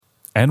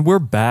And we're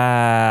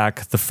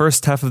back. The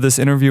first half of this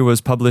interview was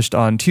published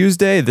on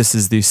Tuesday. This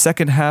is the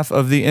second half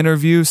of the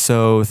interview,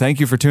 so thank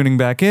you for tuning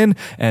back in.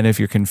 And if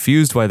you're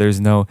confused why there's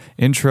no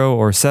intro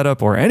or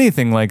setup or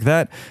anything like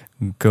that,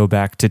 go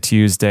back to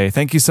Tuesday.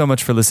 Thank you so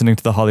much for listening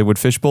to the Hollywood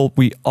Fishbowl.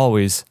 We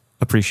always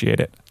appreciate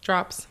it.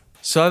 Drops.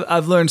 So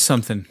I've learned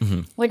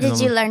something. What did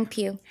you learn,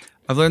 Pew?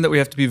 I've learned that we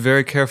have to be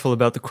very careful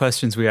about the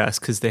questions we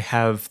ask because they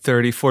have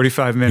 30,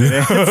 45-minute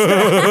answers.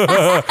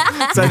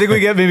 So I think we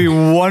get maybe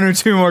one or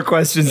two more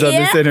questions on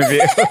this interview.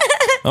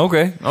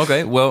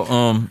 Okay.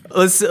 Well,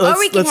 Let's Or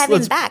we can have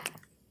him back.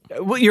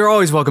 Well, you're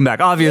always welcome back.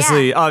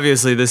 Obviously,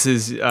 this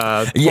is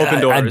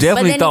open doors. I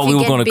definitely then thought if we you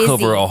were get going to busy-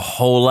 cover a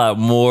whole lot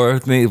more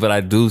things, but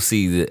I do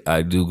see that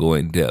I do go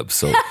in depth.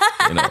 So,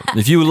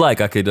 if you would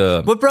like, I could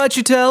What brought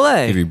you to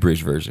LA? give you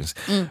bridge versions.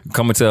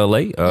 Coming to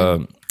LA.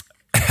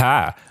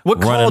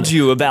 What called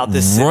you about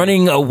this city?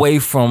 Running away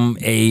from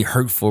a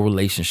hurtful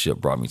relationship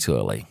brought me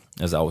to LA,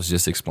 as I was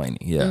just explaining.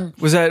 Yeah.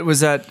 Was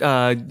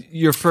that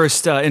your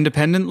first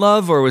independent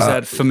love, or was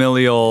that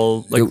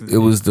familial? Like, It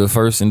was the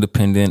first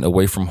independent,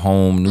 away from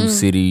home, new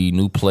city,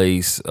 new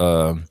place.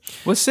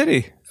 what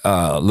city?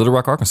 Little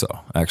Rock, Arkansas,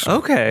 actually.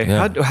 Okay.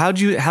 Yeah. How'd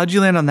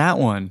you land on that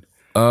one?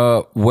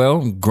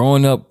 Well,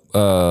 growing up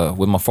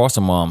with my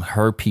foster mom,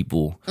 her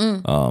people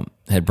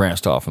had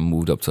branched off and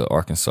moved up to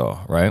Arkansas,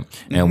 right?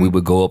 And we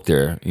would go up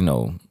there,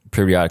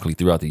 periodically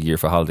throughout the year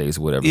for holidays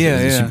or whatever.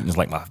 Yeah. It's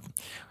like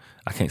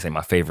I can't say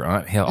my favorite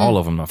aunt. Hell, all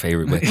of them my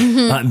favorite, but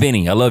Aunt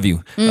Benny, I love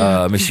you.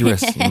 Miss you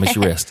rest. Miss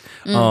you rest.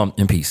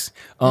 In peace.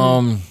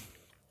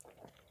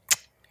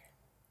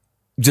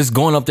 Just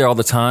going up there all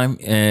the time,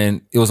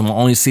 and it was my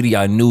only city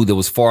I knew that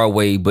was far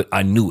away, but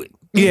I knew it.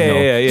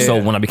 Yeah.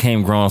 So when I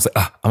became grown, I was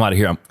like, I'm out of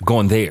here. I'm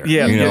going there.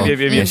 Yeah, yeah.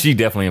 And she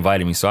definitely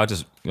invited me. So I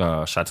just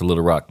shot to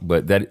Little Rock.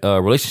 But that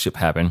relationship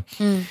happened.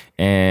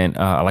 And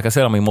like I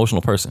said, I'm an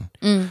emotional person.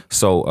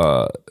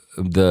 So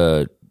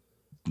the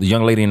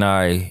young lady and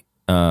I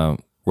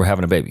were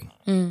having a baby.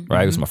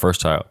 Right? It was my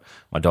first child,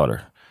 my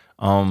daughter.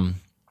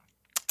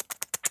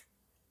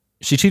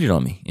 She cheated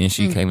on me, and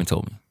she came and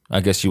told me. I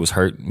guess she was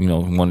hurt,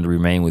 wanted to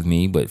remain with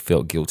me, but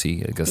felt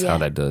guilty. I guess how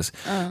that does.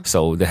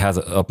 So that has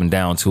an up and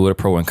down to it, a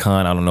pro and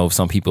con. I don't know if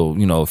some people,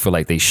 feel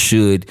like they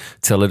should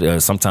tell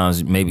it.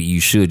 Sometimes maybe you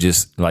should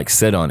just like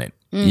sit on it.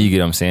 You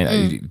get what I'm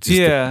saying? Just,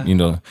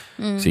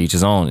 to each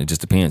his own. It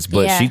just depends.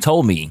 But she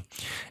told me,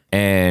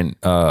 and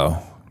the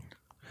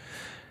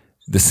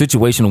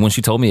situation when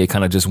she told me, it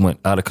kind of just went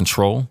out of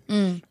control.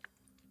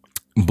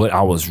 But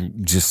I was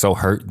just so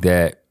hurt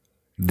that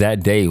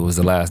day was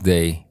the last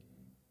day.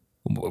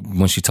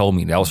 When she told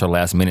me, that was her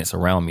last minutes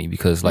around me,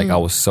 because I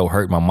was so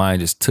hurt. My mind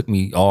just took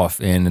me off.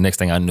 And the next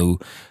thing I knew,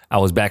 I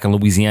was back in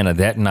Louisiana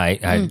that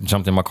night. I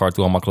jumped in my car,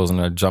 threw all my clothes,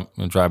 and I jumped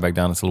and drive back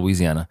down into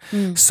Louisiana.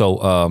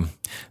 So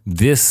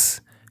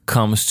this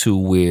comes to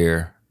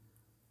where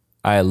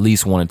I at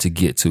least wanted to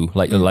get to,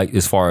 like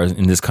as far as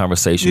in this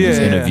conversation, this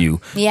interview,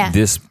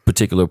 this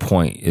particular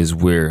point is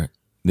where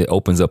that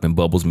opens up and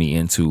bubbles me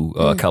into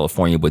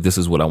California. But this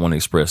is what I want to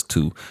express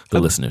to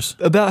the listeners.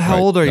 About how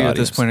old are you at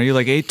this point? Are you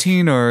like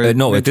 18 or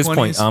no? At this mid-20s?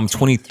 point, I'm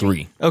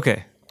 23.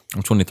 Okay.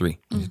 I'm 23.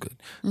 That's good.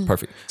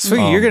 Perfect.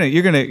 Sweet.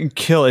 You're gonna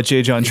kill at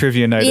J. John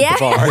Trivia Night at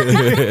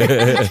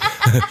the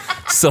bar.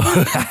 So,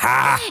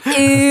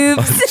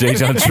 Oops. J.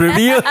 John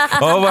Trivia.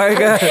 Oh my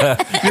God,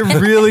 You're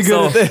really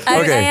good at this. I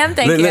am,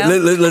 thank you.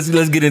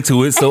 Let's get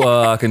into it so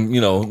I can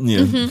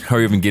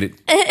hurry up and get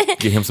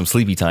him some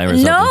sleepy time or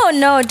something.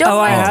 No, don't Oh,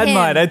 I mind had him.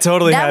 mine. I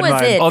totally that had was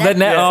mine. It. Oh, that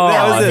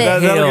was it.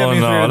 That'll get hell me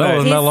through no, the that night.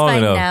 was He's not long fine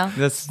enough. now.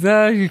 That's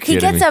You He kidding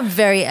gets me? up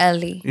very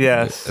early.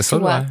 yes. So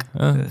do I.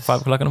 work.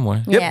 5 o'clock in the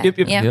morning. Yeah. Yep.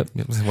 Yep.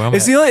 That's where I'm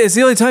It's at.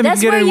 the only time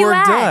That's you can where get any you work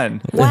at.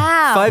 done.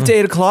 Wow. 5 to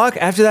 8 o'clock.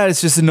 After that,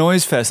 it's just a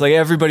noise fest. Like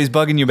everybody's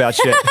bugging you about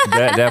shit.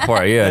 that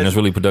part, yeah, and it's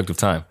really productive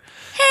time.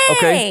 Hey,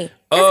 Okay.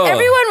 does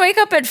everyone wake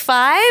up at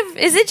 5?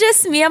 Is it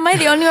just me? Am I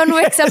the only one who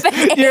wakes up at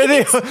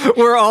 8?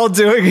 We're all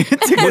doing it to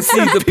But get see,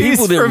 some the people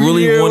peace that from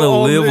really you want to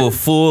only. live a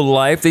full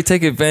life, they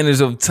take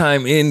advantage of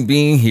time in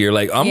being here.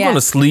 Like, I'm Yeah. going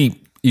to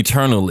sleep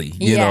eternally,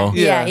 you know?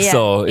 Yeah.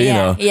 So, you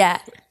know. Yeah.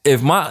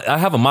 I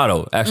have a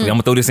motto, actually. I'm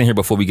going to throw this in here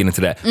before we get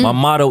into that. My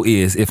motto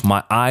is, if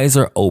my eyes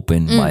are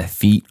open, my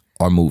feet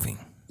are moving.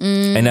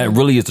 And that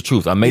really is the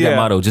truth. I made that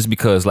motto just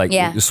because,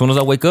 as soon as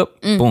I wake up,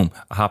 boom,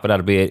 I hop it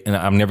out of bed and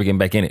I'm never getting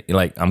back in it.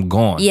 Like, I'm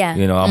gone. Yeah.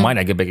 You know, I might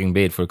not get back in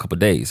bed for a couple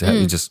of days.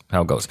 It's just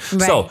how it goes.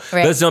 Right, So,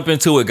 right. let's jump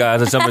into it, guys.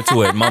 Let's jump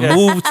into it. My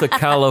move to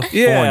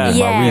California, Yeah. my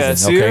Yeah. reason,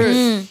 So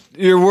okay?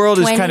 your world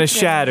is kind 23. of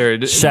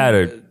shattered.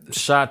 Shattered.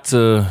 Shot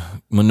to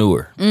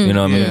manure. You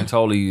know what I mean?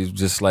 Totally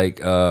just like...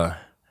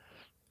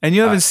 And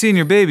you haven't seen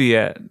your baby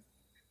yet.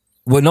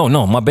 Well,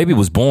 no, my baby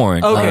was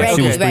born. Okay,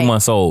 she was 3 right.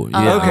 months old.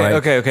 Yeah,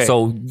 Okay.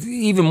 So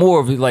even more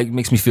of it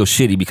makes me feel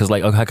shitty because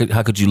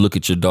how could you look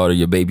at your daughter,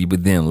 your baby,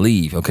 but then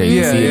leave? Okay,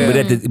 you Yeah, see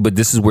it? yeah. But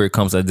this is where it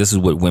comes. This is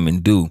what women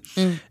do.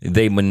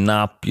 They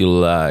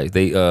monopolize.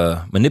 They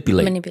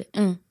manipulate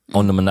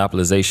on the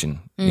monopolization.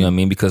 You know what I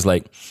mean? Because on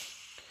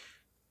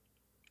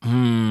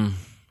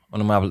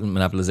the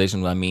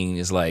monopolization, what I mean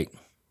is like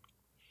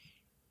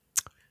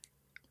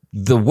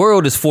the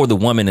world is for the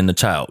woman and the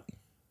child,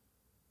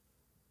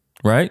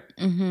 right?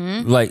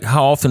 Mm-hmm. Like,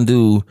 how often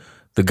do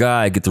the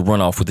guy get to run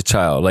off with the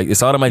child? Like,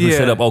 it's automatically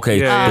set up. Okay,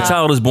 the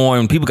child is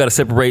born. People got to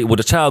separate. Well,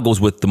 the child goes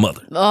with the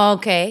mother.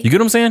 Okay. You get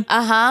what I'm saying?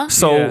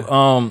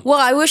 So, well,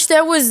 I wish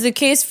that was the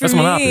case for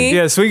me.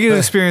 Yeah, Sweeki's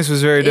experience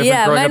was very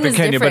different growing up in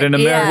Kenya, but in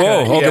America.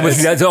 Whoa, okay, but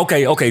see, that's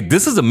okay.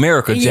 This is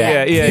America,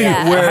 Jack.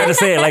 Yeah. Where I had to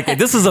say it like that.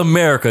 This is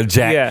America,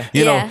 Jack. Yeah.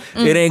 You know,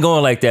 it ain't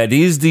going like that.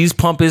 These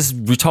pompous,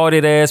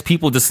 retarded ass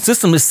people. The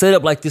system is set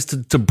up like this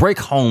to break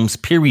homes.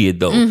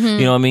 Period. Though, you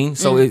know what I mean.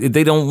 So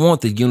they don't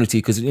want the unity,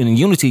 because in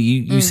unity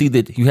you see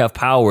that you have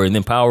power, and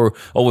then power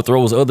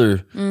overthrows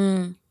other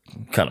kind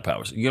of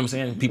powers. You know what I'm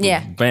saying? People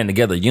band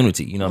together,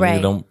 unity. You know what I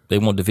mean? They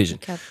want division.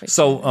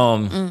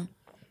 So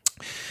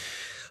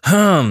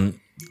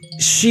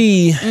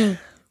she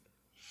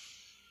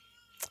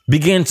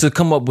began to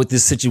come up with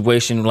this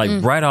situation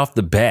like right off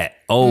the bat.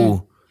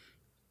 Oh,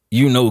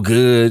 you no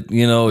good,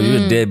 you know,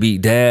 you're a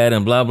deadbeat dad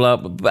and blah, blah,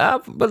 blah.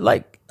 But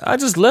like, I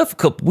just left a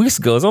couple weeks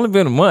ago. It's only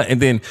been a month.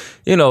 And then,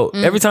 you know,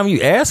 every time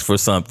you ask for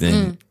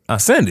something, I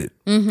send it.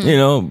 You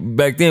know,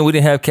 back then we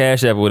didn't have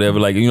Cash App or whatever.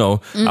 Like, you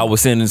know, I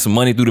was sending some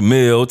money through the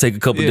mail, take a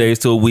couple days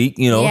to a week,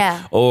 you know.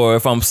 Or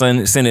if I'm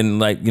sending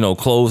like, you know,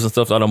 clothes and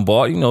stuff that I done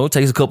bought, you know, it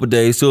takes a couple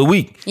days to a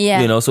week.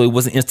 You know, so it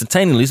wasn't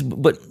instantaneous,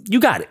 but you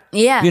got it.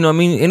 You know what I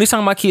mean?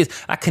 Anytime my kids,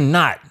 I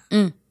cannot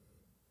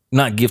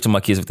not give to my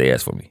kids if they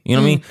ask for me. You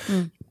know what I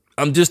mean?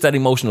 I'm just that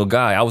emotional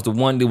guy. I was the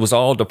one that was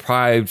all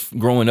deprived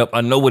growing up.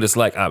 I know what it's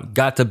like. I've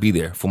got to be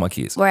there for my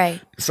kids.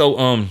 Right.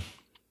 So,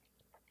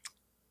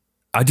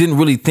 I didn't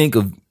really think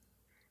of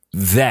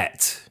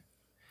that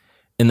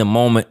in the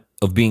moment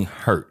of being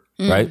hurt,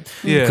 right?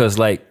 Yeah. Because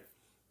like,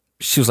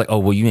 she was like, oh,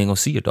 well, you ain't gonna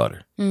see your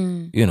daughter.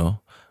 You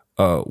know,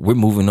 we're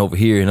moving over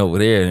here and over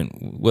there.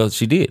 And well,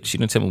 she did. She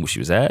didn't tell me where she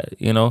was at,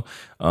 you know.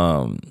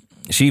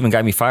 She even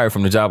got me fired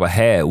from the job I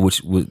had,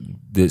 which was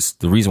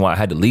the reason why I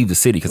had to leave the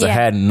city, because I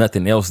had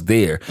nothing else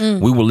there.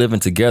 We were living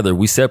together.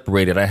 We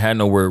separated. I had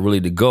nowhere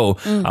really to go.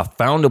 I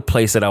found a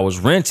place that I was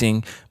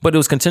renting, but it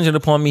was contingent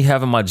upon me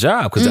having my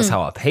job, because that's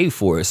how I paid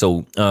for it.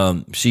 So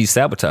she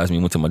sabotaged me,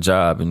 went to my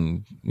job,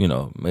 and, you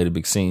know, made a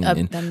big scene.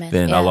 And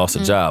then I lost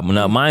a job.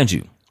 Now, mind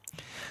you,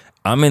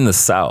 I'm in the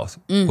South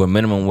where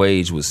minimum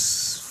wage was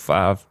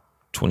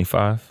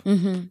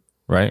 $5.25.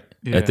 Right?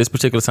 Yeah. At this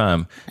particular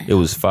time, it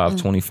was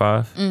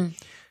 $5.25.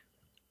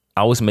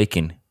 I was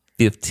making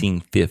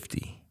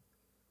 $15.50.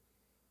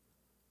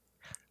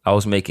 I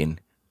was making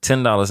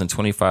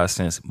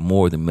 $10.25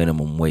 more than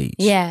minimum wage.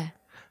 Yeah.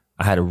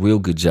 I had a real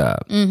good job.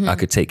 I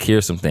could take care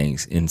of some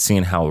things, and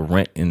seeing how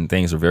rent and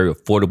things are very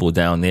affordable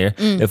down there.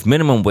 If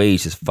minimum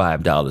wage is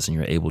 $5 and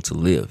you're able to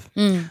live,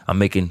 I'm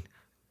making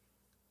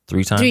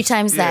three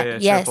times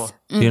that. Yes.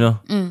 You know,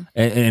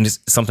 and it's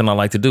something I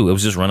like to do. It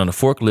was just running a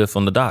forklift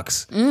on the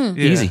docks.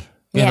 Easy,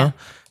 you know.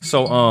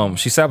 So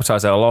she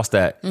sabotaged that. I lost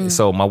that.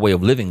 So my way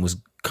of living was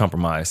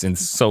compromised, and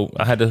so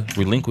I had to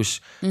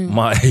relinquish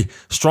my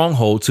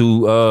stronghold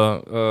to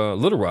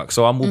Little Rock.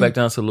 So I moved back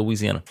down to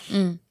Louisiana.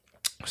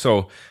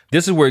 So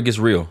this is where it gets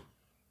real.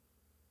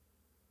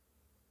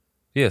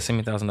 Yeah, send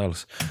me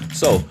 $1,000.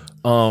 So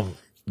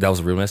that was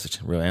a real message,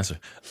 real answer.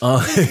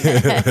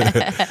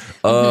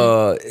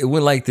 It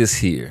went like this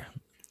here.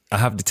 I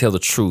have to tell the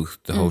truth,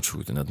 the whole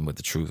truth, and nothing but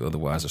the truth.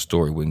 Otherwise, the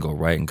story wouldn't go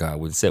right, and God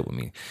wouldn't sit with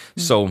me.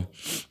 So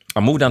I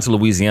moved down to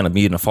Louisiana,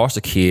 being a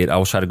foster kid. I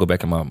was trying to go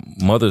back in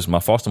my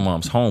foster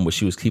mom's home, but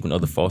she was keeping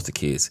other foster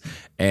kids.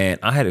 And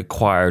I had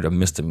acquired a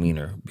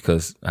misdemeanor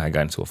because I had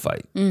gotten into a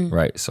fight,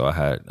 right? So I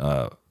had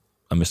a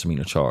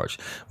misdemeanor charge.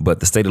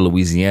 But the state of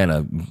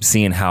Louisiana,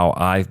 seeing how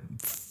I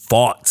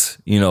fought,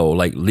 you know,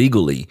 like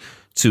legally,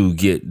 to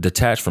get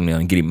detached from them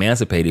and get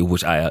emancipated,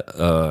 which I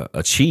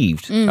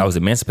achieved. I was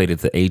emancipated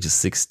at the age of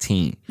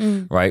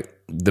 16, right?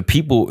 The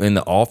people in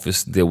the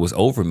office that was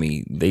over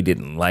me, they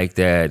didn't like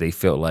that. They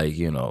felt like,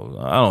 you know,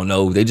 I don't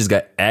know. They just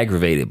got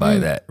aggravated by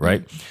that,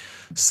 right?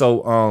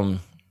 So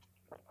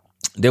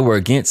they were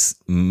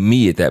against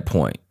me at that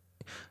point.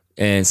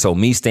 And so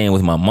me staying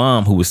with my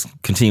mom, who was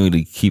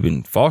continually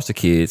keeping foster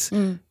kids,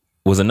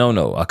 was a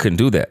no-no. I couldn't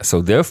do that.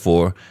 So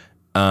therefore,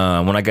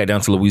 when I got down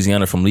to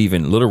Louisiana from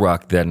leaving Little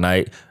Rock that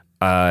night,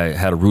 I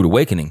had a rude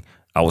awakening.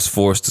 I was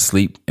forced to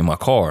sleep in my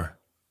car,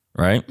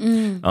 right?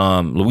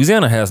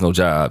 Louisiana has no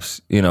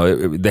jobs. You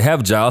know, they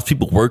have jobs,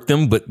 people work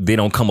them, but they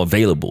don't come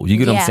available. You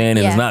get what I'm saying?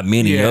 And there's not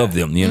many of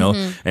them, you know?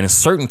 And a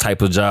certain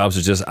type of jobs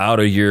are just out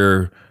of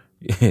your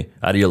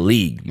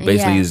league.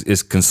 Basically,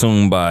 is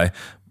consumed by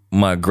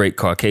my great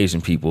Caucasian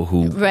people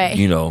who,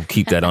 you know,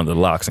 keep that under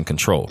locks and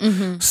control.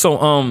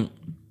 So,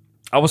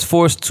 I was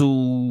forced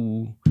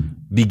to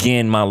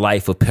begin my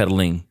life of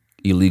peddling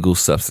illegal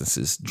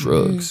substances,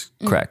 drugs,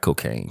 crack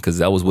cocaine, because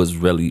that was what's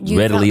readily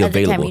available. At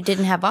the time, you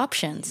didn't have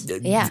options.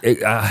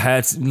 I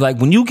had, like,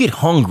 when you get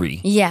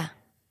hungry,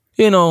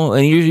 you know,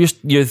 and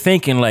you're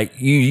thinking like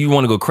you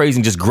want to go crazy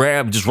and just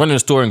run in the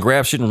store and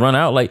grab shit and run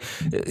out. Like,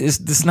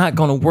 it's not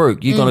going to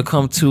work. You're going to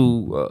come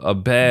to a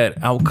bad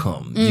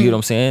outcome. You get what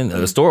I'm saying?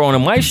 The store owner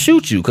might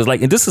shoot you because,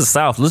 like, and this is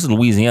South, this is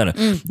Louisiana.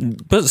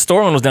 But the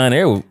store owners down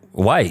there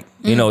white.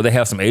 You know, they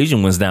have some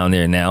Asian ones down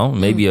there now,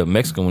 maybe a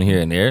Mexican one here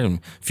and there, and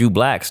a few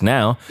blacks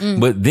now.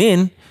 But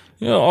then,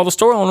 you know, all the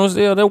store owners,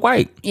 they're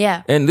white.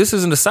 Yeah. And this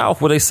is in the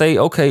South where they say,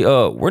 okay,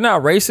 we're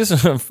not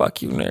racist.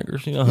 Fuck you,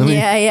 niggers. You know what I mean?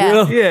 Yeah. You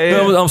know?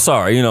 Yeah. I'm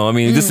sorry. You know, I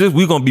mean,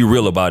 we're going to be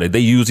real about it. They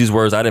use these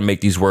words. I didn't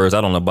make these words.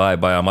 I don't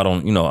abide by them. I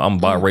don't, you know, I'm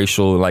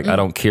biracial. Like, I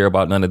don't care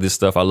about none of this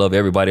stuff. I love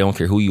everybody. I don't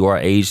care who you are,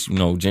 age, you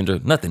know, gender,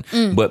 nothing.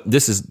 But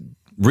this is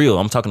real.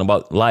 I'm talking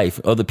about life,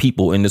 other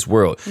people in this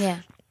world. Yeah.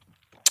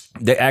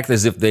 They act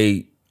as if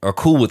they are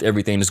cool with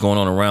everything that's going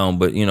on around,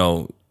 but, you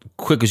know,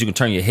 quick as you can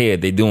turn your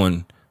head, they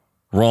doing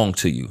wrong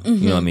to you.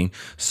 You know what I mean?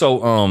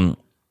 So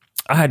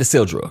I had to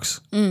sell drugs,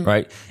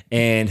 right?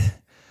 And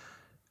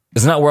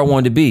it's not where I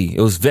wanted to be.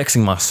 It was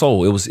vexing my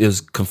soul. It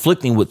was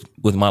conflicting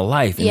with my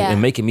life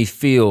and making me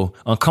feel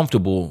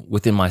uncomfortable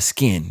within my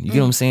skin. You get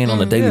what I'm saying? On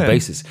a daily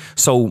basis.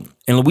 So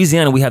in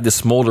Louisiana, we have this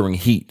smoldering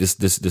heat,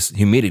 this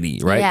humidity,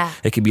 right? Yeah.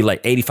 It could be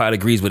like 85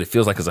 degrees, but it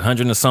feels like it's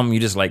 100 or something. You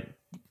just like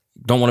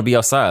don't want to be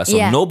outside. So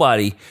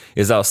nobody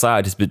is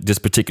outside this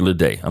particular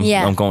day.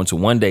 I'm going to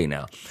one day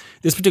now.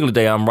 This particular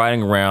day, I'm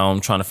riding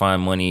around trying to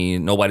find money.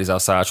 Nobody's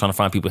outside, trying to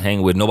find people to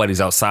hang with. Nobody's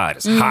outside.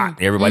 It's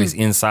hot. Everybody's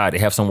inside. They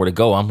have somewhere to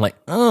go. I'm like,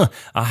 I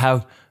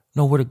have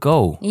nowhere to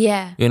go.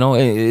 Yeah. You know,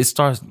 it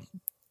starts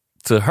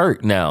to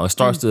hurt now. It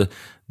starts to,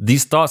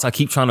 these thoughts I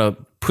keep trying to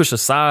push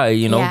aside,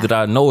 you know, that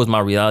I know is my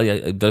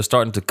reality. They're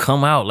starting to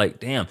come out like,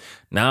 damn,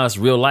 now it's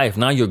real life.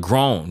 Now you're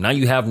grown. Now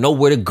you have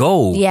nowhere to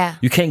go. Yeah.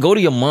 You can't go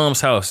to your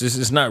mom's house.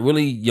 It's not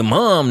really your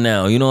mom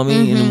now, you know what I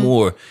mean,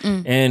 anymore.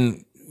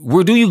 And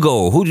where do you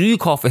go? Who do you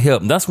call for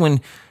help? And that's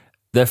when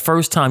that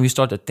first time you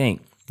start to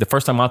think, the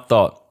first time I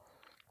thought,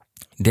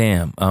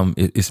 damn,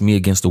 it's me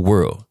against the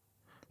world.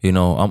 You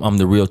know, I'm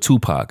the real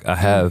Tupac. I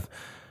have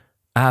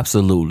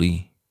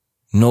absolutely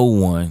no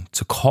one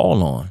to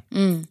call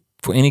on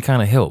for any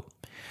kind of help.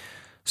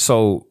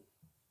 So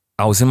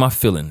I was in my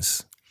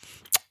feelings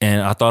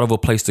and I thought of a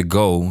place to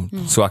go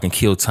so I can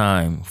kill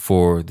time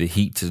for the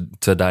heat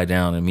to die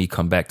down and me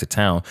come back to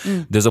town.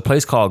 There's a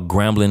place called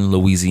Grambling,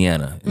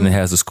 Louisiana, and it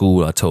has a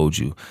school I told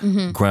you,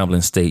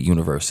 Grambling State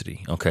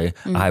University, okay?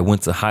 I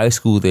went to high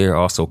school there,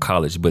 also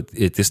college, but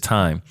at this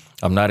time,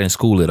 I'm not in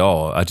school at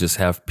all. I just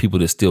have people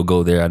that still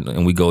go there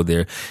and we go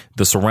there.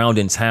 The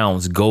surrounding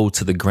towns go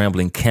to the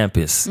Grambling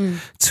campus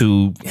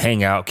to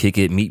hang out, kick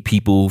it, meet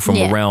people from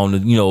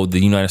around, you know, the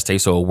United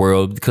States or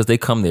world because they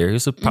come there.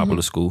 It's a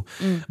popular school.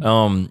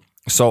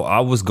 So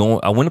I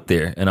went up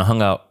there and I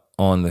hung out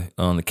on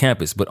the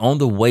campus. But on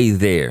the way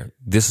there,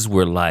 this is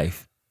where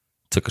life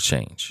took a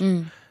change.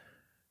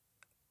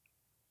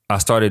 I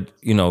started,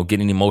 you know,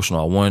 getting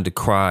emotional. I wanted to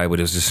cry, but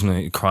it was just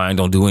crying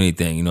don't do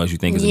anything. You know, as you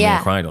think as a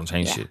man, crying don't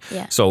change shit.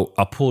 Yeah. So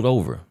I pulled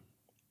over.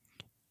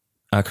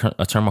 I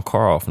turned my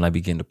car off and I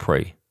began to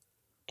pray,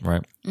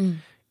 right? And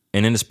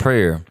in this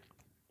prayer,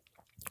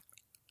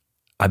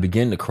 I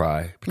began to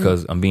cry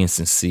because I'm being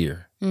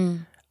sincere.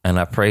 And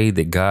I prayed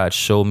that God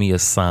show me a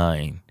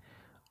sign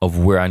of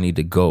where I need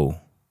to go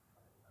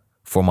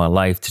for my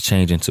life to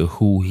change into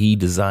who he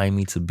designed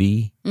me to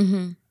be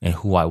and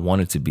who I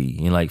wanted to be.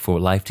 And like for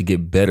life to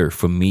get better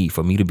for me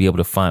to be able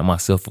to find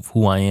myself of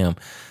who I am,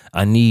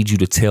 I need you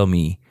to tell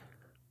me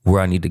where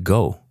I need to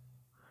go.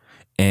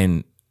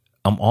 And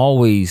I'm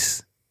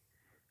always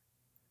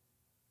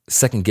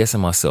second guessing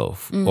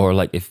myself. Or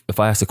like if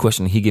I ask a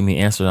question and he give me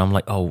an answer, I'm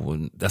like, oh,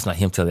 well, that's not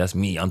him telling, that's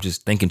me. I'm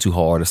just thinking too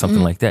hard or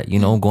something like that, you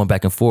know, going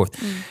back and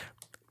forth.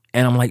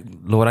 And I'm like,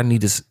 Lord, I need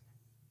this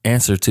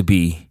answer to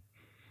be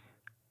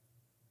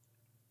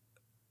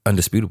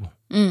undisputable,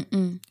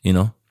 you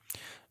know?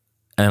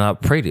 And I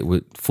prayed it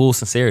with full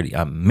sincerity.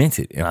 I meant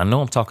it. And I know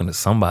I'm talking to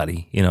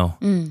somebody, you know,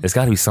 there's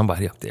got to be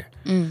somebody up there.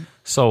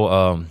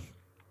 So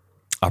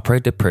I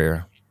prayed the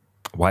prayer,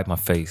 wiped my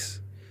face.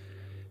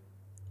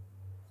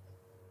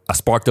 I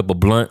sparked up a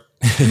blunt.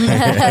 I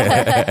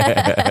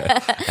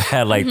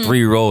had like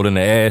 3 rolled in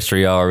the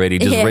ashtray already,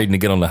 just waiting to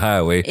get on the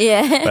highway.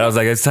 But I was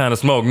like, it's time to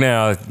smoke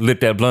now. I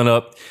lit that blunt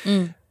up.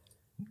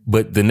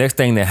 But the next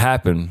thing that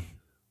happened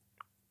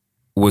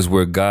was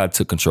where God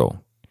took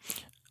control.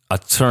 I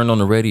turned on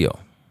the radio.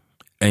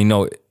 And you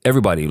know,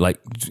 everybody, like,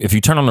 if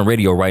you turn on the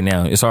radio right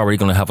now, it's already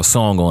going to have a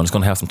song on. It's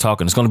going to have some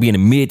talking. It's going to be in the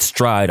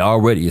mid-stride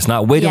already. It's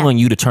not waiting on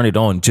you to turn it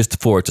on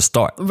just for it to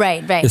start.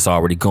 Right. It's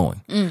already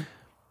going.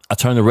 I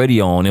turned the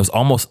radio on. It was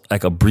almost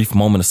like a brief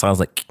moment of silence,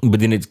 like,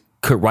 but then it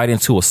cut right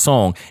into a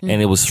song,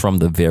 and it was from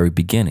the very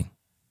beginning,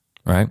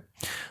 right?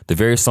 The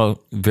very song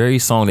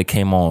that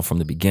came on from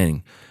the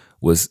beginning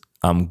was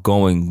 "I'm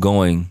going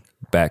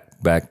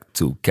back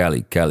to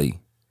Cali."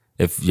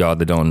 If y'all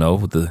that don't know,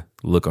 the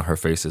look on her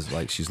face is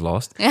like she's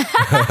lost.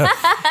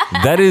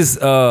 That is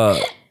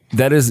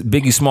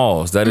Biggie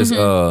Smalls. That is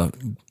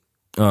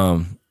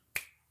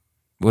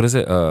what is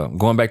it?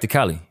 Going Back to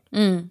Cali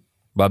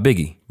by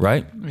Biggie,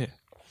 right? Yeah.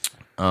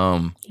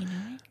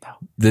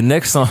 The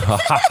next song,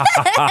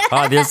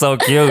 they're so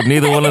cute.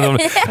 Neither one of them.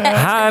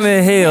 How in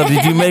the hell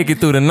did you make it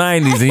through the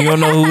 90s and you don't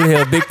know who the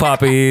hell Big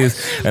Papa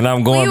is? And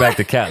I'm going back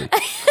to Cali.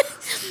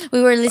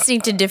 we were listening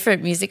to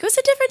different music. It was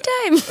a different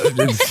time.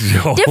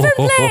 Different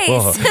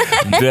place.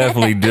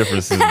 Definitely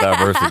differences,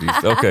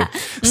 diversities. Okay.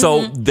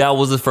 So that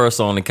was the first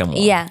song that came on.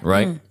 Yeah.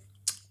 Right?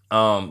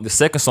 The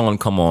second song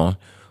to come on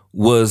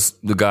was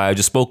the guy I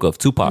just spoke of,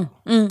 Tupac.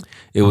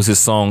 It was his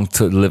song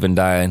To Live and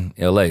Die in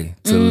L.A.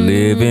 To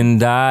live and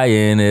die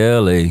in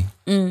L.A.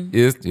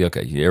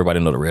 Okay,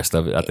 everybody know the rest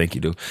of it. I think you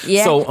do.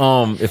 Yeah.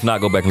 So, if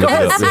not, go back and look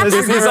it up.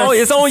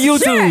 It's on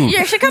YouTube.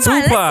 Sure, come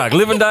on, Tupac,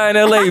 Live and Die in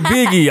L.A.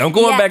 Biggie. I'm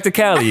going back to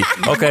Cali.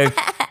 Okay.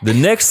 The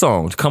next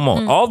song, come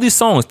on. All these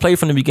songs played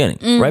from the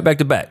beginning, right back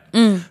to back.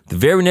 The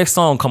very next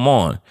song, come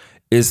on,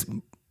 is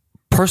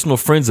personal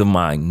friends of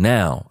mine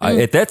now.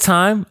 At that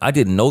time, I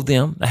didn't know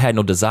them. I had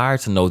no desire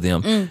to know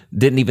them.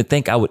 Didn't even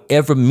think I would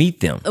ever meet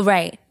them.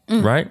 Right.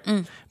 Right?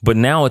 But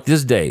now at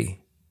this day,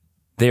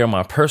 they are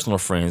my personal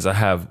friends. I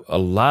have a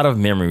lot of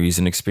memories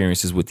and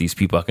experiences with these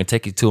people. I can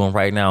take you to them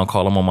right now and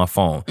call them on my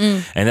phone.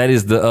 And that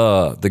is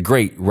the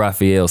great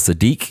Raphael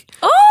Sadiq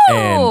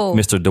and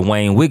Mr.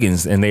 Dwayne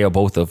Wiggins. And they are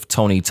both of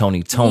Tony, the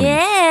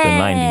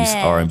 90s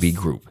R&B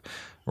group.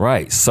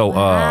 Right. So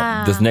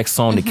this next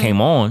song that came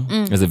on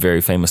is a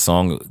very famous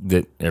song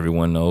that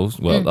everyone knows.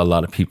 Well, a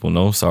lot of people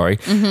know. Sorry.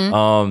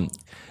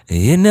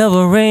 It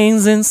never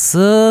rains in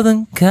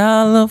Southern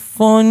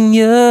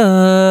California.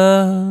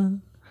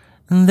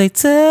 They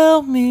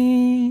tell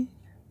me.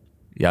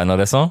 Y'all know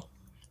that song?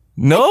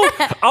 No?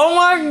 Oh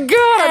my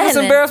God. I just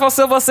embarrassed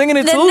myself by singing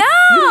it too. No, You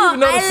didn't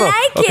even know the song.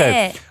 I like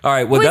it. All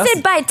right. Well, Who is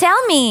it by?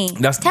 Tell me.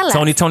 That's Tell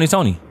Tony, us.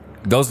 Tony.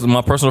 Those are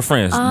my personal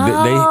friends.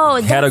 Oh,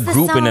 they had a that's the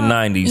group in the song.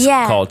 90s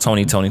Yeah. called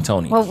Tony.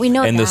 Well, we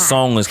know and that. the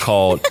song is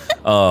called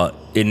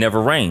It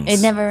Never Rains. It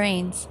never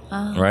rains.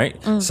 Oh. Right?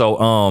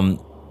 So,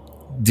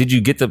 did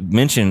you get the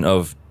mention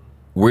of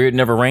where it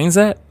never rains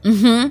at?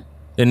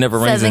 It never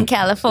rains Southern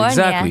California.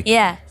 Exactly.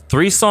 Yeah.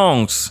 3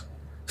 songs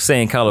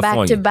saying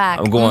California. Back to back.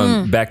 I'm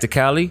going back to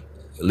Cali,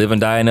 Live and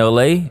Die in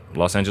L.A.,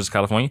 Los Angeles,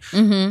 California,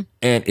 and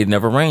It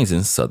Never Rains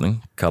in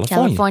Southern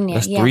California.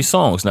 That's 3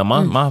 songs. Now,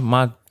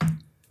 my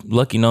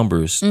lucky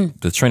numbers,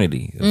 the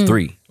Trinity of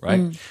 3,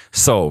 right?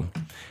 So,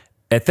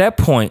 at that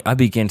point, I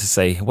began to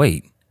say,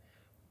 wait,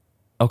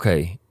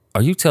 okay,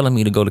 are you telling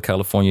me to go to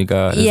California,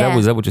 God?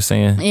 Is that what you're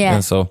saying? Yeah.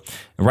 And so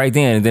right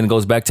then, and then it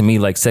goes back to me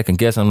like second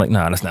guess. I'm like,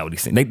 nah, that's not what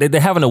he's saying.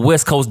 They're having a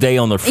West Coast day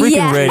on the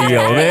freaking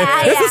radio, man.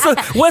 This is a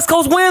West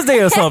Coast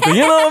Wednesday or something.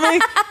 You know what I mean?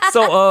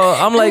 So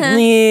I'm like,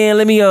 yeah,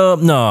 let me, no,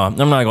 I'm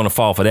not going to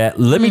fall for that.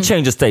 Let me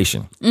change the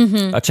station.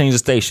 I changed the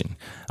station.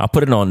 I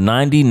put it on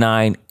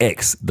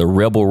 99X, the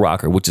Rebel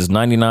Rocker, which is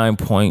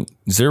 99.0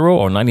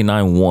 or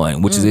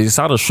 99.1, which is it's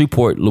out of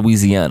Shreveport,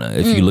 Louisiana.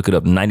 If you look it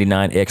up,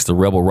 99X, the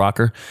Rebel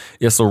Rocker,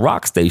 it's a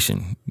rock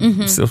station.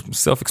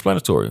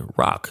 Self-explanatory,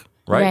 rock,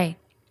 right?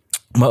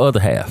 My other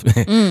half.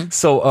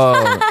 So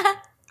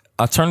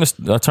I turned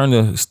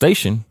the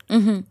station.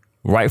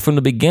 Right from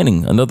the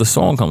beginning, another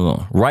song comes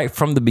on. Right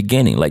from the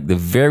beginning, like the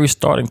very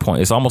starting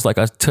point. It's almost like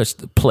I touched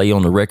the play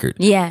on the record.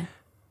 Yeah.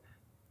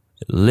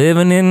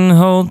 Living in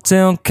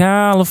Hotel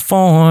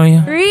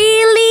California.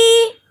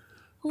 Really?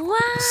 Wow.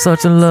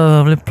 Such a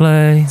lovely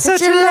place.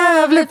 Such a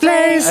lovely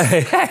place.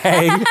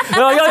 Hey. Y'all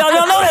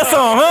know that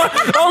song, huh?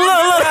 Oh,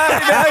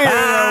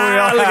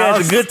 look at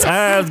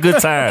the good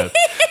times.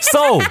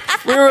 So,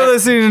 We were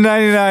listening to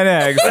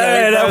 99X.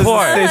 that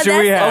part. The station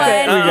we that's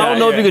had. fun. I don't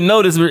know if you can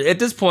notice, but at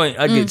this point,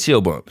 I get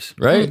chill bumps,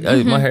 right?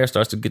 My hair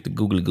starts to get the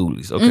googly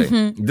googlies.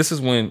 Okay. This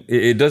is when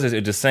it does it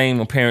at the same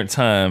apparent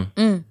time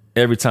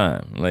every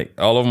time. Like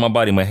all over my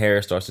body, my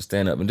hair starts to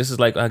stand up. And this is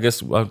like, I guess,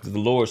 the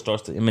Lord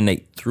starts to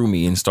emanate through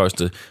me and starts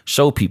to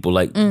show people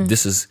like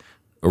this is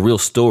a real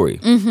story.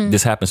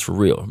 This happens for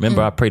real.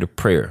 Remember, I prayed a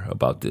prayer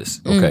about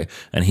this, okay?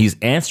 And he's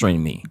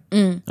answering me,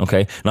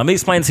 okay? Now, let me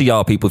explain to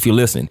y'all, people, if you're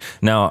listening.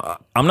 Now,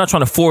 I'm not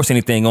trying to force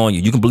anything on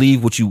you. You can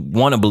believe what you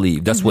want to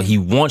believe. That's what he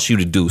wants you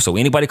to do. So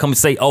anybody come and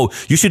say, oh,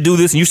 you should do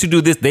this and you should do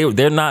this,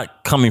 they're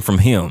not coming from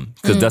him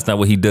because that's not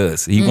what he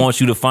does. He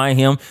wants you to find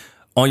him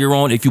on your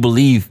own if you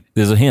believe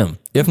there's a him.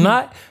 If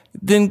not,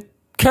 then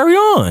carry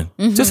on.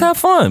 Just have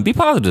fun. Be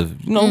positive.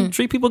 You know,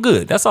 treat people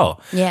good. That's all.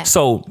 Yeah.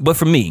 So, but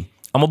for me,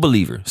 I'm a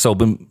believer. So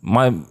by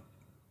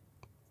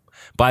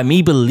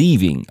me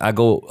believing, I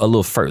go a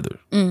little further,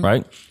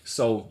 right?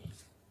 So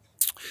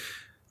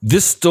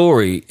this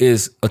story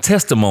is a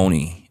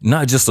testimony,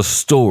 not just a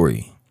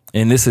story.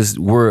 And this is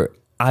where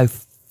I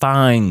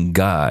find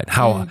God,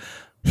 how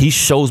he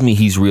shows me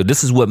he's real.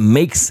 This is what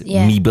makes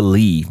me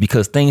believe,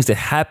 because things that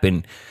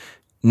happen,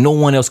 no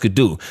one else could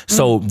do.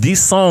 So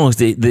these songs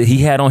that he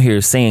had on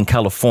here saying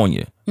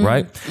California,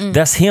 right?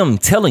 That's him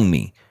telling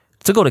me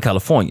to go to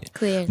California.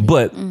 Clearly.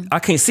 But I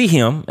can't see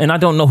him and I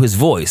don't know his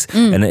voice.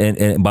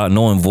 And by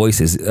knowing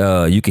voices,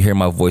 you can hear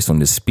my voice on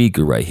this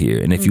speaker right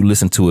here. And if you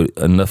listen to it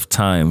enough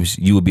times,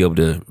 you will be able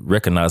to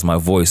recognize my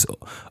voice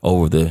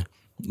over the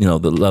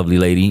lovely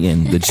lady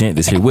and the gent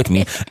that's here with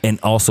me, and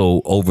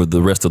also over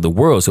the rest of the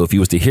world. So if you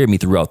was to hear me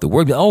throughout the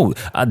world,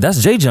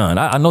 that's J. John.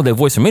 I know that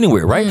voice from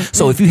anywhere, right?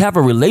 So if you have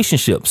a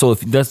relationship, so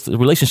if that's the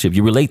relationship,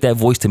 you relate that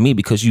voice to me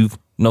because you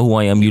know who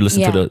I am. You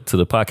listen to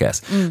the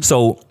podcast.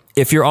 So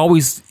if you're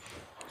always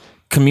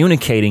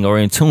communicating or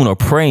in tune or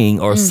praying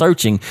or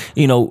searching,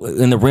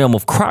 in the realm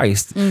of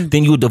Christ,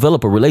 then you would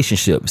develop a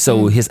relationship.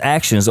 So his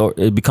actions, or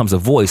it becomes a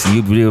voice, and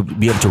you'll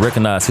be able to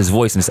recognize his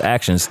voice and his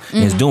actions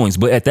and his doings.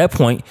 But at that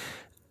point,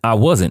 I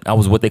wasn't. I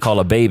was what they call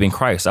a babe in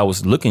Christ. I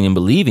was looking and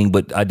believing,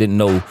 but I didn't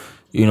know,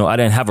 I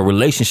didn't have a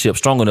relationship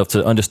strong enough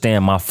to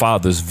understand my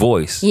Father's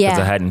voice because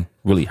I hadn't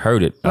really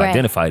heard it,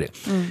 identified it.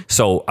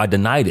 So I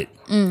denied it.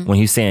 When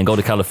he's saying go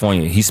to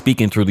California, he's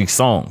speaking through these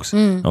songs.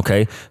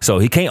 Okay, so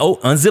he can't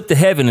unzip the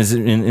heaven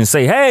and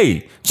say,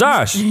 "Hey,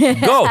 Josh,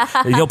 go."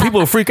 People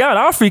will freak out.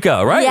 I'll freak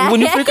out, right?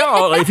 When you freak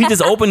out, if he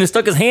just opened and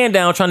stuck his hand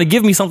down trying to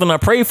give me something I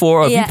prayed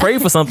for, or if you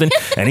prayed for something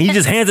and he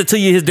just hands it to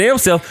you his damn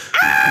self,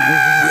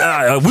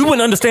 we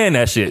wouldn't understand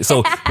that shit.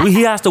 So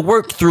he has to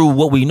work through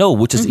what we know,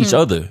 which is each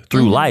other,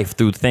 through life,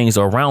 through things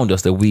around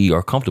us that we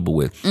are comfortable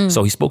with.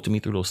 So he spoke to me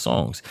through those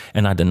songs,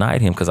 and I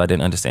denied him because I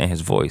didn't understand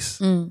his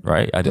voice.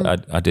 Right? I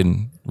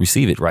didn't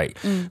receive it right.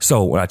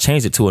 So when I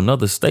changed it to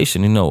another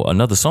station,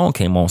 another song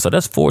came on. So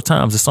that's 4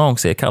 times the song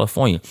said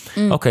California.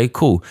 Okay,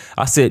 cool.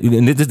 I said,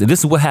 and this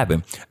is what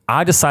happened.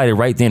 I decided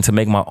right then to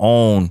make my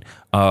own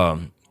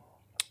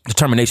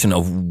determination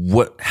of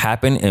what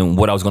happened and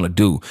what I was going to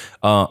do.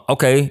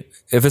 Okay,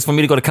 if it's for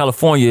me to go to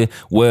California,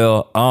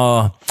 well,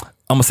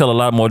 I'm going to sell a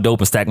lot more dope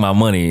and stack my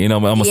money.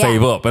 I'm going to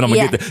save up and I'm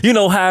going to get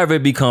the, however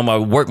it become, I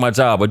work my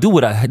job or do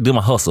what I do,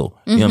 my hustle.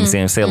 You know what I'm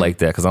saying? Say it like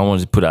that. Cause I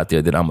want to put out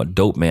there that I'm a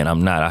dope man.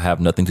 I'm not. I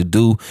have nothing to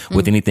do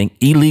with anything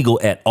illegal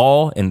at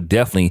all. And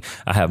definitely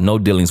I have no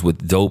dealings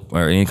with dope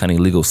or any kind of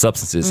illegal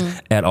substances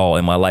at all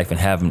in my life, and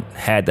haven't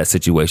had that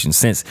situation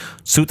since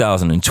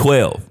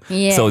 2012.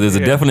 So there's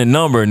a definite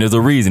number and there's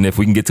a reason. If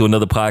we can get to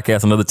another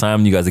podcast another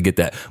time, you guys will get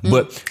that.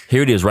 But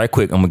here it is right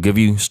quick. I'm going to give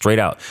you straight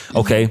out.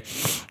 Okay.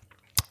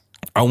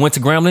 I went to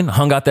Grambling,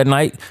 hung out that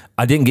night.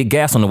 I didn't get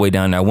gas on the way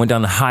down there. I went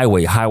down the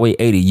highway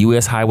 80,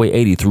 US Highway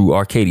 80 through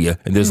Arcadia.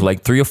 And there's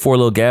like 3 or 4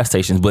 little gas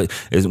stations. But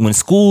when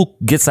school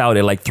gets out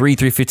at like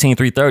 3:15,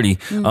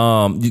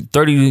 3:30,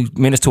 30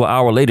 minutes to an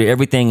hour later,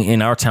 everything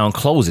in our town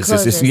closes.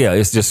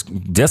 It's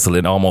just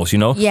desolate almost,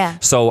 Yeah.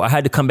 So I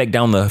had to come back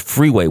down the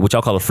freeway, which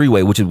I'll call a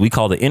freeway, which is we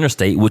call the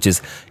interstate, which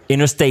is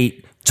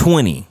Interstate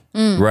 20.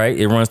 Right?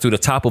 It runs through the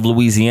top of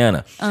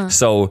Louisiana.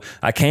 So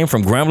I came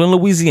from Grambling,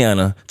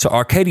 Louisiana to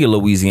Arcadia,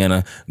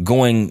 Louisiana,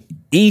 going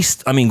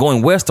west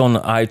on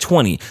the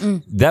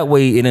I-20. That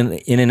way it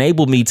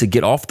enabled me to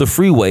get off the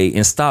freeway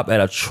and stop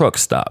at a truck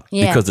stop.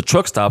 Because the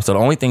truck stops are the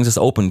only things that's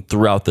open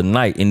throughout the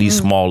night in these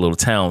small little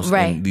towns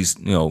and these,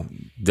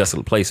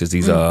 desolate places,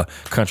 these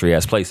country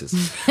ass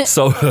places.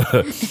 So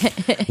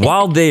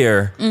while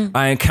there,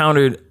 I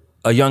encountered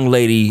a young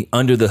lady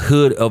under the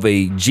hood of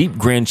a Jeep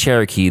Grand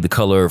Cherokee, the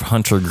color of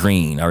hunter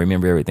green. I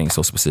remember everything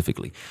so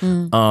specifically.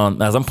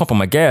 As I'm pumping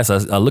my gas,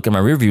 I look at my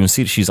rear view and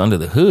see that she's under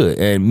the hood.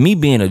 And me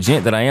being a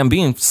gent that I am,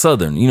 being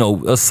Southern,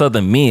 us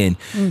Southern men,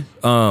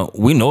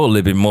 we know a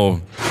little bit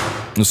more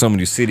than some of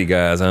these city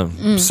guys.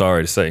 I'm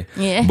sorry to say.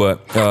 Yeah.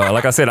 But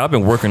like I said, I've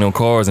been working on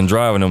cars and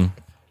driving them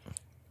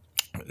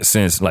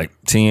since like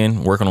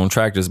 10, working on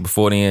tractors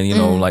before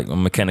then, like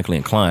I'm mechanically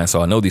inclined.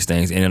 So I know these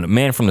things. And a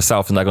man from the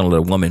South is not going to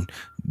let a woman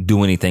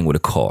do anything with a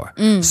car.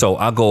 So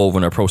I go over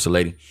and approach the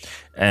lady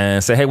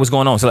and say, "Hey, what's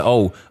going on?" She's like,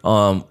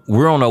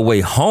 we're on our way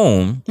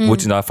home,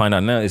 which I find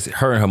out now is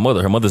her and her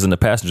mother. Her mother's in the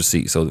passenger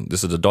seat. So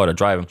this is the daughter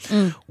driving.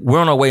 We're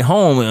on our way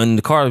home and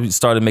the car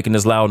started making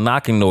this loud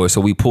knocking noise.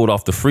 So we pulled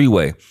off the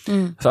freeway.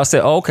 So I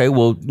said, okay,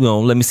 well,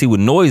 let me see what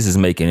noise is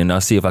making and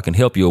I'll see if I can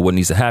help you or what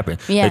needs to happen.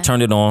 Yeah. They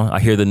turned it on. I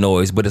hear the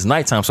noise, but it's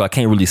nighttime, so I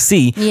can't really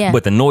see. Yeah.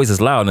 But the noise is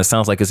loud and it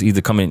sounds like it's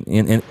either coming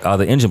in out of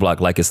the engine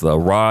block, like it's a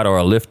rod or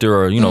a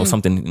lifter or,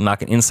 something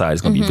knocking inside.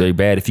 It's going to be very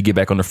bad if you get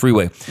back on the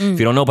freeway. If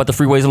you don't know about the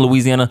freeways in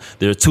Louisiana,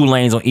 there are 2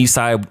 lanes on each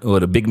side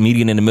with a big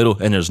median in the middle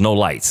and there's no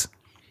lights.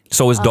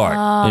 So it's dark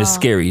and it's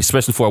scary,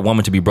 especially for a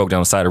woman to be broke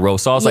down the side of the road.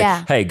 So I was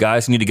like, hey,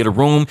 guys, you need to get a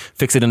room,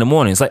 fix it in the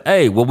morning. It's like,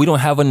 hey, well, we don't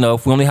have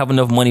enough. We only have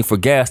enough money for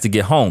gas to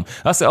get home.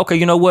 I said, okay,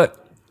 you know what?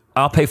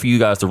 I'll pay for you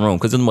guys the room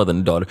because it's the mother and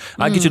the daughter.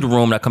 I get you the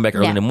room and I come back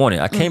early in the morning.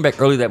 I came back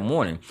early that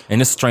morning,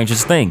 and this is the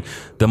strangest thing.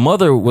 The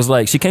mother was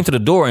like, she came to the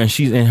door and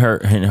she's in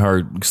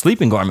her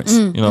sleeping garments.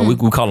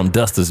 We call them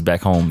dusters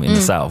back home in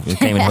the South. It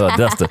came in her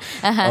duster.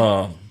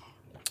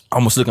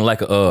 Almost looking like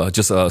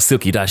just a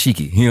silky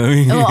dashiki. You know what I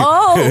mean?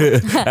 Oh.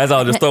 That's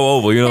all just throw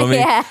over. You know what I mean?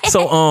 Yeah.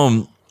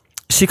 So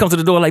she comes to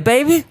the door like,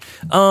 baby,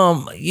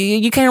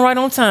 you came right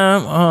on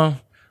time.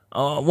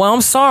 Well,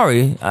 I'm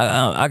sorry.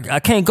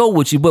 I can't go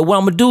with you, but what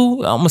I'm going to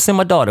do, I'm going to send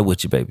my daughter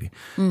with you, baby.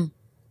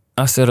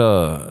 I said,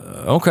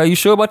 okay, you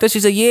sure about that? She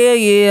said,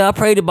 yeah, I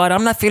prayed about it.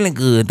 I'm not feeling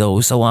good, though,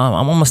 so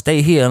I'm going to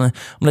stay here and I'm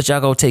going to let y'all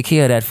go take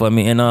care of that for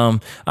me. And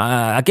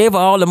I gave her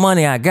all the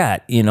money I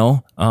got,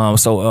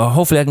 so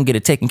hopefully I can get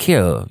it taken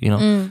care of,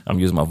 I'm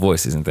using my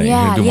voices and things.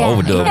 Yeah, do my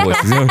overdub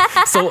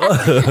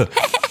voices.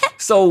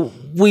 So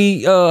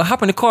we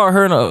hop in the car,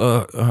 her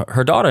and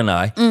her daughter and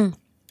I.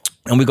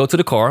 And we go to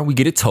the car, we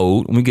get it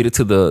towed, and we get it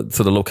to the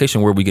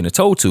location where we get it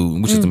towed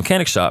to, which is the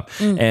mechanic shop.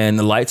 And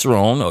the lights are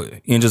on,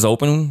 engine's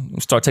open,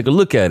 start taking a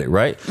look at it,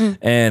 right?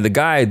 And the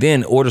guy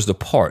then orders the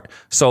part.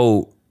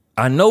 So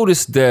I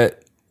noticed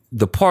that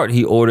the part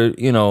he ordered,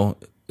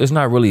 it's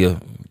not really a,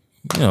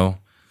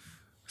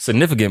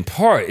 significant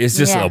part. It's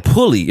just a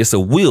pulley. It's a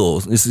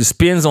wheel. It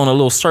spins on a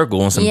little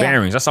circle on some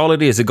bearings. That's all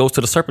it is. It goes to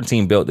the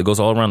serpentine belt that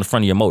goes all around the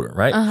front of your motor,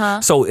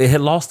 right? So it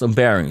had lost the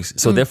bearings.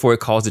 So therefore it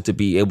caused it to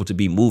be able to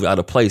be moved out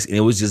of place. And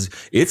it was just,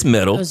 it's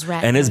metal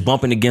and it's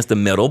bumping against the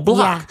metal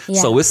block.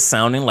 So it's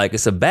sounding like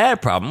it's a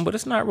bad problem, but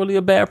it's not really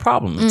a bad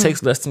problem. It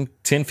takes less than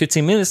 10,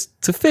 15 minutes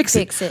to fix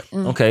it.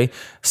 Okay.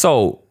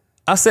 So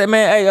I said,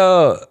 man,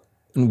 hey,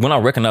 when I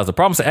recognized the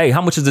problem, I said, hey,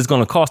 how much is this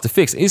going to cost to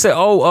fix it? He said,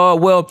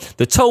 well,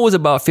 the tow is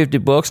about $50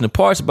 and the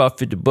parts about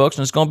 $50 and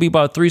it's going to be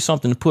about $3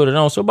 something to put it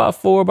on. So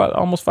about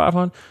almost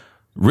 $500.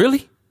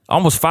 Really?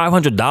 Almost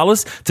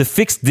 $500 to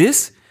fix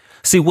this?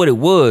 See what it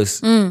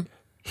was.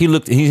 He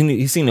looked.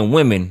 He seen the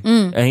women,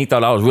 and he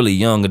thought I was really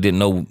young and didn't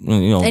know,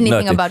 anything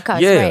nothing about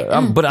cars. Yeah,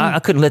 Right. But I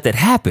couldn't let that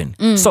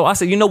happen. So I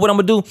said, you know what I'm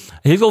gonna do?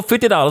 Here go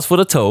 $50 for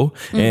the tow,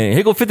 and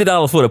here go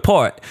 $50 for the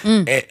part.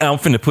 And I'm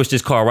finna push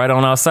this car right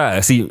on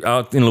outside. See,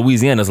 out in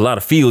Louisiana, there's a lot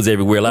of fields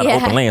everywhere, a lot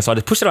of open land. So I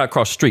just pushed it out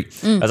across the street.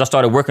 As I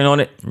started working on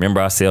it, remember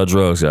I sell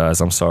drugs,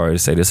 guys. I'm sorry to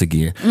say this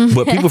again,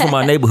 but people from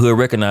my neighborhood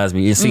recognized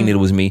me and seen that it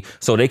was me.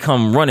 So they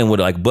come running with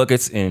like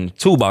buckets and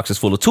toolboxes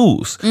full of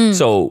tools.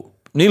 So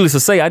needless to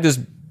say, I just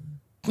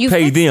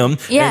paid them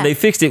and they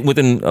fixed it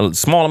within a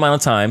small amount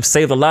of time,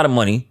 saved a lot of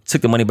money,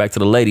 took the money back to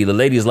the lady. The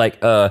lady is like,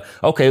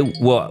 okay,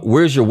 well,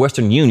 where's your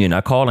Western Union?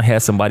 I called and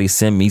had somebody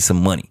send me some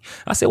money.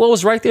 I said, well, it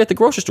was right there at the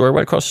grocery store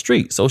right across the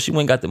street. So she went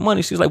and got the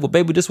money. She was like, well,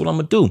 baby, this is what I'm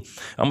gonna do.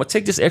 I'm gonna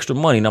take this extra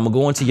money and I'm gonna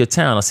go into your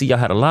town. I see y'all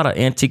had a lot of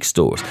antique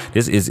stores.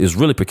 This is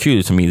really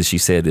peculiar to me that she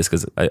said this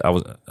because I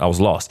was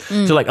lost.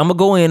 She's like, I'm gonna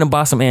go in and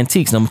buy some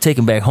antiques and I'm gonna take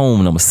them back home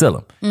and I'm gonna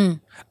sell them.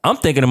 I'm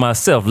thinking to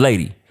myself,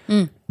 lady,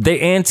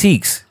 they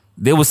antiques.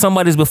 There was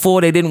somebody's before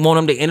they didn't want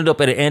them. They ended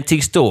up at an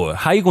antique store.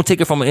 How you gonna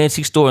take it from an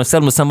antique store and sell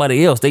them to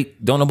somebody else? They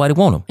don't nobody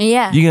want them.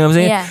 Yeah, you know what I'm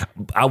saying? Yeah.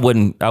 I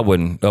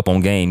wasn't up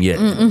on game yet.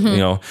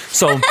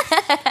 So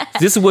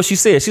this is what she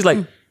said. She's like,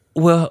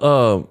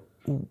 well,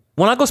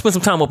 when I go spend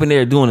some time up in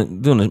there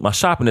doing my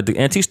shopping at the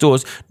antique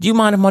stores, do you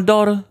mind if my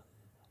daughter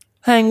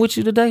hang with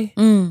you today?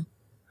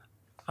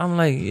 I'm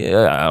like,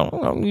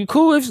 yeah, you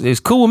cool? It's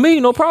cool with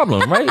me, no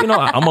problem, right?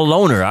 I'm a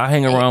loner. I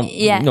hang around,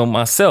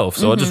 myself.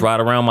 So I just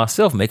ride around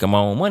myself, making my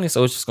own money.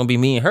 So it's just gonna be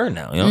me and her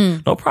now,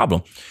 no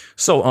problem.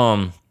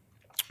 So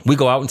we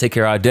go out and take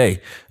care of our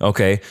day.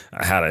 Okay,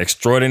 I had an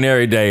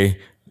extraordinary day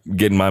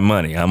getting my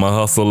money. I'm a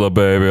hustler,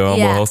 baby. I'm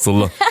a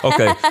hustler.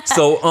 Okay,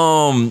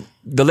 so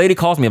the lady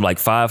calls me at like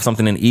 5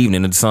 something in the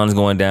evening. The sun's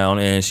going down,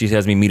 and she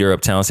has me meet her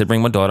uptown. Said,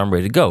 "Bring my daughter. I'm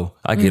ready to go."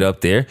 I get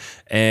up there,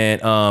 and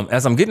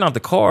as I'm getting out the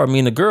car, me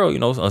and the girl,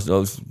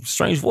 a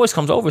strange voice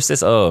comes over.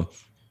 Says, "When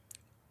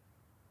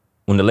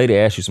the lady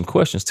asks you some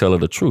questions, tell her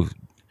the truth.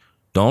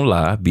 Don't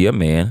lie. Be a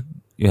man.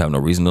 You have no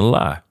reason to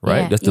lie."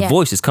 Right? That's the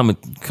voice is coming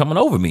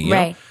over me. You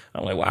know?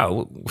 I'm like,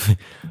 wow,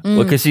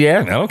 what could she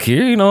ask? I don't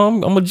care.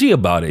 I'm a G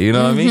about it. You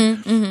know what I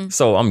mean?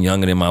 So I'm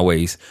younger than my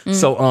ways.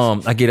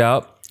 So I get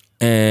out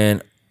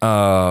and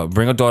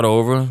bring her daughter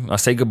over. I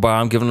say goodbye.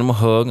 I'm giving them a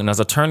hug. And as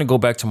I turn to go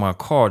back to my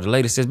car, the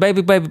lady says,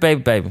 baby.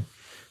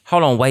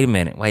 Hold on, wait a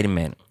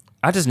minute.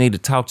 I just need to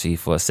talk to you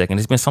for a second.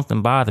 There's been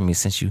something bothering me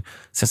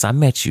since I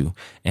met you.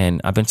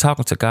 And I've been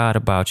talking to God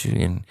about you.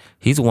 And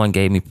he's the one who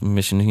gave me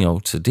permission,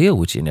 to deal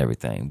with you and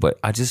everything. But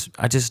I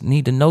just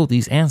need to know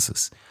these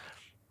answers.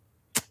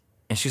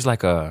 And she's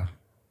like,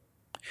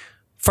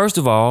 first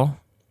of all,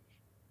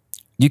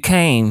 you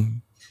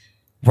came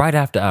right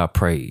after I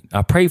prayed.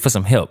 I prayed for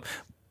some help.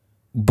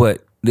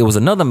 But there was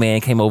another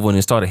man came over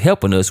and started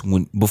helping us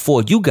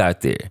before you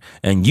got there.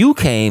 And you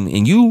came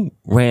and you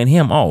ran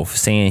him off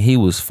saying he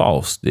was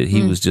false, that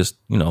he was just,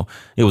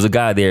 it was a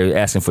guy there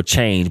asking for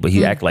change, but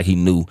he acted like he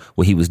knew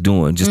what he was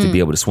doing just to be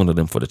able to swindle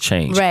them for the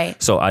change. Right.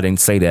 So I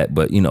didn't say that,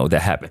 but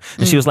that happened.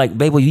 And she was like,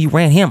 baby, you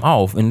ran him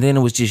off and then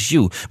it was just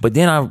you. But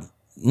then I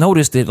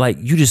noticed that like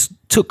you just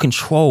took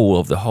control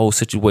of the whole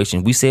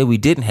situation. We said we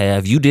didn't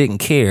have, you didn't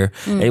care.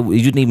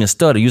 You didn't even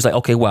stutter. You was like,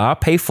 okay, well, I'll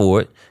pay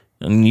for it.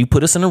 And you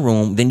put us in a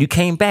room. Then you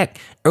came back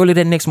early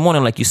that next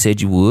morning like you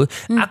said you would.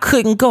 I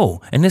couldn't go.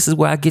 And this is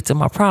where I get to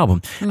my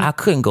problem. I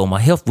couldn't go.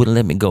 My health wouldn't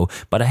let me go.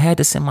 But I had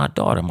to send my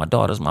daughter. My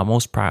daughter's my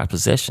most prized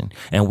possession.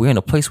 And we're in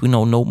a place we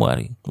know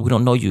nobody. We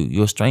don't know you.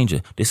 You're a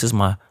stranger. This is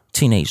my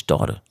teenage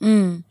daughter.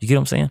 You get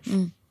what I'm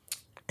saying?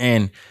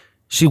 And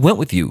she went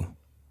with you.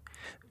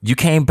 You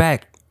came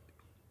back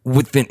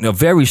within a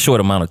very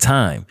short amount of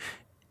time.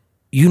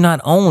 You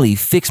not only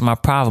fixed my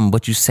problem,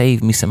 but you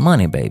saved me some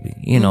money, baby,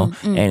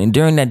 And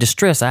during that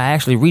distress, I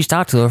actually reached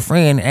out to a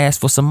friend and asked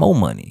for some more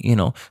money,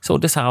 So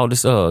this how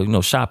this,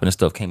 shopping and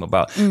stuff came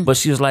about. But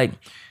she was like,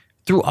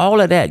 through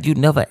all of that, you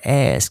never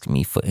asked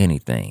me for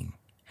anything.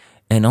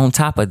 And on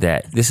top of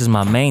that, this is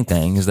my main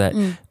thing, is that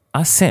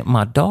I sent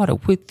my daughter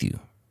with you.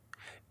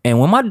 And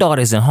when my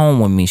daughter isn't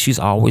home with me, she's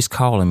always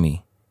calling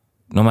me.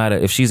 No matter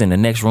if she's in the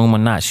next room or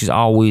not, she's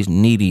always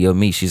needy of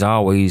me. She's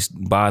always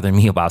bothering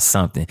me about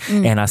something.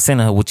 And I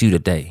sent her with you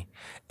today.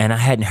 And I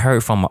hadn't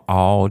heard from her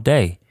all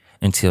day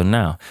until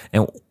now.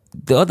 And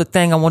the other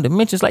thing I wanted to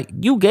mention is like,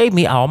 you gave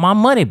me all my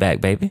money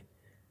back, baby.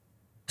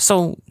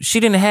 So she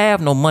didn't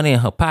have no money in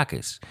her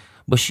pockets,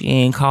 but she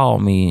ain't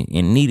called me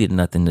and needed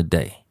nothing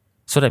today.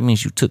 So that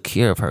means you took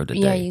care of her today.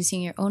 Yeah,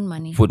 using your own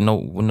money. With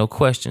no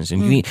questions.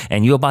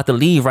 And you're about to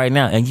leave right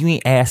now and you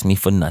ain't asked me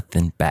for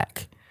nothing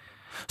back.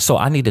 So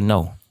I need to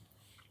know,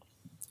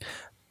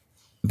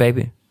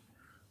 baby,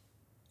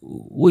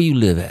 where you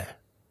live at?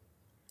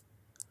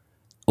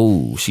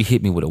 Oh, she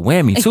hit me with a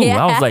whammy too.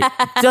 I was like,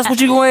 that's what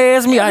you gonna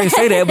ask me? I didn't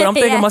say that, but I'm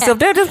thinking to myself,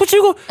 that's what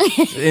you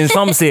gonna. And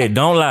someone said,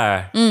 don't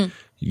lie.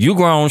 You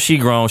grown,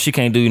 she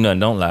can't do you nothing,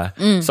 don't lie.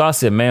 So I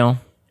said, ma'am,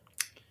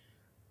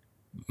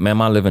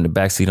 I live in the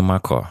backseat of my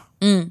car.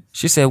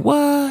 She said,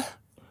 what?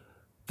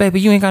 Baby,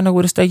 you ain't got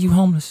nowhere to stay, you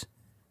homeless.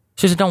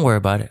 She said, don't worry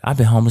about it. I've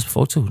been homeless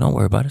before too. Don't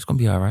worry about it. It's gonna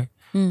be all right.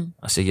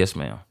 I said, yes,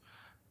 ma'am.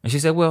 And she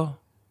said, well,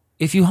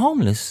 if you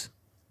homeless,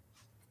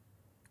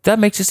 that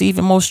makes us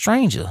even more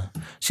stranger.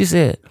 She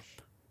said,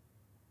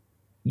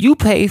 you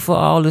pay for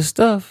all this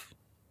stuff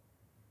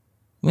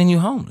when you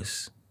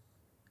homeless.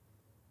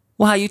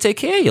 Well, how you take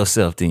care of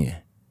yourself then?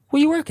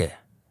 Where you work at?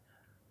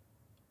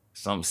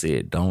 Some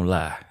said, don't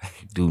lie.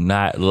 Do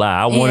not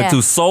lie. I wanted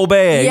to so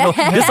bad. You know,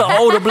 this an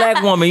older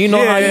black woman. You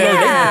know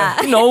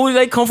how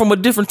they come from a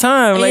different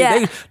time.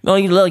 Like you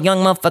little young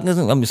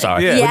motherfuckers. I'm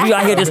sorry. But you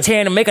out here just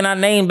tearing and making our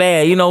name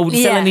bad,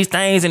 selling these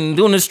things and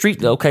doing the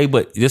street. Okay,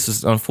 but this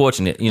is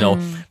unfortunate,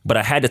 But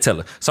I had to tell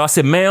her. So I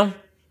said, ma'am,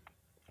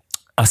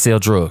 I sell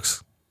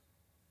drugs.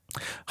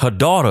 Her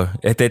daughter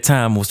at that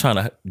time was trying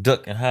to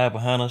duck and hide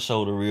behind her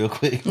shoulder real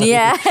quick.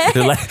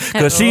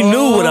 Because she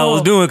knew what I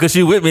was doing because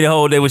she with me the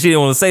whole day, but she didn't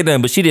want to say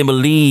nothing. But she didn't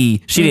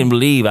believe. She didn't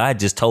believe I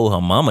just told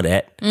her mama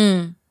that.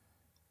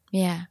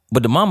 Yeah.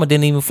 But the mama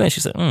didn't even finish.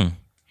 She said,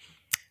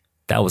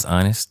 that was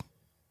honest.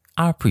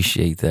 I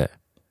appreciate that.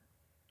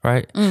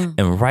 Right?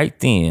 And right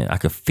then, I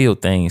could feel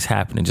things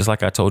happening. Just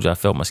like I told you, I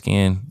felt my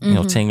skin,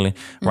 tingling.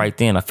 Right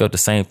then, I felt the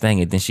same thing.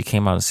 And then she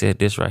came out and said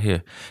this right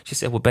here. She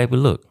said, well, baby,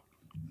 look.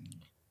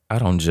 I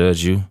don't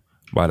judge you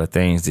by the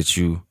things that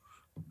you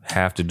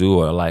have to do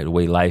or like the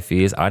way life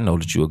is. I know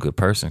that you're a good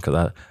person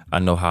because I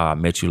know how I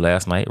met you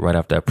last night right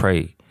after I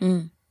prayed.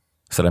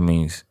 So that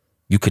means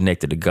you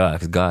connected to God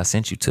because God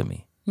sent you to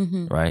me,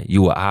 right?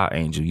 You were our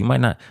angel. You might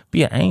not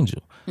be an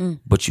angel,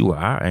 but you were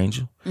our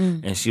angel.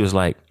 And she was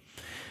like,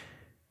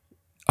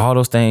 all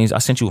those things, I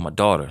sent you with my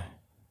daughter.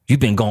 You've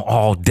been gone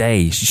all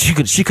day. She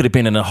could have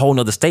been in a whole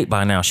nother state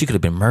by now. She could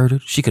have been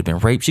murdered. She could have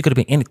been raped. She could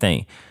have been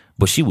anything,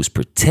 but she was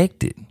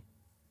protected.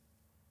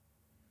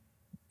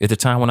 At the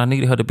time when I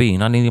needed her to be,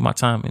 and I needed my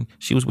time, and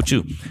she was with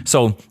you.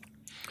 So,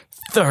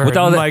 third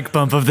mic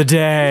bump of the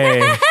day.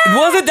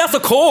 Was it? That's a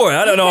chord.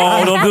 I don't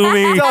know. Don't do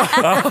me.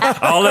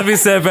 Let me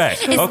set back.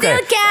 It still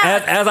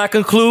counts. As I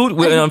conclude,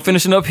 I'm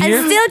finishing up here.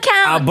 It still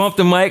counts. I bumped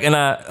the mic, and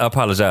I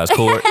apologize,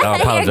 Cord.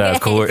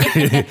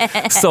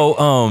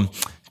 So,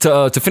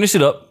 to finish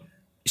it up,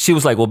 she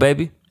was like, "Well,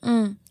 baby,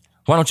 why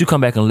don't you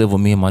come back and live with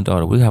me and my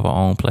daughter? We have our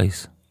own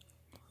place."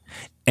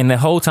 And the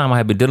whole time I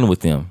had been dealing with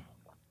them,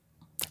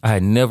 I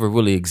had never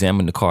really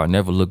examined the car,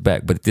 never looked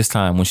back. But at this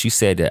time, when she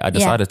said that, I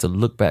decided to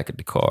look back at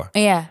the car.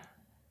 Yeah.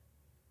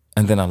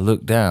 And then I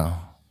looked down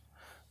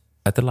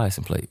at the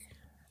license plate.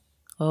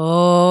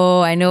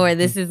 Oh, I know where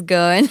this is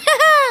going.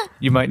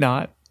 You might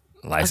not.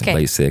 License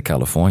plate said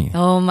California.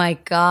 Oh my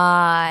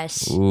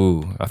gosh.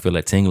 Ooh, I feel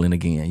that tingling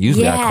again.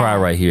 Usually I cry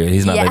right here.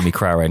 He's not letting me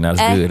cry right now.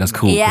 That's good. That's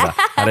cool. Yeah.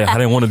 I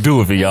didn't want to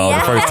do it for y'all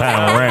the first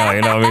time around.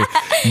 You know what I mean?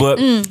 But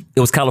it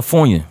was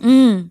California.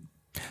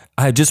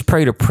 I had just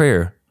prayed a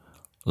prayer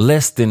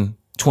less than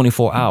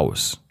 24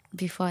 hours.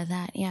 Before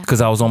that, yeah. Because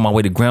I was on my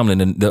way to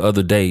Grambling the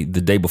other day, the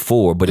day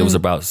before, but it was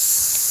about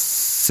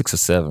 6 or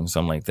 7,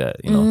 something like that,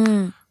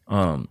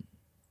 Well,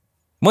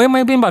 it might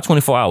have been about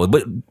 24 hours.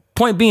 But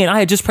point being, I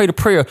had just prayed a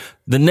prayer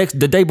the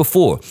day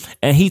before.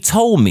 And he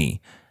told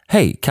me,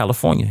 hey,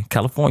 California,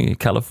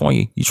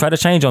 you try to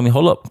change on me,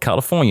 hold up,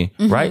 California,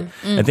 right?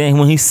 And then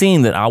when he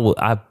seen that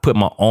I put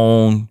my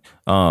own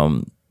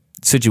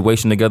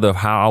situation together of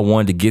how I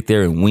wanted to get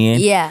there and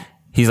when. Yeah.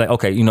 He's like,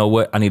 okay, you know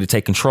what? I need to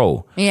take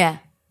control. Yeah.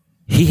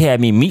 He had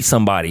me meet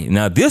somebody.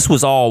 Now, this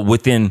was all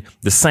within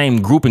the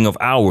same grouping of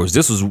hours.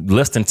 This was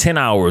less than 10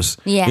 hours.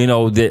 Yeah.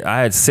 That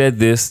I had said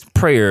this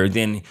prayer.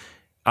 Then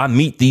I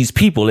meet these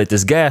people at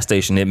this gas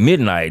station at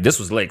midnight. This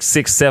was like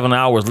 6-7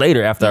 hours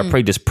later after I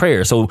prayed this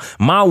prayer. So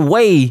my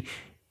way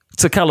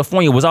to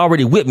California was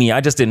already with me.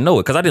 I just didn't know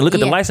it because I didn't look at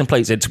the license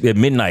plates at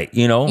midnight,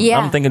 Yeah.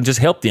 I'm thinking just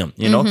help them,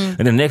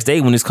 And the next day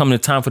when it's coming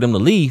time for them to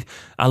leave,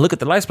 I look at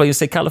the license plate and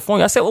say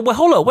California. I said, well,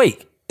 hold up,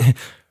 wait.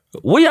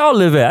 Where y'all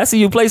live at? I see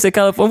you place in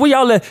California. Where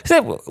y'all live? He said,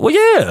 well,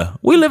 yeah,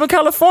 we live in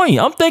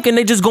California. I'm thinking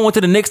they just going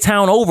to the next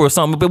town over or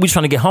something, but we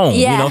trying to get home,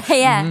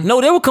 Yeah. No,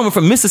 they were coming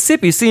from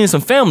Mississippi, seeing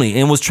some family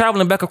and was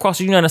traveling back across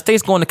the United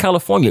States going to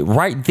California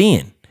right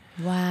then.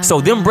 Wow. So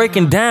them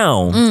breaking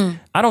down,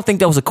 I don't think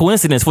that was a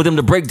coincidence for them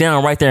to break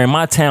down right there in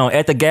my town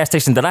at the gas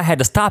station that I had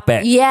to stop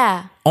at.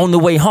 Yeah. On the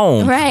way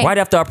home. Right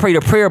after I prayed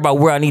a prayer about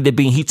where I need to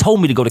be. He told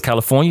me to go to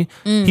California.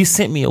 He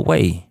sent me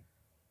away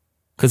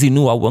because he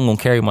knew I wasn't going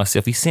to carry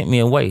myself. He sent me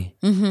away.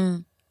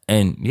 And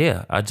And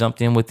yeah, I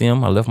jumped in with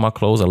them. I left my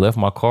clothes. I left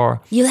my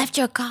car. You left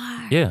your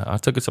car. Yeah, I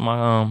took it to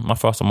my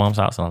foster mom's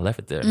house and I left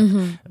it there.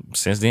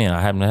 Since then, I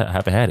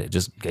haven't had it.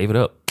 Just gave it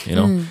up. You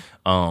know,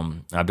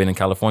 I've been in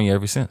California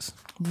ever since.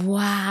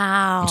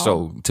 Wow.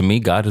 So to me,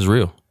 God is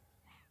real.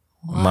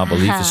 Wow. My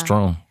belief is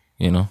strong.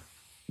 You know.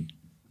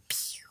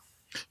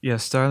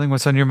 Yes, darling.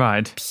 What's on your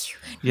mind?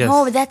 Yes.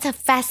 Oh, that's a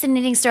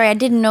fascinating story. I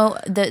didn't know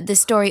the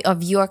story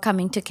of your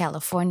coming to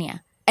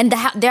California. And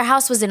their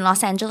house was in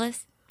Los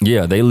Angeles?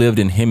 Yeah, they lived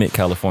in Hemet,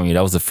 California.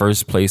 That was the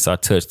first place I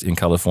touched in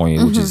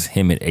California, which is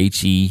Hemet,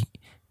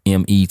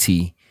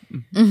 Hemet.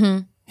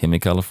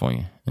 Hemet,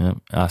 California. Yep.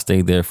 I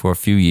stayed there for a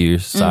few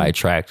years,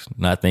 sidetracked,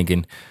 not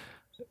thinking,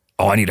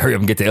 oh, I need to hurry up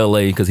and get to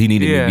LA because he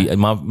needed me to be.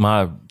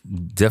 My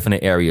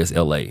definite area is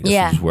LA.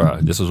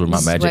 This was where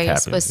my magic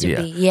happened. Supposed to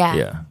be.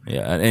 Yeah.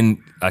 And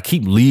I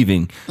keep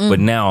leaving, but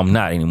now I'm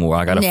not anymore.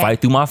 I got to fight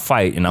through my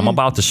fight, and I'm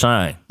about to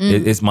shine.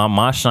 It's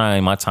my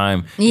shine. My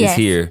time is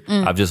here.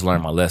 I've just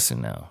learned my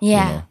lesson now.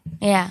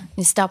 Yeah.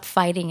 You stop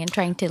fighting and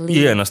trying to leave.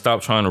 Yeah, and I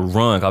stopped trying to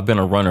run. I've been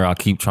a runner. I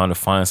keep trying to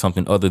find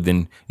something other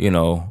than,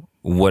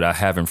 what I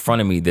have in front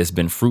of me that's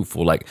been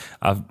fruitful. Like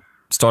I've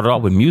started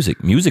out with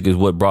music. Music is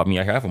what brought me.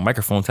 I have a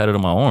microphone tattooed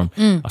on my arm.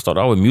 I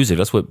started out with music.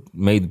 That's what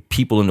made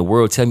people in the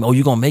world tell me, "Oh,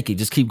 you're gonna make it.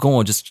 Just keep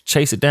going. Just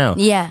chase it down."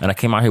 Yeah. And I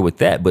came out here with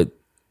that. But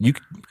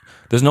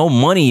there's no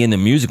money in the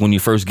music when you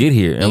first get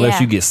here,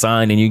 unless you get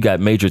signed and you got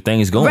major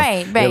things going.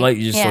 Right.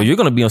 So you're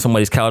gonna be on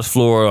somebody's couch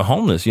floor or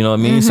homeless. You know what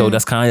I mean? So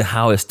that's kind of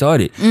how it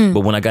started.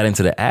 But when I got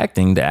into the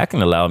acting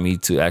allowed me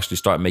to actually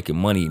start making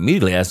money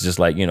immediately. That's just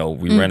like,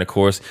 we ran a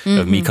course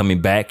of me coming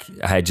back.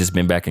 I had just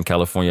been back in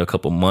California a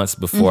couple months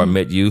before I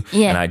met you,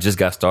 and I just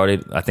got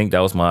started. I think that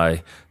was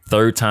my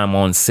third time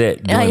on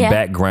set doing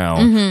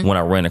background when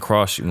I ran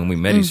across you when we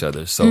met each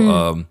other.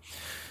 So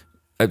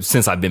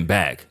since I've been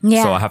back,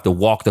 so I have to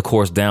walk the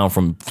course down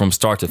from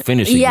start to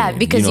finish. Yeah, again,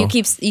 because you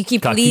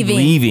keep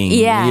leaving.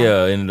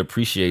 Yeah, and it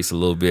appreciates a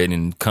little bit,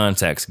 and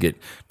contacts get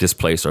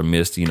displaced or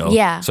missed.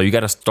 Yeah. So you got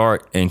to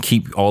start and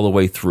keep all the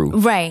way through.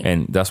 Right.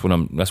 And that's where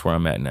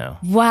I'm at now.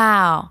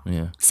 Wow.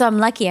 Yeah. So I'm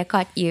lucky I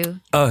caught you.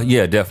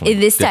 Yeah, definitely.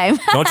 This time.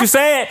 Don't you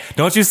say it.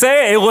 Don't you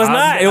say it. It was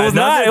not. It was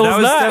not. It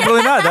was not.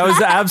 Definitely not. That was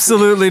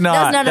absolutely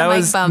not. That was not a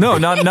mic bump. No,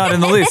 not in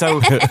the least.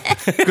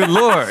 Good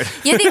Lord.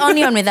 You're the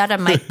only one without a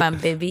mic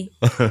bump, baby.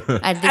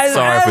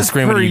 Sorry for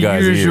screaming at you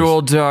guys' usual,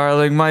 ears.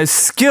 darling. My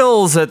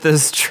skills at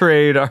this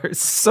trade are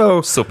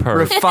so superb,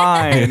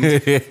 refined.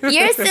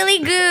 You're a silly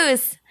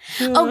goose.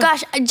 Oh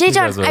gosh,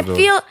 J-John, I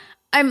feel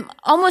I'm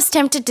almost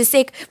tempted to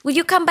say, will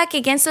you come back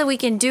again so we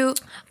can do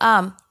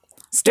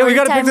story we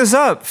got to time? pick this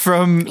up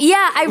from.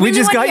 We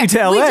just got you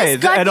to LA,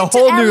 and a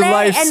whole new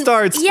life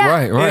starts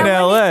in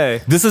LA.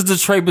 This is the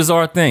Trey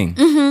Bizarre thing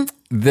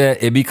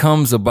that it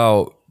becomes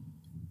about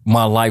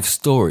my life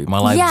story, my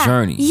life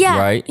journey,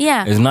 right?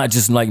 Yeah. It's not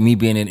just like me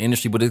being in the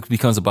industry, but it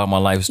becomes about my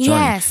life's journey.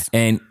 Yes.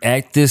 And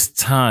at this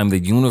time, the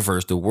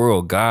universe, the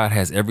world, God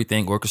has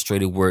everything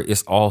orchestrated where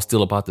it's all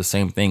still about the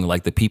same thing.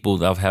 Like the people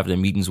that I've had the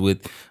meetings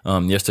with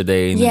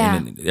yesterday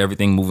and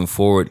everything moving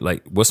forward.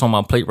 Like what's on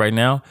my plate right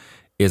now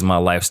is my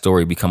life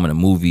story becoming a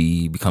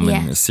movie, becoming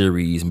a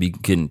series,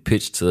 and getting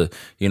pitched to,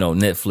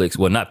 Netflix.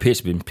 Well, not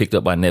pitched, but picked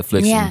up by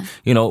Netflix. Yeah.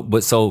 And,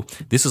 but so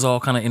this is all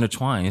kind of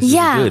intertwined. It's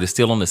good. It's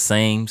still on the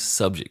same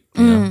subject.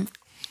 You know?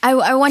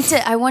 I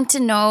want to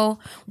know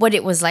what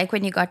it was like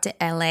when you got to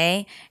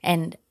LA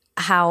and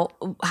how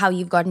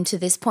you've gotten to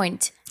this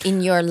point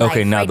in your life.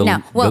 Okay, now right the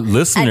now. Well,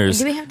 listeners.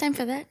 Do we have time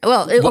for that?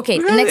 Well, okay.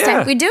 Next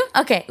time we do.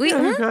 Okay.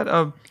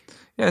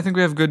 I think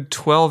we have good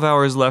 12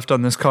 hours left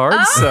on this card.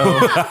 So,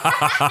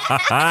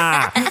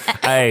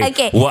 hey,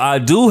 Okay. Well, I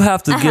do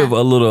have to give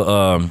a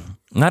little,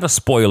 not a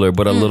spoiler,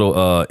 but a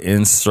little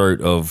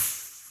insert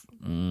of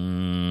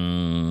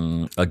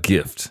a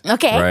gift.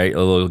 Okay. Right?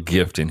 A little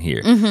gift in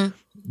here.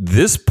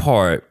 This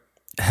part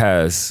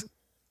has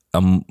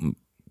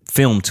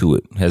film to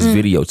it, has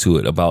video to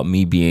it about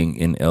me being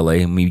in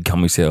LA, me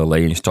coming to LA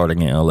and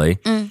starting in LA.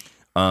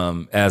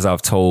 As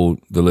I've told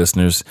the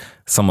listeners,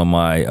 some of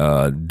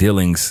my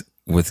dealings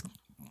with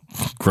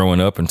growing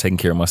up and taking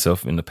care of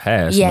myself in the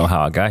past,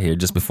 how I got here,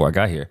 just before I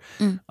got here,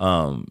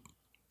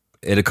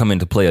 it'll come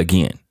into play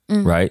again,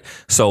 right?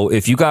 So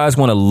if you guys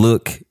want to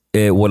look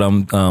at what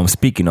I'm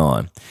speaking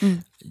on,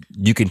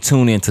 you can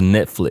tune into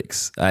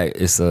Netflix.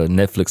 It's a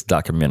Netflix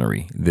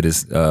documentary that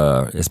is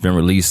it's been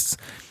released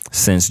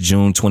since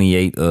June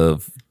 28th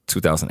of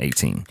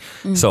 2018.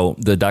 So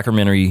the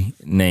documentary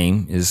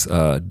name is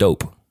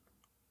Dope.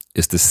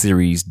 It's the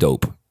series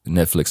Dope.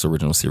 Netflix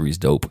original series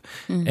Dope.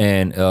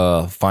 And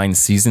find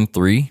season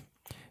 3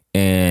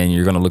 and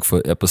you're going to look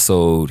for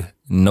episode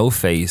No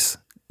Face,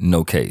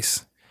 No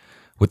Case.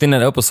 Within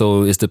that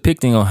episode, it's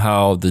depicting on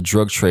how the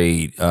drug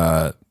trade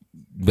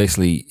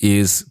basically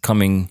is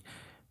coming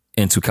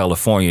into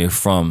California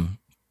from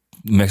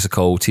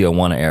Mexico,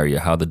 Tijuana area,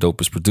 how the dope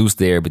is produced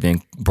there, but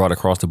then brought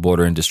across the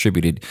border and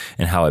distributed,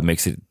 and how it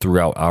makes it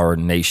throughout our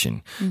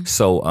nation.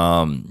 So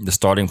the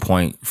starting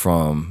point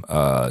from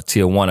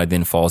Tijuana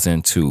then falls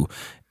into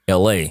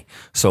LA.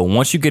 So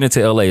once you get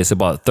into LA, it's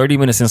about 30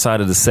 minutes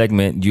inside of the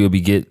segment. You'll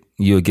be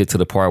you'll get to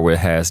the part where it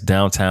has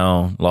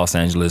downtown Los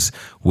Angeles,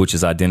 which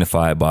is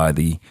identified by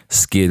the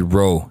Skid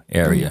Row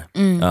area.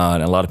 And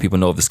a lot of people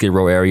know of the Skid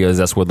Row area is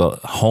that's where the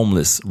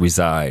homeless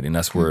reside, and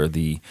that's where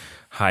the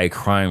high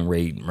crime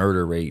rate,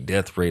 murder rate,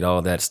 death rate,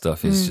 all that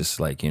stuff is just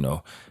like,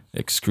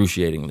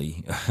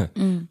 excruciatingly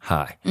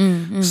high.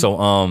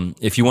 So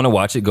if you want to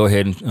watch it, go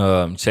ahead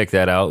and check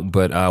that out.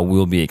 But I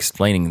will be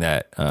explaining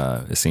that,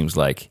 it seems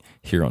like,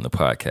 here on the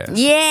podcast.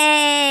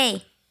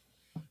 Yay!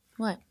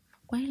 What?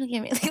 Why are you looking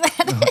at me like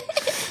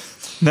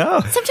that? No.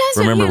 Sometimes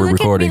Remember, when you we're look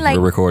recording. At me like,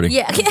 We're recording.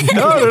 Yeah.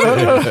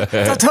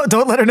 No.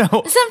 Don't let her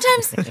know.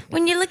 Sometimes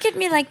when you look at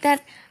me like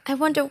that, I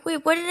wonder,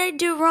 wait, what did I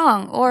do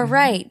wrong or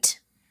right?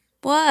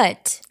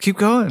 What? Keep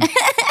going.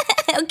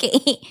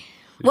 Okay.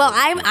 Well,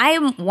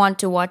 I want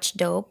to watch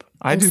Dope.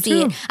 I and do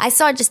see too. it. I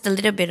saw just a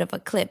little bit of a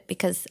clip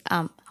because,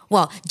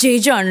 Jay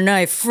John and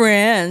I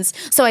friends.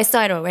 So I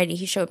saw it already.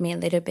 He showed me a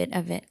little bit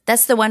of it.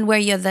 That's the one where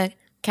you're the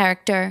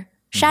character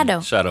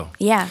Shadow. Shadow.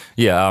 Yeah.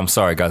 Yeah, I'm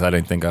sorry, guys. I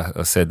didn't think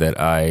I said that.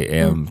 I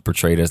am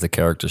portrayed as the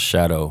character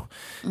Shadow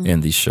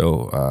in the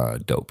show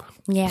Dope.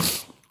 Yeah.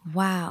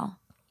 Wow.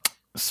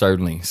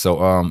 Certainly.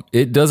 So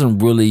it doesn't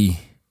really...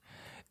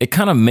 It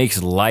kind of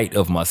makes light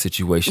of my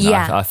situation.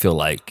 Yeah. I feel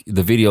like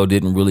the video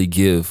didn't really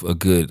give a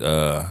good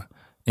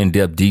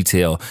in-depth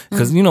detail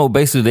because,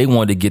 basically they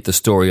wanted to get the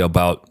story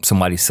about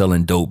somebody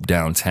selling dope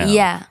downtown.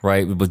 Yeah.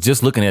 Right? But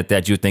just looking at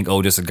that, you'd think,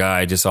 oh, just a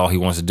guy, just all he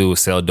wants to do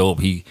is sell dope.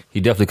 He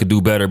definitely could do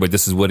better, but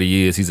this is what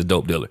he is. He's a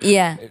dope dealer.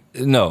 Yeah.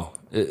 No,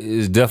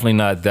 it's definitely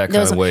not that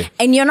kind of way.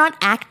 And you're not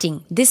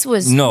acting. This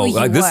was No, who you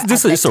like were this at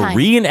is a that time.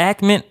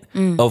 reenactment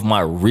of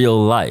my real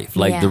life.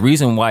 Like Yeah. the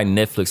reason why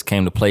Netflix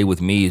came to play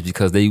with me is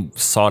because they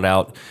sought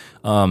out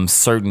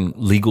certain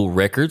legal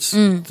records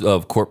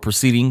of court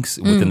proceedings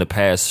within the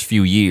past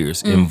few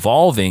years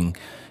involving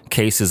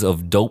cases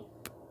of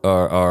dope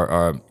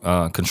or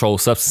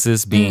controlled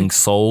substances being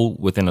sold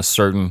within a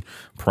certain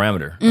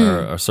parameter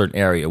or a certain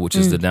area, which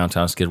is the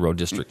downtown Skid Row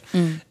district.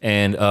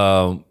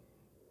 And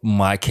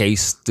my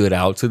case stood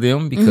out to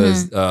them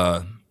because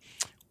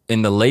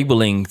in the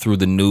labeling through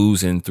the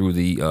news and through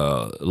the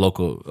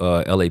local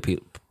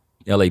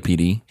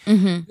LAPD,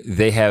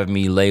 they have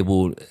me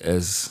labeled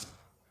as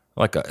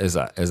like as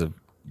a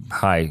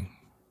high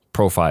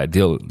profile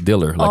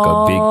dealer, like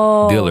a big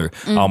dealer,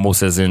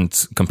 almost as in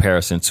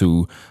comparison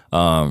to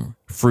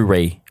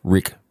Freeway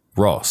Rick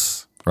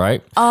Ross.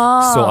 Right?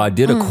 So I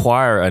did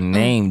acquire a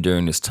name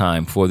during this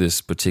time for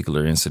this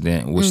particular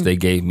incident, which they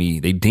deemed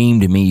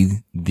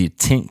me the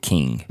Tent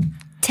King.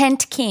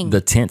 Tent King.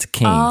 The Tent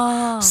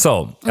King.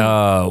 So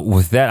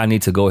with that, I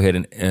need to go ahead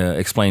and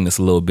explain this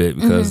a little bit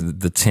because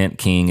the Tent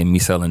King and me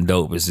selling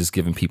dope is just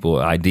giving people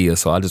an idea.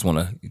 So I just want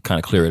to kind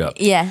of clear it up.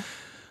 Yeah.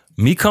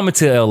 Me coming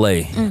to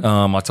LA,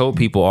 I told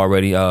people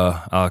already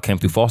I came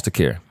through foster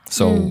care.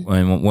 So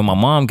when my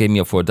mom gave me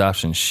up for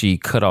adoption, she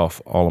cut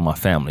off all of my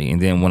family.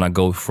 And then when I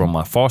go from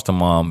my foster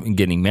mom and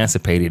getting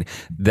emancipated,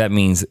 that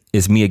means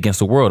it's me against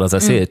the world. As I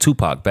said,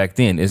 Tupac back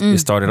then, it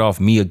started off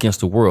me against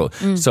the world.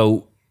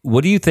 So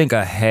what do you think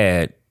I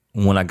had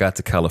when I got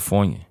to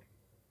California?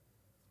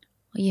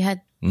 Well, you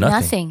had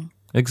nothing.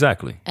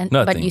 Exactly. And,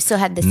 nothing. But you still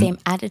had the same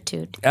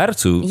attitude.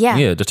 Attitude,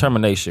 Yeah.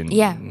 determination,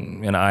 Yeah.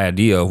 and an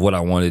idea of what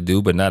I wanted to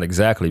do, but not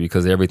exactly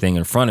because everything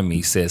in front of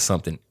me says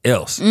something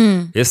else.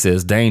 It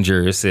says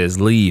danger, it says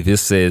leave, it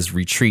says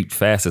retreat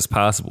fast as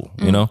possible,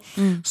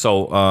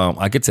 So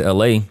I get to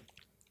LA, I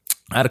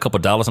had a couple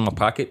of dollars in my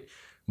pocket,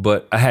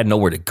 but I had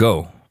nowhere to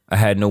go. I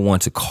had no one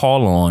to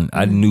call on.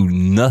 I knew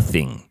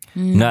nothing,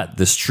 not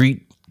the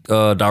street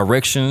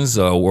directions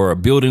where a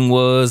building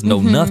was,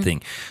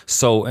 nothing.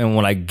 So, and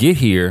when I get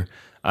here,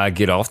 I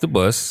get off the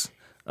bus.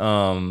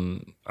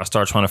 I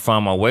start trying to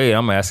find my way.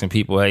 I'm asking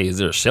people, hey, is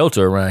there a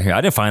shelter around here?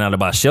 I didn't find out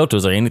about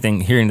shelters or hear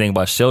anything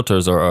about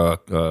shelters or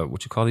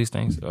what you call these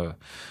things?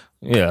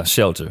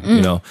 Shelter,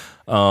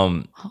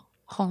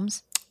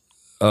 Homes.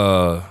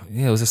 Was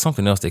there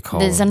something else they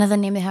called? There's another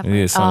name they have.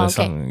 Yeah, okay.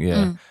 something,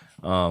 yeah.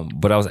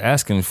 But I was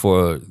asking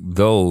for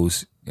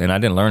those, and I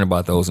didn't learn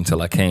about those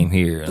until I came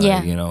here.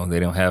 Yeah. They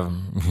don't have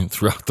them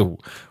throughout the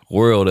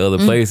world, other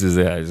places.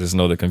 I just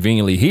know they're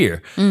conveniently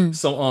here.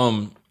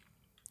 So,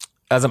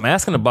 as I'm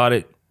asking about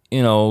it,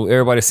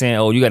 everybody's saying,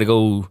 "Oh, you got to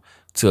go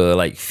to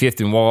like 5th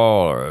and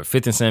Wall or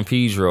 5th and San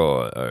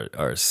Pedro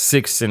or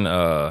 6th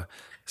and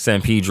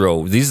San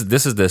Pedro.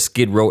 This is the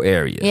Skid Row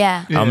area.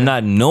 Yeah. I'm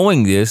not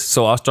knowing this,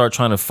 so I start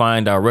trying to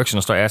find direction.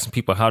 I start asking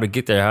people how to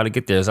get there.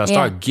 As I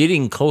start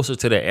getting closer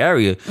to the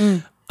area,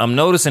 I'm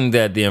noticing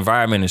that the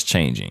environment is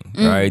changing.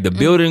 Right, the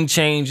building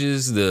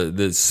changes,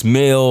 the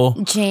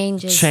smell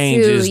Changes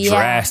too,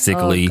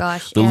 drastically. Oh,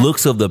 gosh, the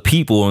looks of the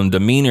people and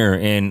demeanor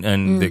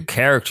and the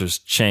characters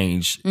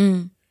change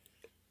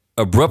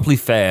abruptly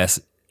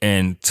fast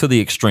and to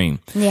the extreme.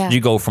 Yeah. You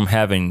go from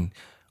having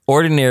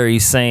ordinary,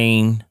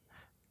 sane,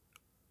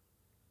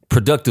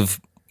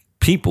 productive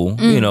people,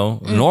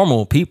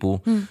 normal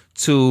people,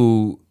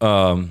 to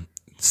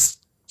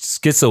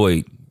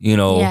schizoid,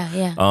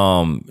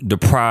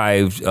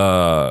 deprived,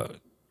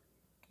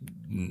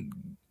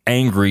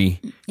 angry,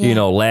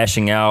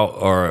 lashing out,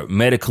 or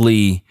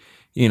medically,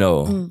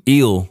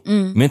 ill,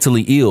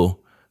 mentally ill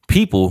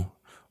people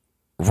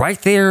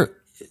right there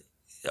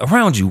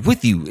around you,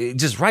 with you,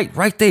 just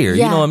right there.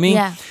 You know what I mean?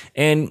 Yeah.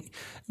 And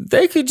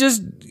they could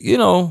just,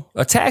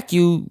 attack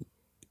you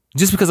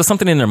just because of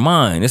something in their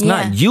mind. It's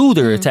not you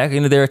they're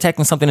attacking. They're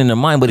attacking something in their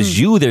mind, but it's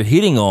you they're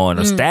hitting on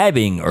or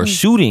stabbing or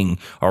shooting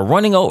or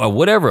running over or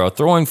whatever, or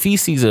throwing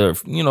feces or,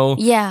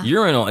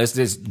 urine on. It's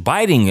just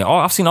biting.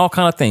 I've seen all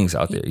kind of things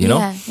out there,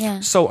 Yeah.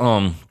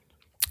 So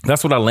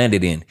that's what I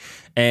landed in.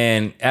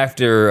 And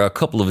after a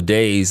couple of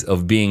days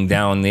of being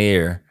down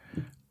there,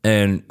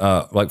 and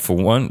for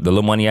one, the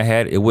little money I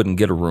had, it wouldn't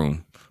get a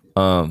room.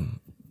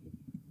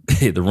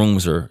 The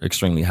rooms are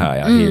extremely high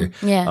out here.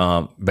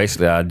 Yeah.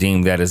 Basically, I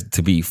deemed that as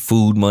to be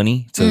food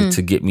money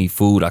to get me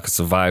food. I could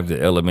survive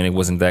the element. It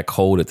wasn't that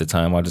cold at the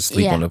time. I just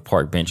sleep on a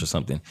park bench or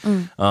something.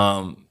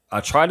 I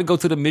tried to go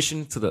to the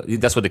mission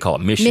that's what they call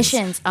it, missions.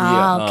 Missions.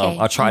 Okay.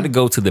 I tried to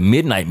go to the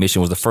midnight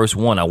mission. Was the first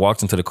one. I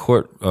walked into the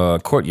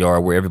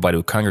courtyard where everybody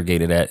was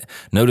congregated at.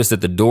 Noticed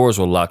that the doors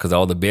were locked because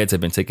all the beds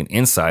had been taken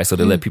inside, so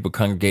they let people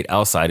congregate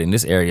outside in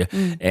this area.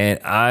 And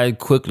I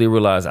quickly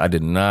realized I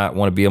did not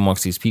want to be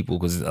amongst these people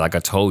because, like I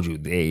told you,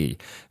 they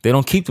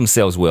don't keep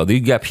themselves well.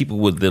 You got people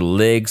with their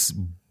legs.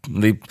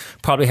 They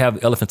probably have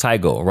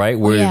elephantiasis, right?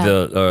 Where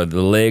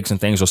the legs and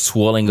things are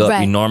swelling up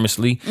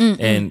enormously,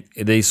 and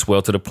they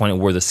swell to the point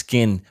where the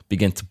skin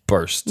begins to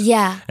burst.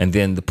 Yeah. And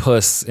then the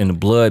pus and the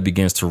blood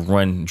begins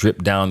to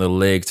drip down the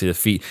legs to the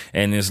feet.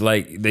 And it's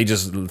like they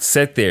just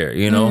sit there,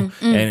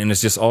 and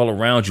it's just all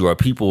around you. Or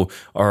people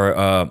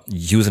are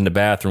using the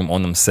bathroom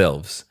on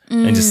themselves.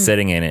 And just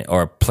sitting in it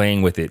or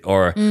playing with it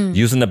or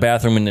using the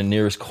bathroom in the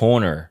nearest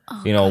corner,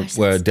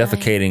 where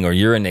defecating or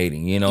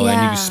urinating, and you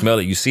can smell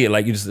it, you see it,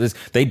 like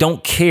they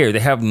don't care. They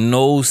have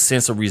no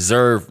sense of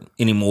reserve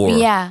anymore.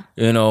 Yeah.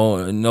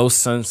 No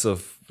sense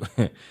of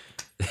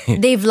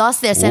They've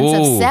lost their sense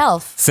of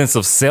self. Sense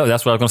of self.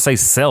 That's what I was going to say.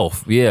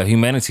 Self. Yeah.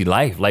 Humanity,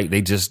 life. Like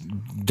they just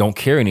don't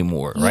care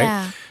anymore. Right.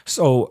 Yeah.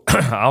 So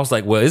I was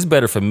like, well, it's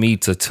better for me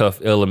to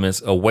tough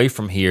elements away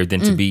from here than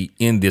to be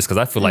in this. Cause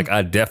I feel like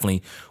I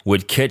definitely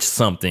would catch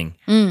something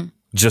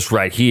just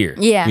right here.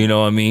 Yeah. You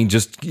know what I mean?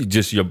 Just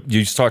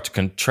you start to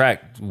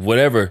contract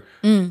whatever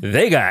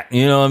they got,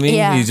 you know what I mean?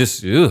 Yeah. You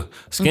just,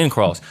 skin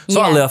crawls.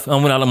 So I left. I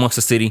went out amongst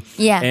the city.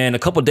 Yeah. And a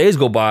couple of days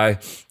go by.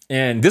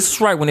 And this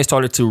is right when they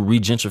started to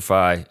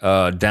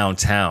regentrify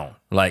downtown.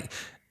 Like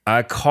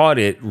I caught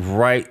it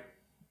right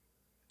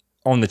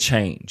on the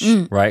change,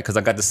 right? Because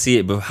I got to see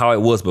it how it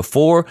was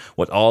before,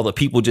 with all the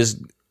people just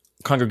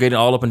congregating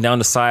all up and down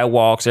the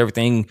sidewalks,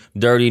 everything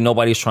dirty.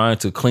 Nobody's trying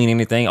to clean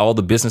anything. All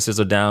the businesses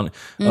are down,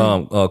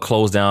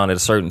 closed down at a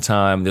certain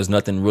time. There's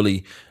nothing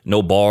really,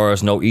 no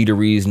bars, no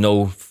eateries,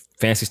 no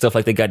fancy stuff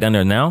like they got down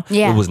there now.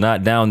 Yeah. It was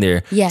not down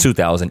there. Yeah.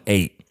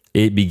 2008.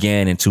 It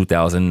began in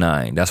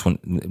 2009. That's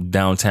when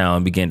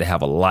downtown began to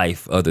have a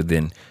life other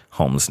than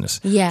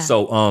homelessness. Yeah.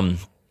 So,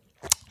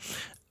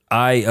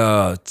 I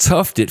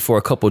toughed it for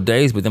a couple of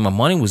days, but then my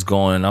money was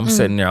gone and I'm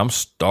sitting there, I'm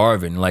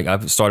starving. Like I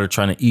started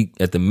trying to eat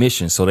at the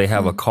mission. So they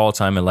have a call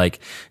time at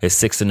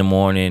 6 in the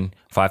morning,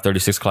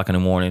 5:30, 6 o'clock in the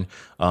morning,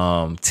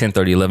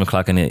 10:30, 11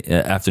 o'clock in the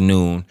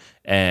afternoon,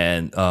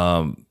 and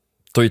 3:30,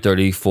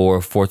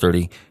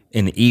 4:30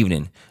 in the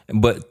evening.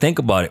 But think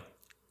about it.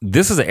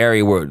 This is an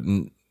area where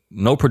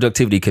no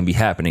productivity can be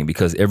happening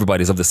because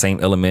everybody's of the same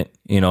element,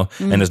 and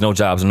there's no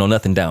jobs and no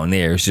nothing down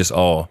there. It's just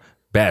all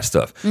bad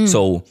stuff.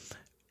 So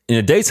in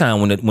the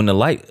daytime, when the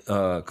light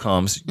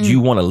comes, you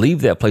want to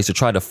leave that place to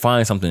try to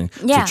find something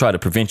to try to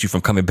prevent you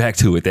from coming back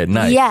to it that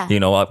night. Yeah.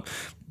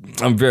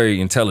 I'm very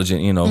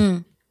intelligent,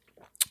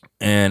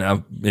 and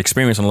I've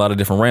experienced in a lot of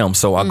different realms.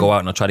 So I go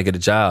out and I try to get a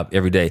job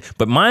every day.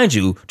 But mind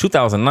you,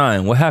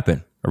 2009, what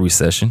happened? A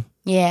recession.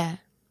 Yeah.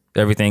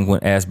 Everything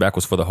went ass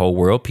backwards for the whole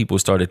world. People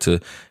started to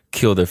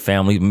kill their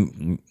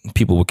family.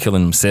 People were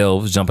killing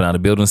themselves, jumping out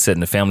of buildings, setting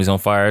the families on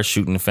fire,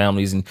 shooting the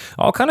families, and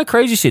all kind of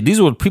crazy shit.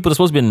 These were people that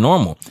supposed to be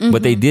normal,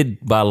 but they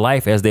did by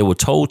life as they were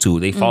told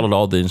to. They followed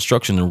all the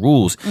instructions and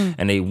rules,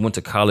 and they went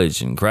to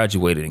college and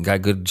graduated and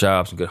got good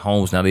jobs and good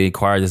homes. Now they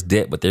acquired this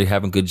debt, but they're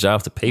having good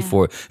jobs to pay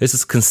for it. It's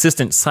this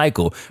consistent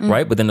cycle,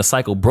 right? But then the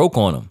cycle broke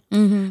on them.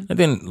 And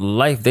then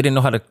life, they didn't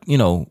know how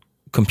to,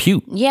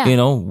 compute. Yeah.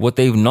 What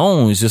they've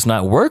known is just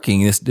not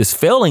working. It's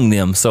failing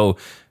them. So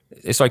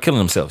they start killing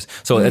themselves.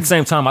 So at the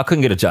same time, I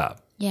couldn't get a job.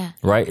 Yeah.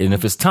 Right. And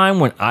if it's time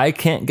when I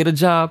can't get a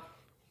job,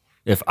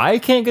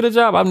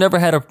 I've never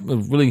had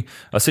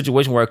a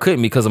situation where I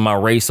couldn't because of my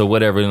race or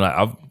whatever. And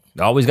I've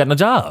always gotten a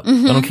job.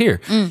 I don't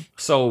care.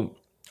 So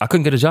I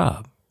couldn't get a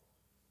job.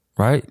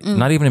 Right.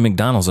 Not even at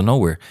McDonald's or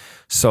nowhere.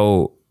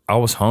 So I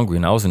was hungry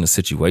and I was in a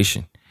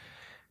situation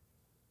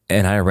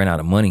and I ran out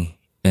of money.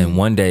 And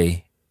one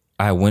day,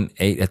 I went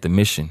ate at the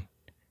mission.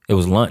 It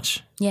was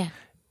lunch. Yeah.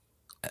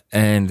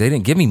 And they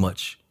didn't give me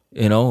much,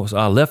 so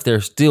I left there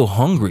still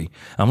hungry.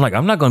 I'm like,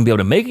 I'm not going to be able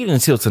to make it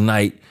until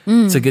tonight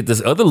to get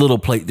this other little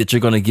plate that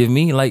you're going to give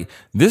me. Like,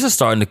 this is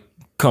starting to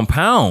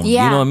compound.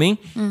 Yeah. You know what I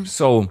mean?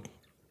 So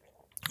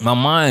my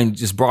mind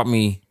just brought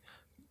me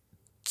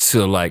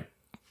to like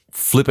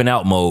flipping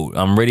out mode.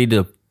 I'm ready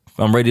to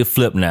I'm ready to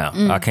flip now.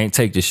 I can't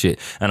take this shit.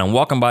 And I'm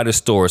walking by this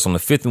store. It's on the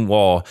 5th and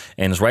Wall,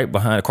 and it's right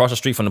across the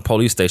street from the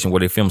police station where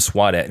they film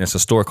SWAT at. And it's a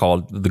store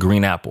called The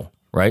Green Apple,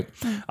 right?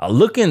 I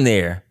look in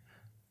there,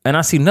 and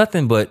I see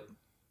nothing but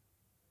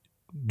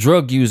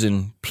drug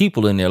using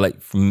people in there, like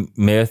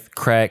meth,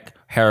 crack,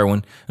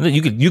 heroin. And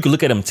you could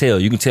look at them and tell.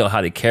 You can tell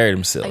how they carry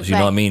themselves. You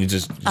know what I mean? It's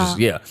just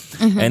yeah.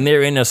 And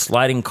they're in there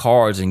sliding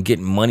cards and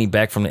getting money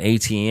back from the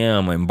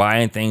ATM and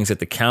buying things at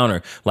the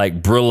counter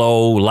like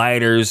Brillo,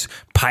 lighters,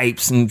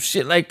 pipes, and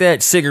shit like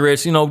that.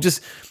 Cigarettes.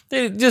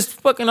 They're just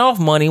fucking off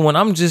money when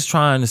I'm just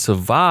trying to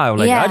survive.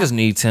 Like I just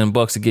need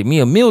 $10 to get me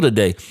a meal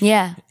today.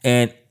 Yeah.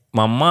 And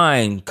my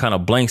mind kind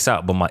of blanks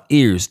out, but my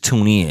ears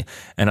tune in.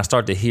 And I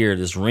start to hear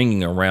this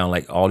ringing around,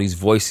 like all these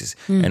voices.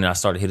 And I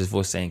start to hear this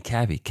voice saying,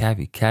 "Cabby,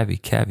 cabby, cabby,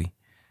 cabby.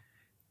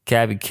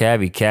 Cabby,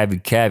 cabby, cabby,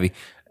 cabby."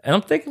 And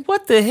I'm thinking,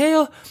 what the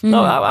hell?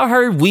 No, I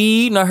heard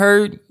weed, and I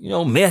heard,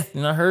 meth,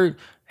 and I heard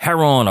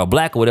heroin or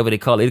black or whatever they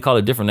call it. They call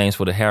it different names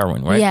for the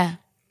heroin, right? Yeah.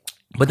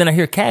 But then I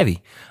hear cavi.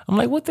 I'm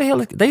like, what the hell?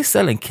 They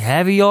selling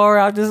caviar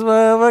out this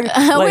motherfucker?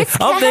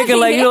 I'm thinking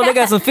they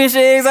got some fish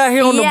eggs out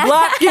here on the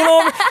block,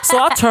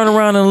 So I turn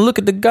around and look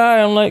at the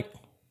guy. I'm like,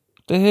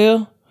 the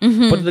hell?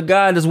 But the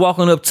guy that's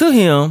walking up to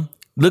him,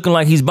 looking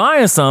like he's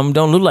buying something,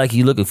 don't look like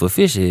he's looking for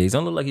fish eggs.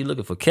 Don't look like he's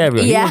looking for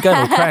caviar. He ain't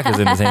got no crackers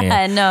in his hand.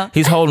 I know.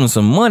 He's holding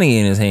some money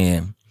in his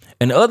hand.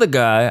 And the other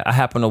guy, I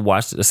happen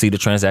to see the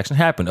transaction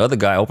happen. The other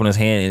guy opened his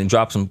hand and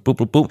dropped some boop,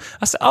 boop, boop.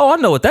 I said, oh, I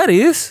know what that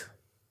is.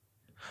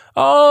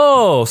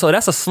 Oh, so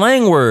that's a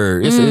slang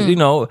word. It's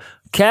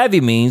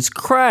cavi means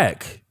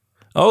crack.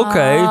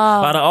 Okay.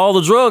 Out of all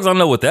the drugs, I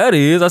know what that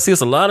is. I see it's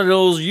a lot of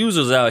those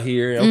users out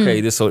here.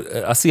 Okay, so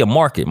I see a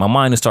market. My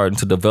mind is starting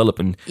to develop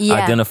and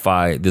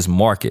identify this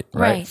market,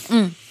 right?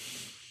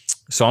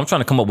 So I'm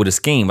trying to come up with a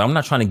scheme. I'm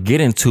not trying to get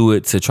into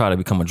it to try to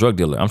become a drug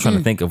dealer. I'm trying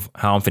to think of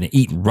how I'm finna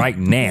eat right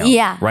now.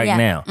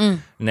 Now.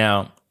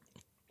 Now,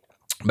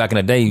 back in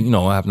the day,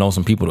 I've known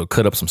some people to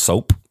cut up some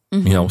soap.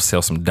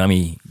 Sell some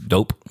dummy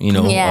dope,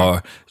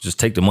 or just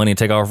take the money and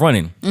take off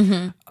running.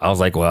 I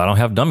was like, well, I don't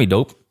have dummy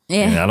dope.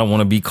 And I don't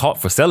want to be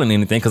caught for selling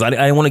anything because I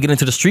didn't want to get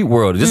into the street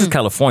world. This is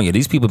California.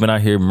 These people have been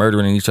out here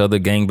murdering each other,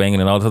 gang banging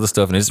and all this other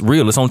stuff. And it's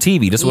real. It's on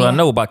TV. That's what I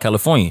know about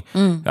California.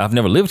 I've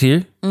never lived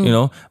here,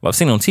 but I've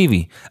seen it on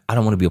TV. I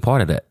don't want to be a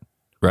part of that.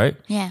 Right?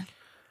 Yeah.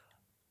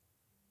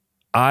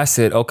 I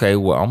said, okay,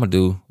 well, I'm going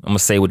to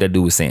say what that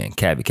dude was saying.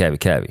 Cabby, cabby,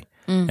 cabby.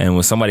 And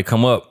when somebody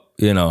come up,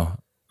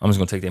 I'm just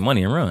going to take their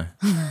money and run.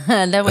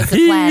 That was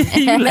the plan.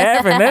 You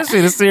laughing. That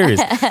shit is serious.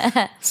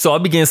 So I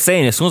began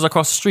saying it as soon as I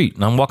crossed the street.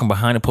 And I'm walking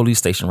behind the police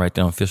station right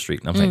there on 5th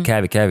Street. And I'm saying,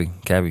 cabby, cabby,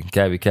 cabby,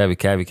 cabby, cabby,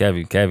 cabby,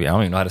 cabby, cabby. I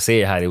don't even know how to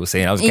say it how they were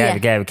saying it. I was cabby,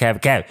 cabby, cabby,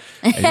 cabby.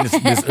 And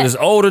this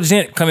older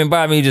gent coming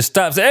by me just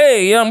stops.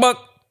 Hey, young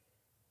buck.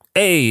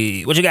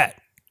 Hey, what you got?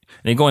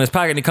 And he go in his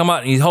pocket and he come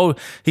out and he's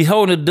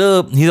holding a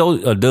dub.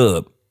 A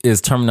dub is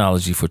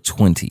terminology for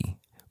 20.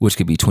 Which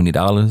could be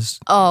 $20.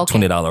 Oh, okay.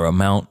 $20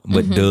 amount,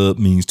 but dub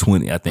means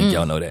 20. I think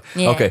y'all know that.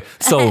 Yeah. Okay,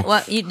 so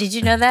did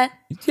you know that?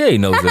 Yeah, he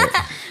knows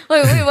that.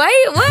 Wait,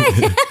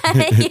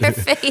 why? Your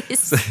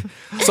face.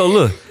 So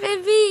look,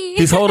 baby,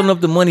 he's holding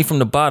up the money from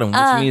the bottom,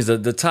 which means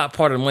the top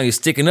part of the money is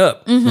sticking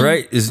up,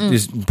 right?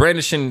 Is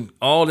brandishing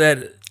all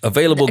that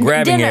available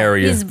grabbing dinner.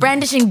 area. He's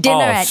brandishing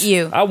dinner at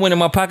you. I went in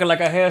my pocket like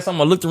I had something.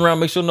 I looked around,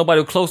 make sure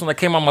nobody was close. When I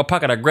came out of my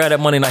pocket, I grabbed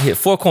that money and I hit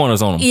 4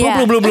 corners on them. Yeah.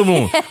 Boom, boom, boom,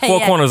 boom, boom. 4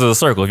 corners of a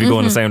circle if you go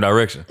in the same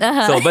direction.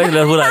 So basically,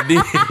 that's what I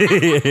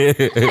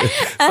did.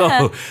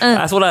 So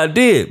that's what I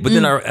did. But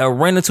then I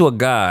ran into a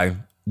guy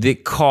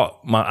that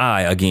caught my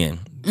eye again.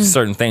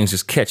 Certain things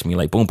just catch me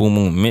like boom, boom,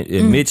 boom.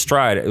 Mid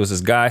stride, it was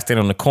this guy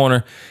standing on the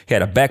corner. He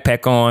had a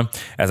backpack on.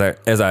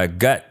 As I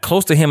got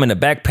close to him in the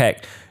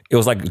backpack, it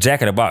was like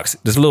Jack in the Box.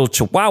 This little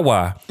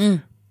chihuahua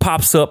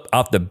pops up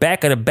off the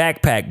back of the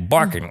backpack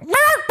barking.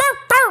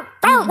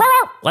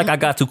 Like I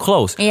got too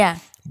close. Yeah.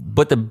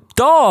 But the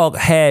dog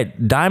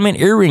had diamond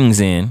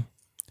earrings in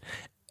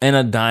and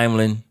a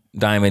diamond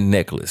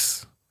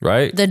necklace,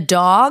 right? The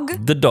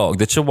dog?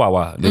 The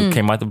chihuahua that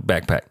came out the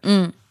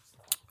backpack.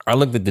 I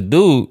looked at the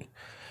dude.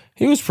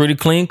 He was pretty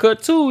clean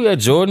cut too. He had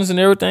Jordans and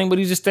everything, but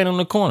he's just standing in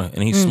the corner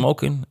and he's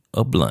smoking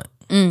a blunt.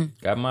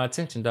 Got my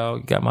attention,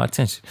 dog. Got my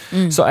attention.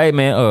 So, hey,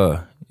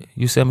 man,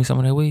 you sell me some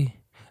of that weed?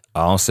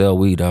 I don't sell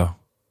weed, dog.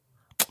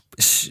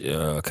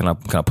 Can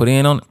I put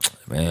in on it?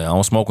 Man, I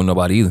don't smoke with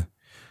nobody either.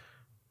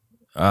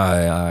 All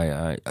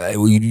right.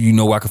 Well, you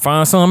know where I can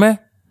find some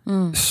at?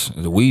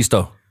 The weed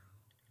store.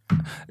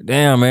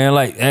 Damn, man.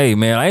 Like, hey,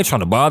 man, I ain't trying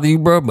to bother you,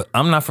 bro, but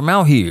I'm not from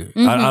out here.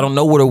 I don't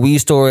know where the weed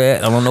store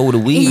at. I don't know where the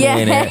weed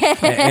man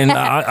at. And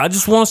I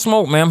just want to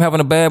smoke, man. I'm having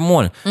a bad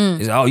morning.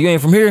 He said, oh, you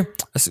ain't from here?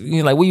 I said,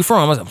 you're like, where you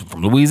from? I said, I'm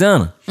from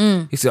Louisiana.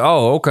 He said,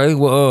 oh, okay.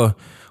 Well,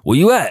 where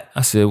you at?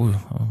 I said,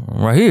 well,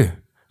 I'm right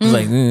here. He's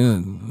like,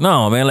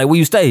 no, man. Like, where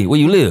you stay? Where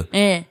you live?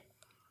 Yeah.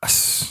 I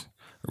said,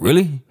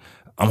 really?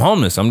 I'm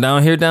homeless. I'm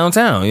down here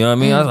downtown. You know what I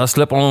mean? I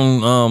slept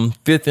on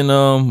 5th in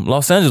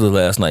Los Angeles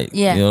last night.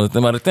 Yeah. You know,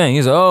 think about the thing.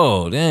 He said,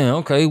 oh, damn,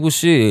 okay, well,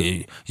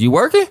 shit. You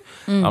working?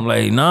 I'm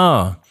like,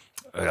 nah.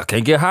 I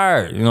can't get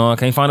hired. You know, I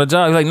can't find a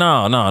job. He's like,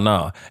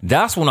 no.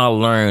 That's when I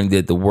learned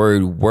that the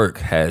word work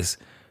has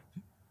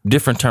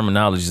different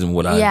terminologies than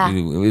what I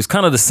do. It's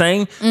kind of the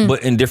same,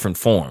 but in different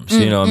forms.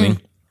 You know what I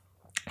mean?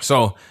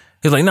 So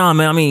he's like, nah,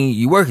 man, I mean,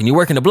 you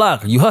working the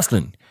block, you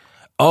hustling.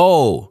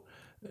 Oh,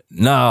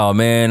 nah,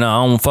 man,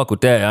 I don't fuck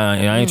with that.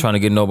 I ain't trying to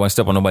get nobody,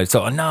 step on nobody's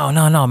toe.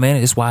 No, man,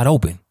 it's wide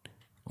open.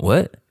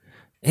 What?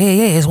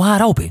 Yeah, it's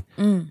wide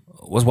open.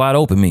 What's wide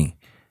open mean?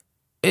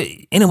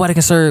 Anybody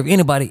can serve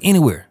anybody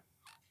anywhere.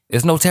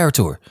 There's no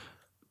territory.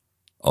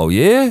 Oh,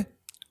 yeah?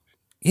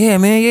 Yeah,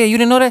 man, yeah, you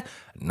didn't know that?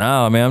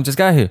 Nah, man, I just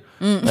got here.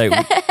 Like,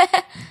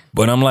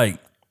 but I'm like,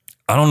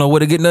 I don't know where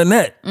to get nothing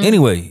at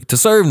anyway, to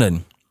serve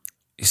nothing.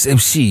 He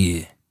said,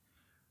 shit.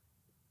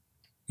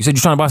 You said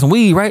you're trying to buy some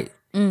weed, right?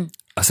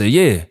 I said,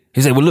 yeah.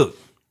 He said, well, look,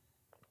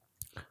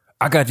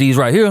 I got these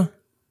right here.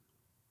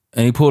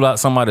 And he pulled out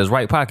somebody's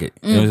right pocket.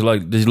 And it was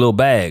like these little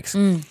bags.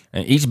 And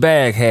each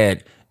bag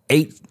had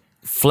 8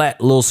 flat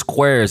little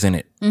squares in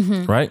it,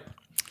 right?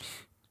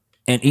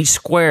 And each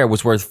square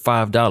was worth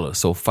 $5.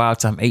 So 5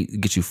 times 8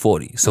 gets you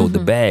 40. So the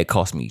bag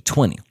cost me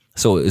 20.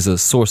 So it's a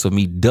source of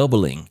me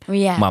doubling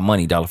my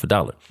money dollar for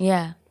dollar.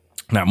 Yeah.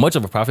 Not much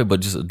of a profit, but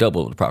just a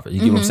double of the profit.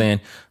 You get what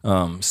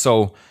I'm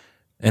saying?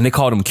 And they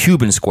called them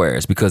Cuban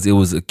squares because it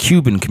was a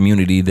Cuban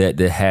community that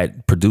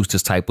had produced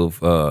this type of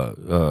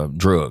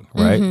drug,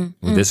 right?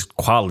 This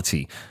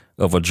quality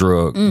of a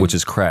drug, which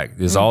is crack.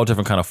 There's all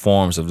different kind of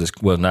forms of this.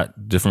 Well,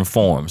 not different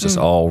forms. It's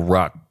all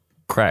rock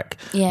crack.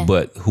 Yeah.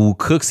 But who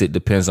cooks it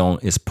depends on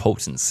its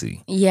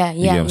potency. You get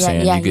what I'm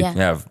saying? You can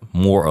have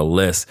more or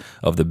less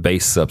of the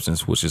base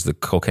substance, which is the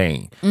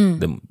cocaine.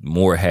 The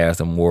more it has,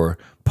 the more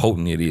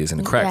potent it is in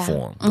the crack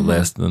form. The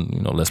less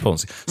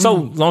potency. So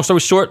long story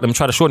short, let me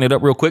try to shorten it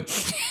up real quick.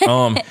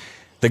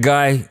 The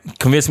guy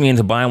convinced me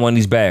into buying one of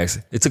these bags.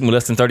 It took me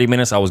less than 30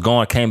 minutes. I was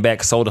gone, came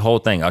back, sold the whole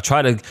thing. I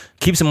tried to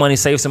keep some money,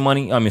 save some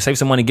money,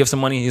 give some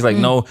money. He's like,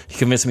 no, he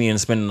convinced me into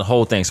spending the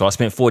whole thing. So I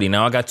spent 40.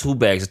 Now I got 2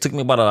 bags. It took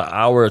me about an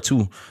hour or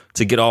 2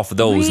 to get off of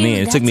those. Really? And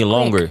then it took me That's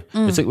longer.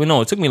 quick.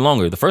 It took me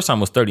longer. The first time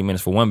was 30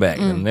 minutes for one bag.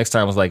 And the next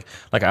time was like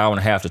an hour and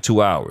a half to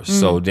 2 hours.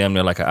 So damn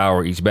near like an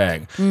hour each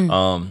bag.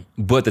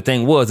 But the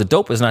thing was, the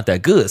dope is not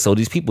that good. So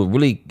these people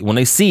really, when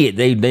they see it,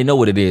 they know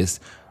what it is.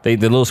 The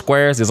little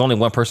squares, there's only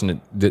one person,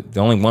 the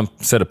only one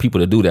set of people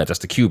to do that. That's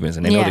the Cubans.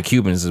 And they know the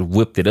Cubans has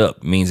whipped it up.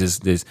 It means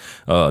it's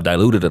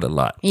diluted it a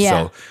lot.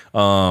 Yeah.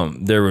 So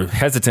they're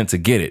hesitant to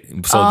get it.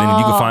 So then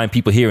you can find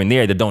people here and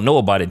there that don't know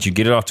about it. You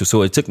get it off to.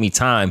 So it took me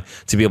time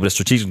to be able to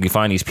strategically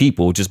find these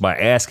people just by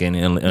asking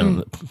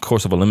in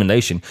course of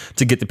elimination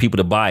to get the people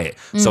to buy it.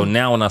 So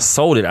now when I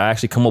sold it, I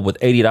actually come up with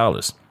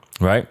 $80,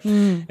 right?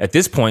 At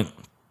this point,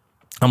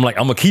 I'm like,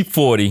 I'm going to keep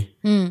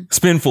 40,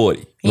 spend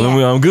 40. Yeah.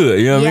 I'm good.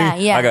 You know what I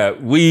mean? Yeah. I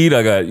got weed,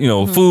 I got,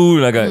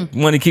 food, I got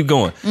money, keep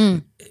going.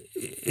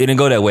 It didn't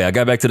go that way. I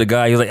got back to the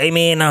guy. He was like, hey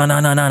man,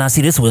 no.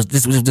 See, this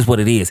is what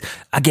it is.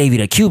 I gave you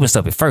the Cuban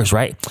stuff at first,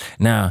 right?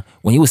 Now,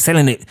 when you was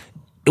selling it,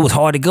 it was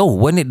hard to go,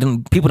 wasn't it?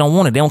 Then people don't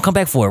want it. They don't come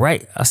back for it,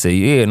 right? I said,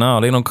 yeah,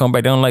 no, they don't come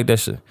back. They don't like that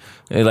shit.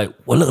 They're like,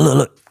 well,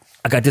 look.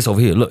 I got this over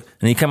here. Look.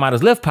 And he come out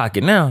his left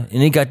pocket now,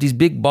 and he got these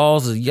big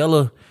balls of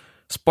yellow,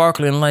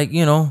 sparkling like,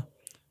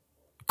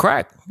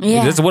 crack.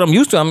 Yeah. That's what I'm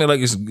used to. I mean, like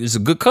it's a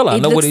good color. I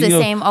know looks what it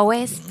the same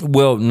always?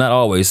 Well, not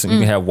always. You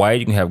can have white,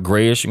 you can have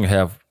grayish, you can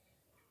have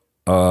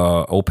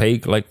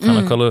opaque like kind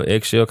of color,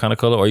 eggshell kind of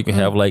color, or you can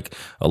have like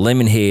a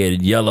lemon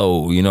head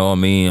yellow, you know what I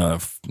mean?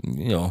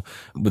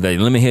 But that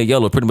lemon head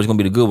yellow pretty much gonna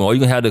be the good one. Or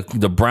you can have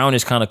the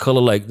brownish kind of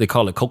color, like they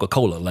call it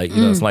Coca-Cola. Like,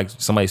 it's like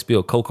somebody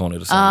spilled Coke on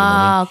it or something. You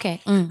know what I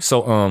mean? Okay.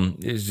 So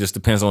it just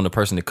depends on the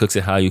person that cooks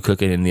it, how you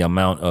cook it, and the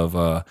amount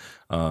of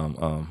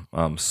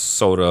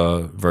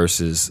soda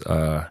versus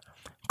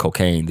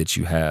cocaine that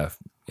you have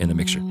in the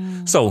mixture.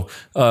 So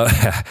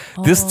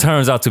this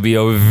turns out to be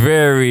a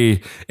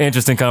very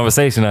interesting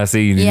conversation. I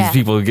see these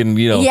people getting,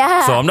 so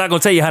I'm not going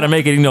to tell you how to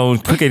make it,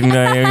 cook it and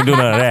do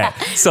none of that.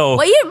 So,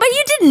 but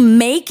you didn't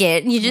make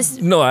it. You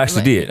just... No, I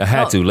actually did. I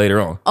had to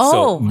later on.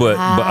 But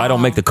I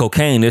don't make the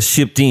cocaine that's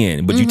shipped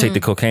in, but you take the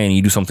cocaine and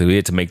you do something with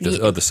it to make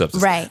the other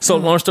substance. Right. So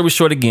long story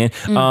short again,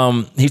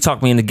 he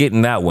talked me into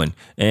getting that one.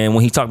 And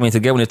when he talked me into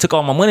getting it, took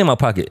all my money in my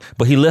pocket,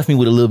 but he left me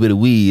with a little bit of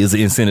weed as an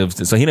incentive.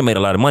 So he done made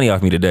a lot of money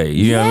off me today.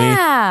 You know what I mean?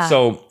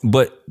 So,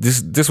 but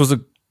this was a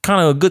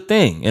kind of a good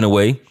thing in a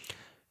way.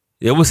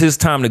 It was his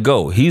time to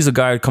go. He's a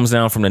guy that comes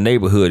down from the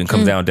neighborhood and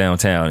comes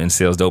downtown and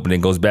sells dope and then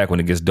goes back when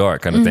it gets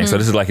dark kind of thing. So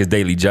this is like his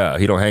daily job.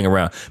 He don't hang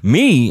around.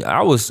 Me,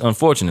 I was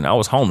unfortunate. I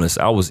was homeless.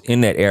 I was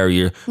in that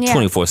area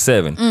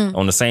 24/7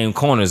 on the same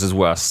corners as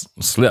where I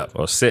slept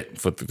or sat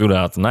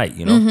throughout the night,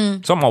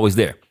 So I'm always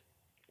there.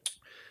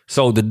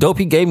 So the dope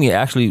he gave me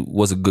actually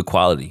was a good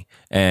quality.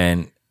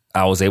 And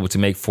I was able to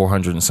make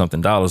 $400 and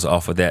something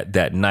off of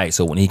that night.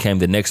 So when he came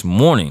the next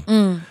morning,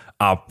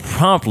 I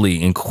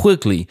promptly and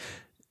quickly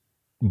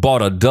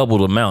bought a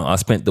double amount. I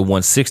spent the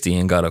 $160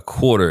 and got a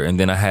quarter, and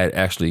then I had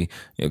actually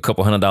a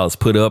couple $100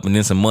 put up, and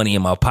then some money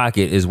in my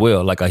pocket as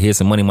well. Like I had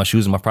some money in my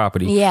shoes and my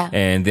property,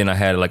 and then I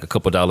had like a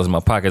couple dollars in my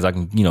pockets. I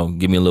can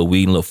give me a little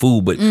weed and a little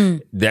food, but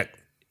that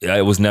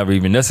it was never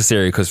even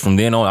necessary because from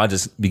then on, I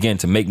just began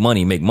to make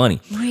money.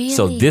 Really?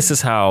 So this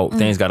is how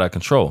things got out of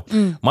control.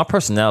 My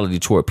personality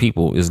toward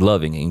people is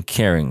loving and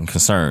caring and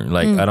concerned.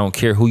 Like, I don't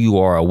care who you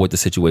are or what the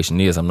situation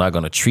is. I'm not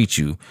going to treat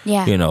you,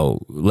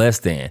 less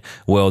than.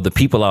 Well, the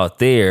people out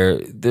there,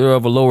 they're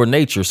of a lower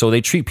nature, so they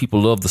treat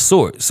people of the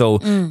sort. So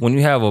when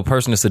you have a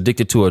person that's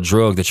addicted to a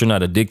drug that you're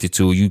not addicted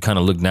to, you kind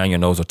of look down your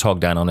nose or talk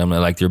down on them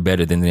like you're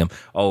better than them.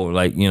 Oh,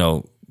 like,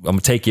 I'm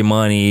gonna take your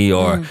money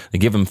or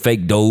give them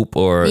fake dope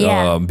or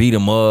beat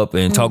them up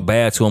and talk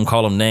bad to them,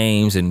 call them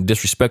names and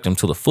disrespect them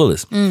to the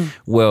fullest.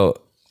 Well,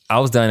 I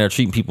was down there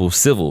treating people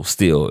civil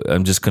still.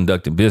 I'm just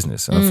conducting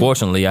business.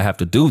 Unfortunately, I have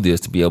to do this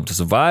to be able to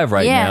survive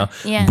right now.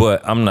 Yeah.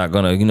 But I'm not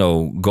gonna,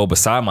 go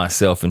beside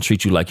myself and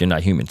treat you like you're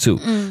not human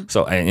too.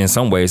 So and in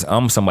some ways,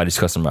 I'm somebody's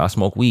customer. I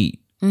smoke weed.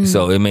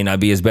 So it may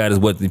not be as bad as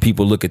what the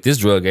people look at this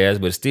drug as,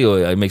 but still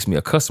it makes me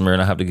a customer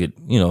and I have to get,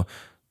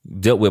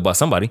 dealt with by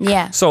somebody.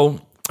 Yeah. So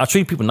I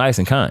treat people nice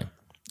and kind,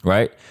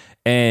 right?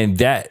 And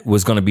that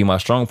was going to be my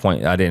strong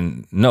point. I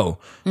didn't know.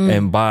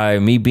 And by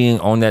me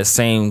being on that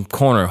same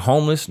corner,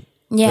 homeless,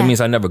 that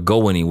means I never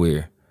go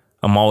anywhere.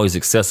 I'm always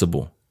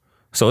accessible.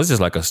 So it's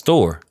just like a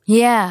store.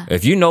 Yeah.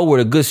 If you know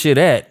where the good shit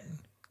at,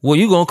 well,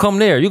 you going to come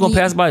there. You're going to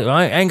pass by.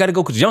 I ain't got to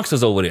go because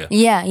youngsters over there.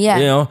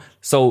 Yeah.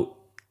 So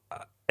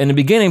in the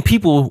beginning,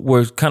 people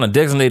were kind of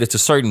designated to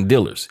certain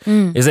dealers.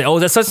 Is it,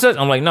 that's such and such?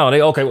 I'm like, no,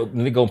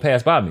 they go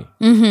pass by me.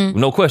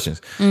 No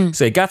questions.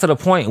 So it got to the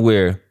point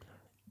where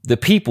the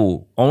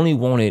people only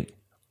wanted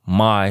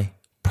my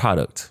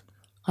product.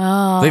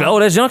 Like,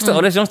 that's youngster.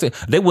 Oh, that's youngster.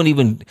 They wouldn't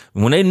even,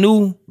 when they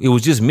knew it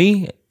was just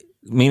me,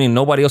 meaning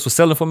nobody else was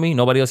selling for me,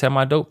 nobody else had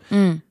my dope,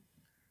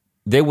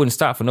 they wouldn't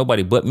stop for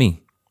nobody but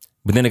me.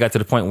 But then it got to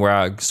the point where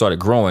I started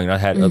growing. I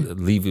had to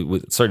leave it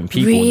with certain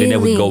people. Really? Then they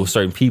would go with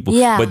certain people.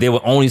 Yeah. But they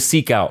would only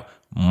seek out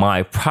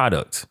my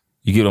product.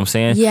 You get what I'm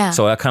saying? Yeah.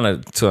 So I kind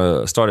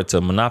of started to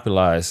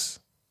monopolize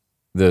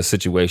the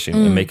situation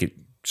and make it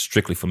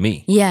strictly for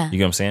me. Yeah. You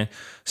get what I'm saying?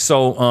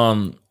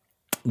 So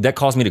that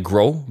caused me to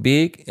grow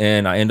big.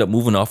 And I ended up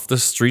moving off the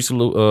streets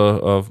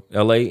of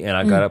LA and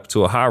I got up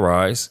to a high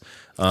rise.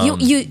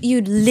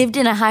 You lived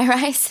in a high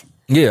rise?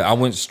 Yeah, I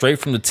went straight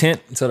from the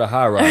tent to the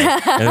high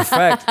rise. And in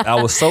fact, I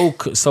was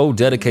so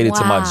dedicated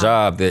to my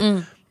job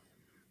that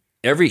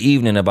every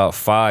evening about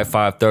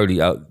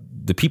 5:30,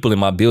 the people in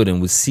my building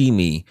would see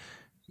me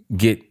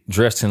get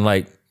dressed in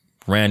like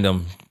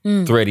random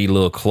thready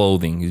little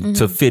clothing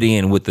to fit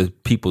in with the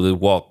people that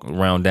walk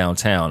around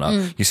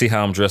downtown. You see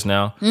how I'm dressed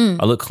now?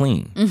 I look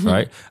clean,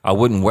 right? I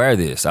wouldn't wear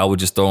this. I would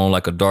just throw on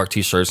like a dark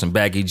t-shirt, some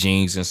baggy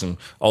jeans, and some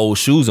old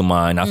shoes of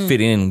mine. I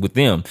fit in with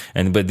them.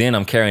 But then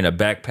I'm carrying a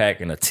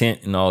backpack and a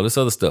tent and all this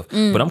other stuff.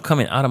 But I'm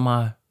coming out of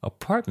my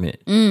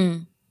apartment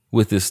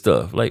with this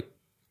stuff. Like,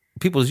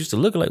 people used to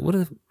look like, what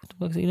the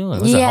fuck is he doing?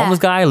 Was a homeless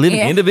guy living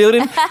in the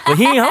building? But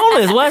he ain't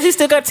homeless. Why is he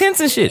still got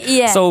tents and shit?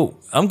 Yeah. So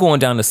I'm going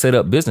down to set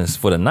up business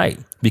for the night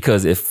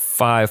because if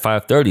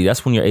 5:30,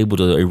 that's when you're able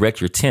to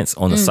erect your tents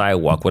on the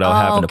sidewalk without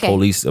having the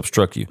police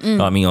obstruct you.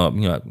 I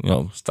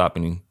mean, stop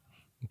and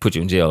put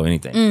you in jail or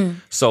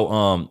anything.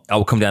 So I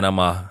would come down to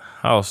my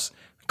house,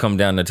 come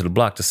down there to the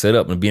block to set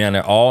up and be down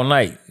there all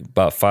night.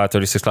 About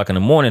 5:30, 6 o'clock in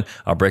the morning,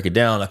 I'll break it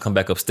down. I come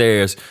back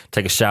upstairs,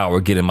 take a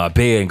shower, get in my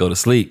bed and go to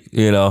sleep.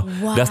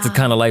 That's the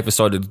kind of life it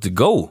started to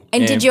go.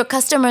 And did your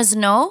customers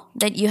know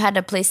that you had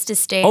a place to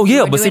stay? Oh You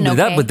yeah, were but see, doing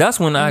okay? but that's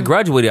when I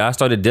graduated. I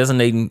started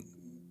designating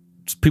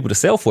people to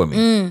sell for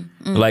me.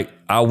 Like,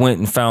 I went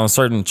and found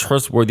certain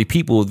trustworthy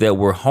people that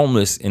were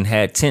homeless and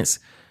had tents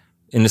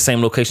in the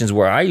same locations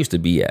where I used to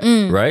be at,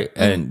 right?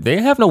 And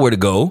they have nowhere to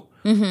go.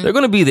 They're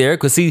going to be there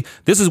because, see,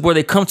 this is where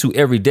they come to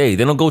every day.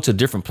 They don't go to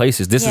different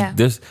places.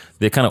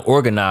 They're kind of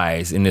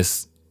organized in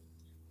this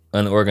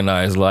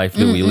unorganized life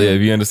that we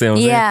live. You understand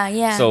what I'm saying?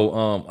 Yeah.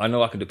 So I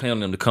know I could depend on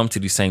them to come to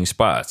these same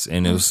spots,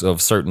 and it was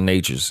of certain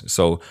natures.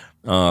 So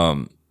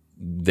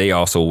they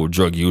also were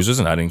drug users,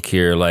 and I didn't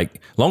care. Like,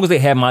 long as they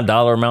had my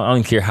dollar amount, I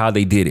didn't care how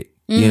they did it.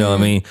 You know what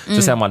I mean?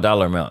 Just have my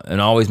dollar amount.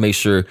 And I always make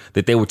sure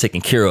that they were taken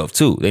care of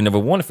too. They never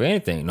wanted for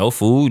anything. No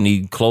food,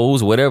 need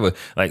clothes, whatever.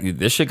 Like,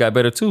 this shit got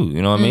better too.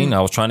 You know what I mean? I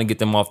was trying to get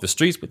them off the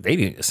streets, but they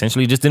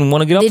essentially just didn't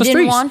want to get off the streets. They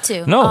didn't want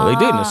to. No, they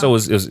didn't. So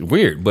it was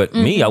weird. But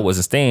me, I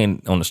wasn't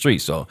staying on the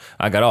streets, so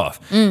I got off.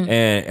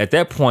 And at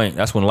that point,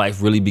 that's when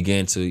life really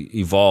began to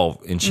evolve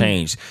and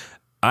change.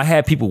 I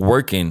had people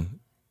working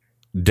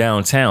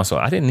downtown, so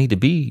I didn't need to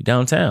be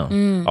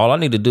downtown. All I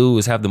need to do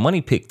is have the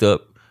money picked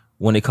up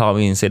when they call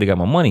me and say they got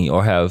my money,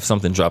 or have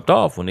something dropped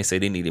off when they say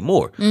they needed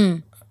more.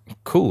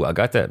 Cool, I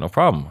got that, no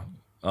problem.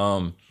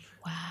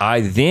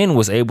 I then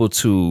was able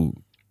to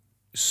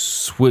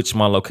switch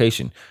my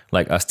location.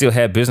 Like, I still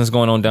had business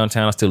going on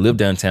downtown, I still live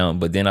downtown,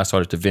 but then I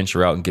started to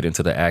venture out and get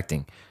into the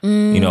acting,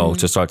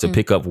 to start to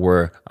pick up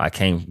what I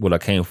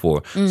came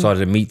for. Started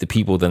to meet the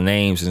people, the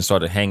names, and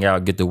started to hang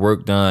out, get the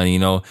work done,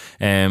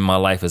 and my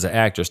life as an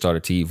actor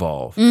started to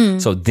evolve.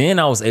 So then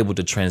I was able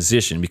to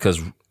transition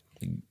because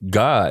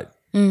God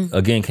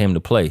again came to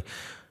play.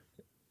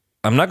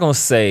 I'm not going to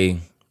say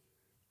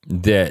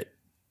that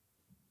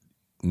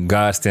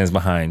God stands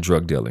behind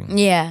drug dealing.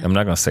 Yeah. I'm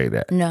not going to say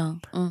that. No.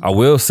 I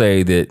will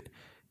say that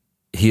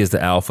he is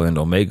the Alpha and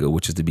Omega,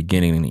 which is the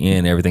beginning and the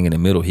end. Everything in the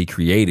middle he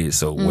created.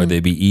 So whether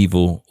it be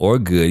evil or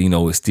good,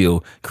 it's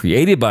still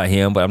created by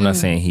him, but I'm not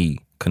saying he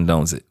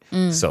condones it.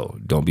 So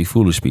don't be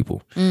foolish,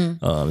 people.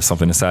 It's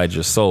something inside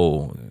your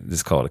soul.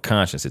 It's called a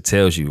conscience. It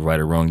tells you right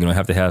or wrong. You don't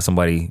have to have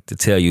somebody to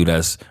tell you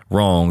that's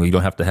wrong. You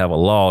don't have to have a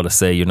law to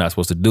say you're not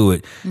supposed to do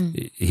it.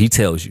 He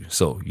tells you.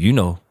 So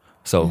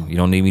So you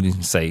don't need me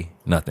to say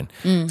nothing.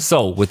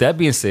 So with that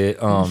being said,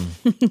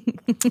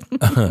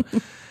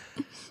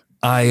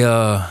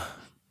 I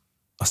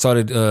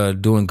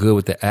started doing good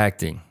with the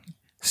acting.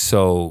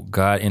 So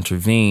God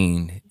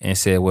intervened and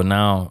said, well,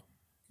 now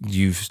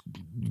you've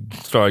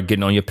started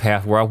getting on your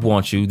path where I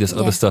want you. This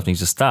other stuff needs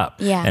to stop.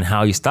 Yeah. And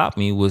how he stopped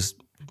me was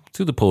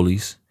through the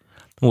police.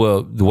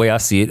 Well, the way I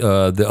see it,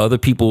 the other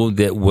people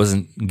that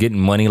wasn't getting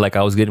money like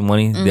I was getting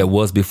money that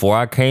was before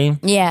I came.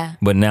 Yeah.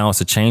 But now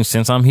it's a change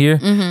since I'm here.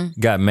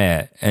 Got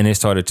mad and they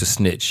started to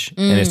snitch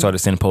and they started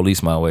sending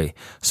police my way.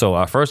 So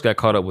I first got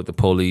caught up with the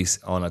police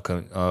on a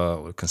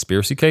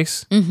conspiracy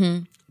case.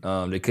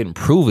 They couldn't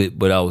prove it,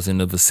 but I was in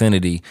the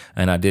vicinity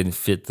and I didn't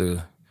fit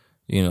the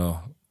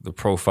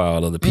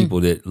profile of the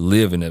people that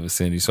live in that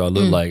vicinity. So I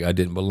looked like I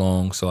didn't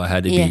belong. So I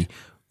had to be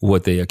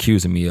what they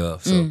accusing me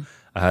of. So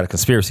I had a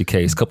conspiracy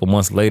case. A couple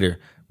months later,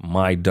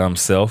 my dumb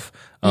self,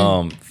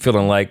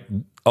 feeling like,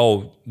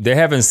 oh, they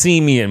haven't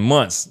seen me in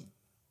months.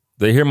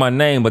 They hear my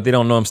name, but they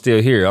don't know I'm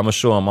still here. I'm going to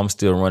show them I'm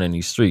still running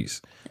these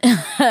streets.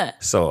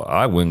 So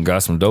I went and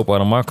got some dope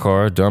out of my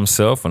car, dumb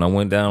self, and I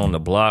went down on the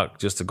block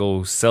just to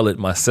go sell it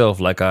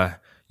myself like I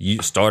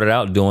started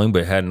out doing,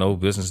 but had no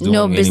business doing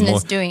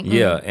anymore.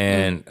 Yeah,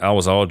 and I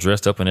was all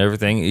dressed up and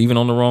everything, even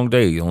on the wrong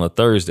day, on a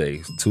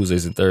Thursday.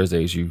 Tuesdays and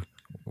Thursdays, you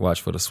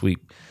watch for the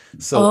sweep.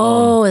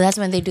 So, that's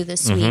when they do the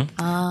sweep.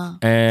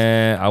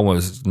 And I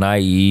was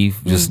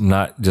naive,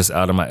 not just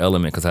out of my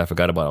element because I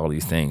forgot about all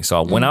these things.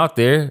 So I went out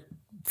there.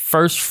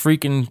 First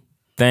freaking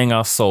thing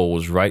I sold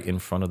was right in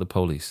front of the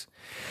police.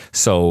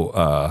 So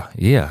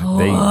they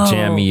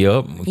jammed me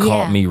up,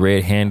 caught me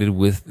red-handed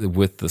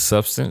with the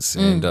substance,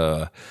 and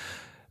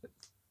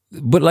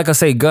but like I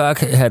say, God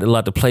had a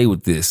lot to play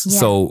with this. Yeah.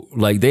 So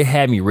like they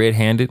had me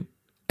red-handed.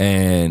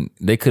 And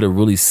they could have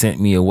really sent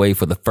me away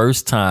for the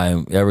first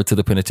time ever to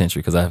the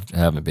penitentiary because I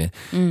haven't been.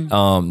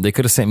 They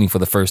could have sent me for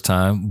the first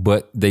time,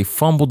 but they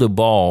fumbled the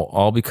ball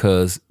all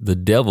because the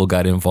devil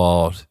got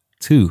involved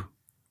too.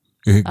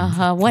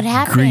 What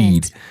happened?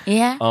 Greed.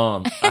 Yeah.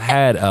 I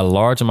had a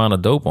large amount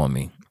of dope on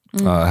me.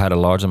 I had a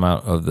large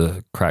amount of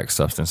the crack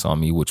substance on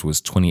me, which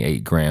was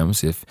 28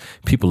 grams. If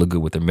people are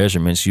good with their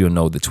measurements, you'll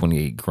know that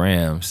 28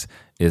 grams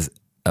is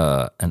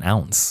an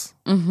ounce.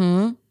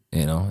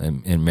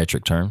 In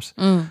metric terms.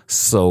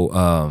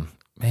 So,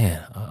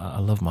 man, I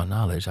love my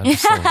knowledge. I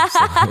just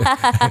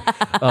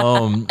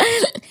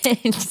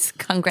just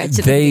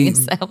congratulating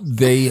yourself.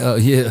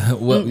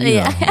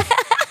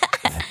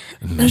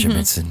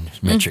 Measurements in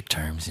metric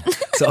terms.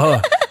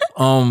 So,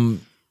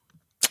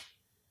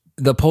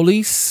 the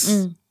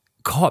police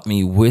caught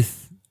me with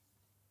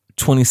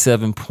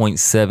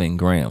 27.7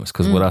 grams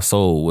because what I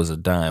sold was a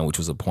dime, which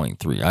was a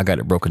 0.3. I got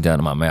it broken down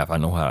in my math. I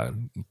know how to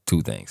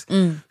do things.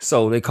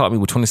 So they caught me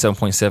with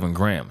 27.7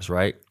 grams,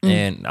 right?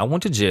 And I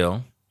went to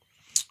jail.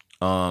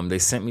 They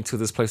sent me to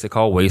this place they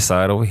call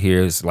Wayside over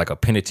here. It's like a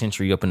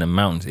penitentiary up in the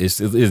mountains.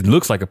 It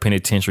looks like a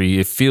penitentiary.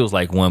 It feels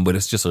like one, but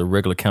it's just a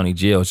regular county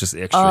jail. It's just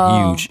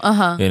extra huge.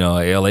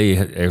 LA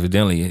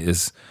evidently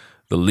is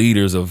the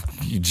leaders of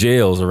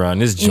jails around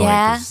this joint.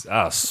 Yeah.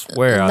 I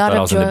swear I thought I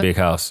was in the big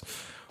house.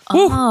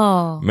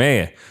 Whew,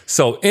 man.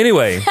 So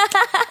anyway,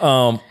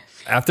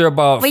 after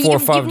about 4 or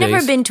 5 days. You've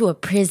never been to a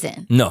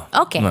prison? No.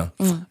 Okay. No.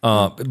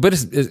 But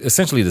it's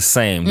essentially the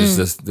same.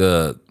 Just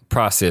the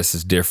process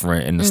is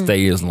different and the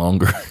stay is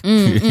longer.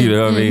 You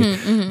know what I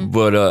mean?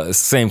 But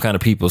same kind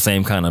of people,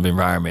 same kind of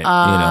environment.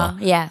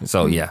 Yeah.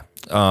 So yeah.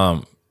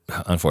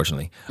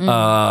 Unfortunately,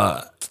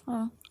 I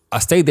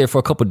stayed there for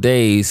a couple of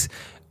days.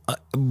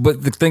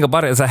 But the thing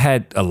about it is I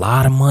had a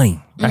lot of money.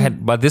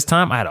 By this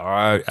time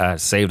I had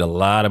saved a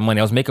lot of money.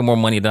 I was making more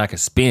money than I could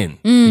spend.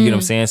 You know what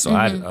I'm saying? So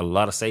I had a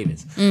lot of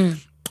savings.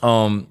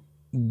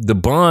 The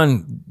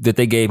bond that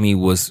they gave me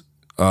was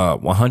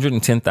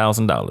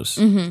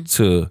 $110,000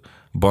 to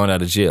bond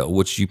out of jail,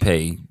 which you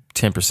pay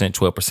 10%,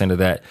 12% of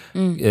that.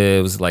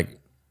 It was like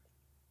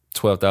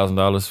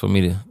 $12,000 for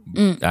me to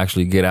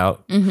actually get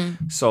out.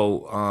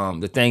 So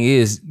the thing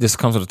is, this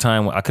comes at a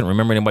time when I couldn't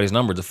remember anybody's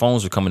numbers. The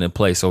phones were coming in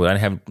play, so I didn't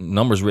have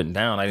numbers written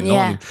down. I didn't know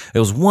any.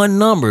 There was one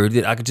number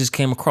that I just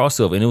came across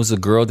of, and it was a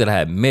girl that I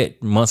had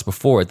met months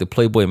before at the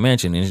Playboy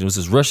Mansion, and it was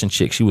this Russian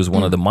chick. She was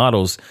one of the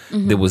models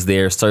that was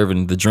there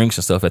serving the drinks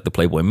and stuff at the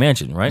Playboy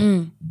Mansion,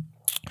 right?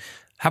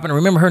 Happen to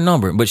remember her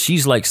number, but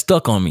she's like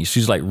stuck on me.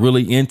 She's like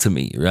really into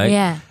me, right?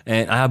 Yeah.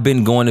 And I've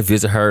been going to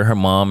visit her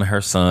mom and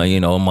her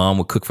son. Mom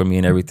would cook for me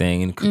and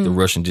everything, and cook the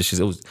Russian dishes.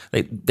 It was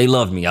they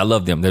loved me. I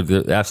love them.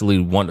 They're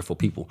absolutely wonderful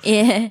people.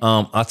 Yeah.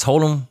 I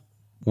told them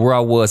where I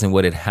was and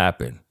what had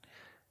happened.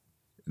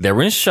 They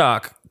were in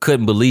shock,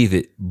 couldn't believe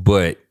it,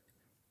 but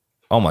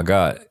oh my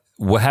God,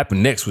 what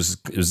happened next was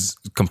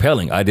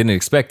compelling. I didn't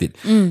expect it.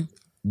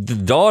 The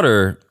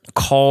daughter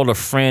called a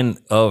friend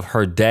of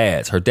her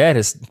dad's. Her dad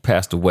has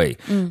passed away,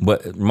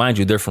 but mind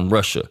you, they're from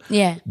Russia.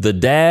 Yeah. The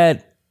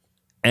dad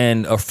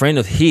and a friend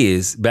of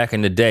his back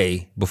in the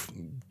day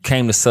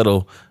came to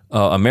settle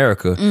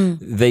America.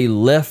 They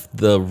left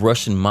the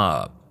Russian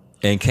mob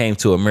and came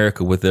to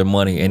America with their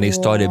money, and they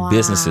started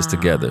businesses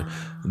together.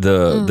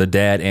 The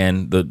dad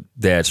and the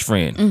dad's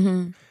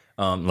friend.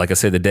 Like I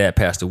said, the dad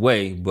passed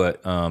away,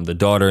 but the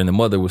daughter and the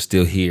mother were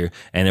still here,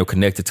 and they were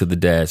connected to the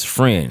dad's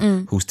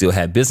friend who still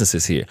had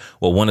businesses here.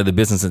 Well, one of the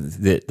businesses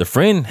that the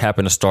friend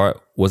happened to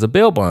start was a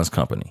bail bonds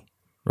company,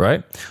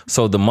 right?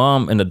 So the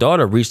mom and the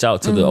daughter reached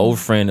out to the old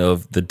friend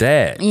of the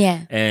dad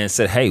and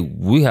said, hey,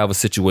 we have a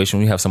situation.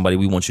 We have somebody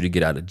we want you to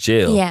get out of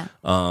jail. Yeah.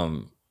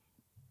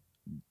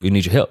 We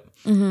need your help.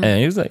 And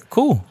he was like,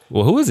 cool.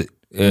 Well, who is it?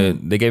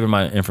 They gave him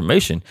my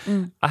information.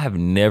 I have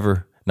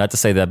never, not to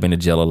say that I've been to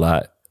jail a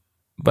lot,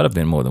 but I've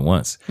been more than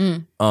once.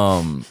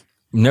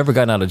 Never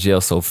gotten out of jail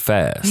so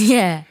fast.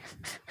 Yeah.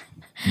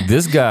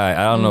 This guy,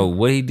 I don't know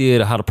what he did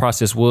or how the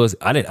process was.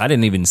 I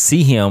didn't even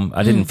see him.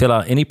 I didn't fill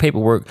out any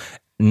paperwork,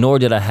 nor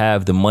did I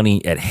have the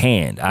money at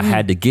hand. I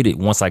had to get it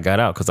once I got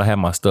out because I had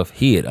my stuff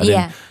hid. I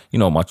didn't,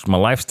 my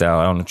lifestyle,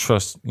 I don't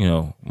trust,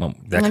 that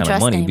kind of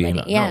money being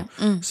out. Yeah.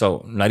 No.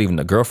 So not even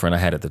the girlfriend I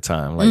had at the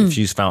time. Like if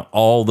she's found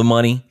all the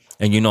money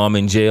and I'm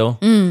in jail,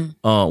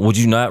 would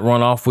you not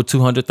run off with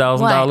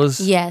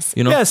 $200,000? Yes.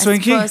 Yeah,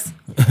 Swinky.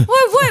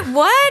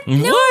 What?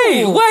 No.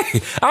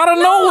 Wait, out of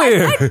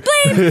nowhere. I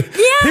blame.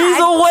 Yeah. He's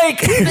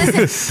awake.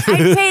 Listen,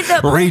 I paid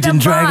the Raging the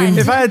dragon. bond.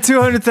 If I had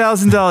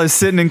 $200,000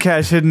 sitting in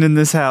cash hidden in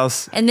this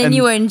house, And then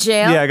you were in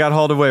jail? Yeah, I got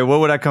hauled away. What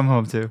would I come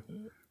home to?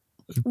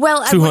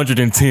 Well,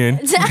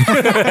 210.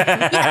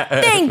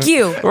 Thank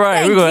you. Right,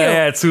 Thank we're gonna you.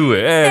 add to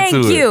it.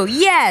 Thank you.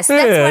 Yes,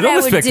 that's what don't I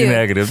would respect the do.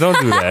 negatives. Don't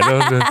do that.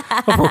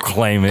 Don't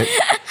proclaim it.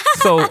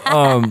 So,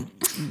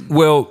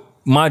 well,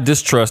 my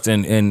distrust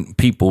in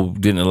people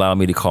didn't allow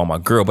me to call my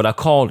girl, but I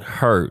called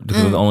her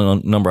because it was the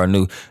only number I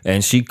knew,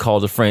 and she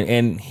called a friend,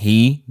 and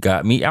he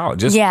got me out.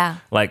 Just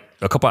like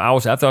a couple of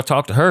hours after I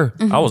talked to her,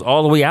 I was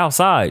all the way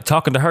outside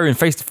talking to her in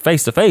face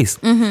to face.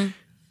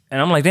 And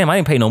I'm like, damn, I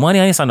didn't pay no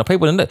money. I didn't sign no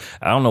paper. I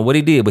don't know what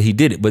he did, but he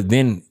did it. But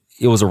then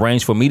it was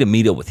arranged for me to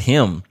meet up with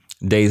him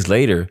days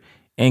later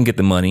and get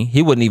the money.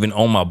 He wasn't even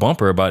on my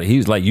bumper about it. He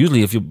was like,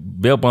 usually if your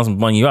bail bonds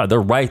money you out,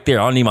 they're right there.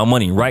 I don't need my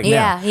money right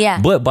now.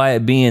 Yeah. But by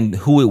it being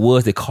who it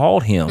was that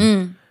called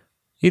him,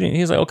 he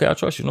was like, okay, I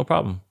trust you, no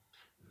problem.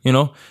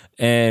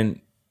 And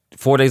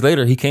 4 days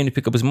later, he came to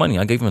pick up his money.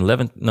 I gave him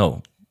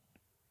 $12,000.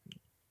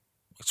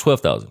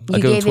 I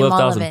gave him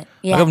 $12,000.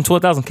 Yeah. I gave him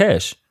 $12,000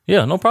 cash.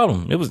 Yeah, no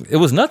problem. It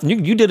was nothing.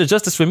 You did a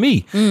justice for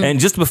me. And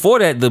just before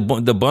that,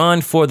 the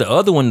bond for the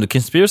other one, the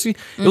conspiracy,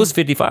 it was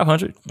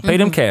 $5,500.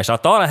 Paid him cash. I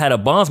thought I had a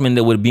bondsman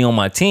that would be on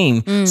my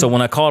team. So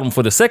when I called him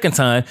for the second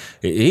time,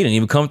 he didn't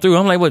even come through.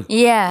 I'm like, what?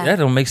 Yeah. That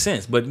don't make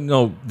sense. But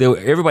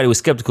everybody was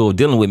skeptical of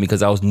dealing with me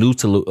because I was new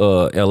to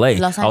LA.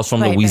 I was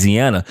from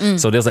Louisiana.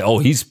 So they was like, oh,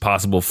 he's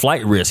possible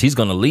flight risk. He's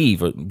gonna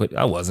leave. But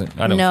I wasn't.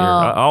 I don't care.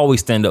 I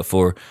always stand up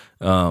for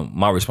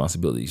my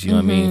responsibilities. You know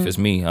what I mean? If it's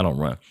me, I don't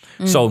run.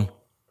 So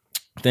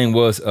thing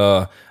was,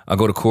 I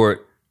go to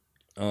court.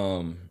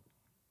 No.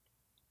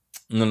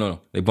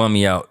 They bummed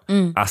me out.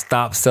 I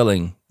stopped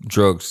selling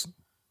drugs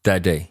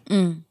that day.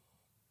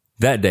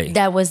 That day.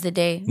 That was the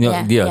day.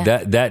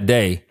 That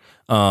day.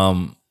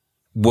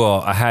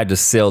 Well, I had to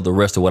sell the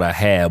rest of what I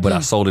had, but I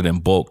sold it in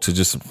bulk to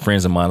just some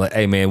friends of mine. Like,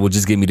 hey man, well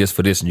just give me this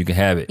for this and you can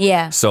have it.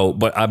 Yeah. So,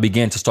 but I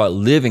began to start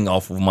living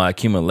off of my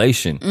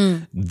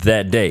accumulation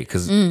that day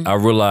because I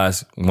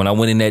realized when I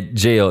went in that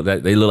jail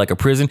that they look like a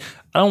prison.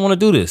 I don't want to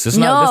do this. That's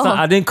not.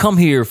 I didn't come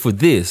here for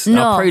this.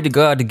 No. I prayed to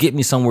God to get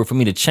me somewhere for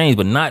me to change,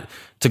 but not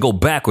to go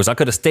backwards. I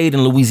could have stayed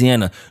in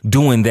Louisiana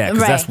doing that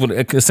because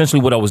that's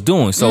essentially what I was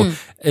doing. So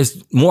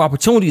it's more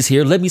opportunities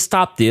here. Let me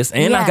stop this.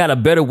 And I got a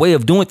better way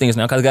of doing things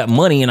now because I got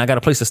money and I got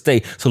a place to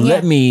stay. So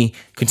let me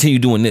continue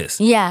doing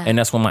this. Yeah. And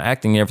that's when my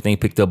acting and everything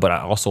picked up. But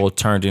I also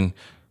turned in,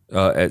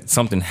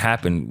 something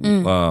happened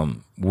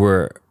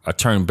where I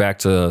turned back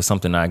to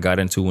something I got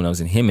into when I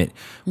was in Hemet,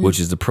 which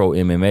is the pro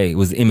MMA. It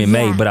was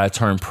MMA, but I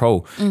turned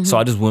pro. So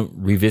I just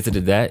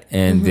revisited that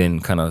and then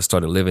kind of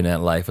started living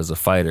that life as a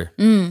fighter.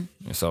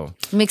 So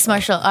mixed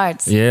martial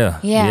arts. Yeah.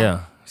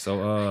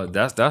 So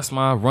that's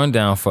my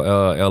rundown for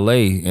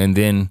LA. And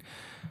then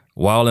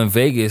while in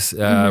Vegas,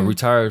 I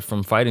retired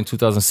from fighting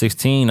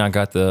 2016. I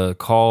got the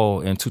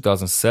call in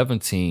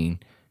 2018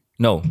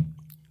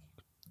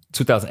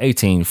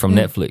 from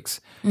Netflix.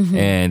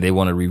 And they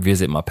want to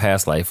revisit my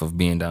past life of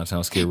being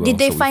downtown Skid Row. Did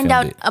they find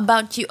out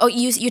about you? Oh,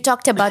 you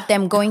talked about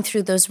them going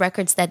through those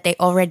records that they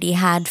already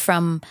had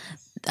from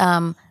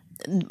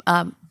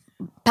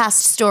past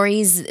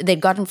stories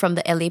they'd gotten from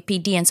the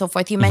LAPD and so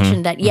forth. You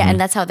mentioned that, and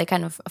that's how they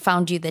kind of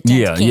found you, the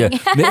 10th King.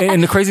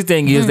 And the crazy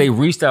thing is they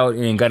reached out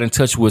and got in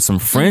touch with some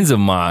friends of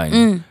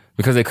mine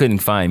because they couldn't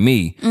find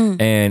me.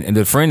 And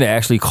the friend that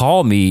actually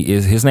called me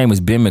his name is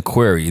Ben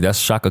McQuarrie. That's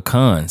Shaka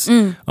Khan's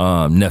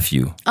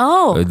nephew.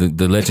 Oh.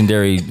 The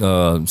legendary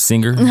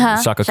singer,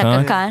 Shaka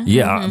Khan. Khan.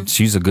 Yeah,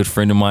 she's a good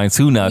friend of mine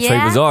too now. Trey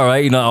Yeah. Bizarre,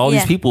 right? You know, all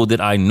these people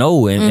that I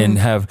know and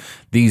have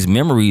these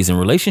memories and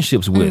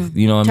relationships with.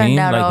 You know what I Turned mean?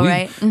 out all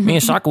right. Me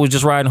and Shaka was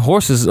just riding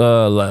horses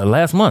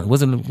last month.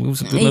 Wasn't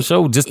the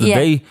show just the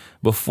day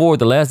before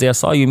the last day I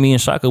saw you? Me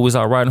and Shaka was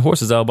out riding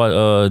horses out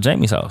by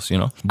Jamie's house. You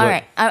know. But, All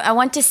right. I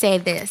want to say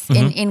this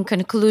in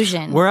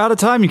conclusion. We're out of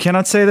time. You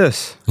cannot say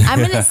this. I'm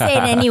going to say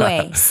it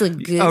anyway.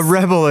 A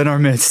rebel in our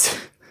midst.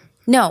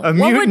 No. A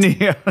mutiny.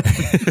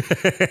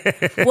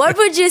 What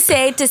would you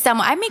say to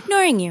someone? I'm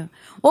ignoring you.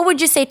 What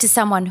would you say to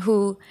someone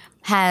who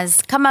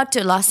has come out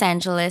to Los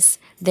Angeles?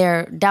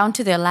 They're down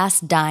to their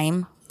last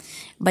dime,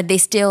 but they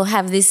still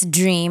have this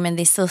dream and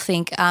they still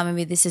think,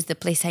 maybe this is the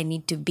place I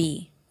need to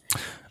be.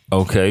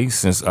 Okay,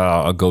 since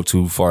I'll go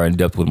too far in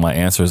depth with my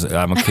answers,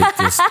 I'm going to kick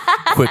this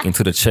quick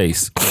into the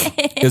chase.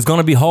 It's going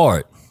to be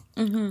hard.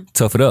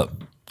 Tough it up.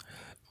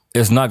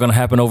 It's not going to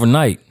happen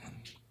overnight.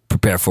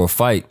 Prepare for a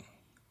fight.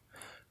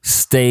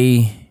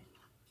 Stay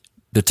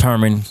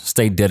determined.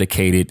 Stay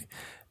dedicated.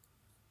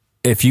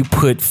 If you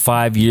put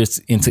 5 years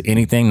into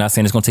anything, not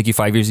saying it's going to take you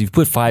 5 years, if you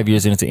put 5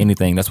 years into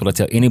anything, that's what I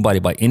tell anybody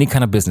about any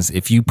kind of business.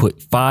 If you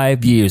put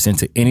 5 years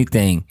into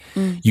anything,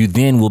 you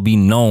then will be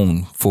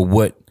known for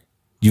what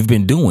you've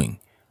been doing.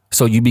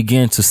 So you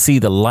begin to see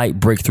the light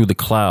break through the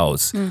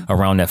clouds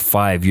around that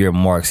 5 year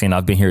mark. Saying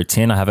I've been here at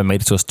 10, I haven't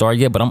made it to a star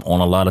yet, but I'm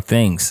on a lot of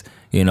things,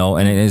 you know,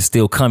 and it's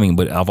still coming,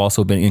 but I've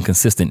also been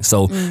inconsistent.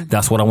 So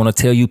that's what I want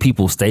to tell you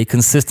people. Stay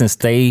consistent,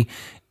 stay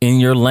in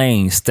your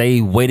lane,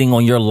 stay waiting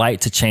on your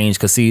light to change.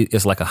 Cause see,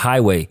 it's like a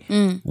highway,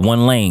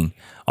 one lane,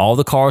 all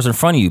the cars in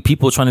front of you,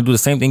 people are trying to do the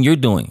same thing you're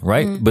doing,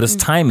 right? But it's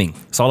timing.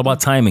 It's all about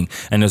timing.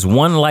 And there's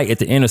one light at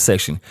the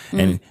intersection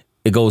and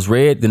it goes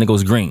red, then it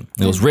goes green.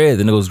 It goes red,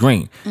 then it goes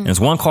green. And it's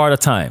one car at a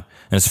time.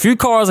 And there's a few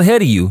cars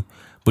ahead of you,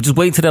 but just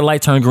wait until that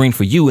light turns green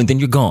for you and then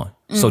you're gone.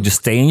 So just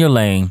stay in your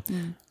lane,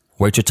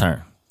 wait your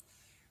turn.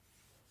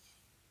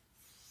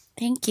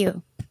 Thank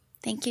you.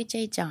 Thank you,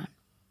 J. John.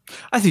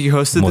 I think you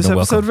hosted More this than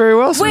episode welcome. very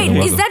well. Wait, Sweetie.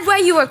 is that why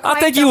you were quiet? I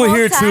think the you were whole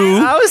here time? too.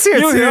 I was here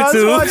You were too. here I was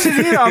too. watching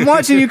you. I'm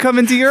watching you come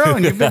into your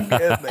own. You've been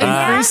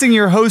increasing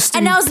your hosting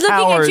And I was looking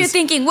powers. at you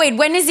thinking, wait,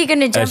 when is he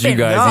going to jump As you in?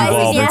 guys Why is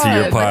evolve he- into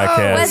your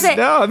podcast. Was it?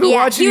 No, I've been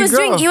watching he you was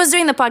grow. He was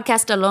doing the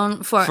podcast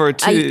alone for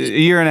a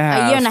year and a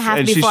half. A year and a half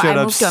and before she showed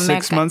I up moved to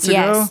America. 6 months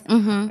Yes.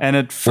 ago. And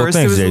at first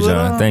thanks, it was Jay a little,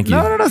 John. Thank you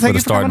No, for thank the you for coming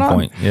starting on.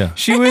 point. Yeah.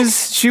 She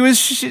was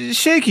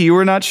shaky. You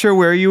were not sure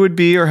where you would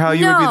be or how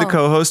you would be No. the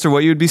co-host or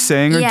what you would be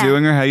saying or Yeah.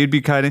 doing or how you'd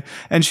be kiting.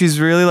 And she's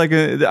really like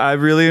I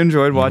really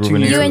enjoyed watching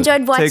really you. You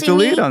enjoyed watching take the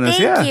lead me? on this.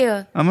 Thank yeah,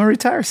 you. I'm gonna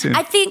retire soon.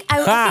 I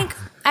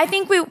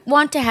think we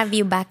want to have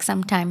you back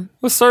sometime.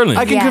 Well, certainly.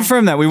 I can Yeah.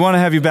 confirm that we want to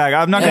have you back.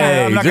 I'm not gonna.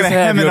 Hey, I'm not just gonna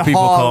have hem in your the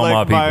people hall call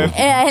like my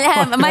people.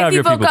 And my Have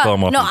your people people call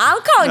my No, people.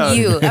 I'll call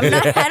you.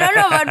 I don't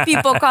know about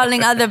people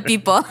calling other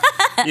people.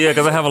 Yeah,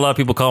 because I have a lot of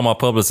people call my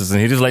publicist,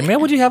 and he's just like, "Man,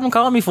 what'd you have him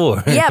call me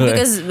for?" Yeah,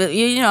 because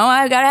you know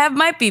I gotta have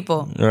my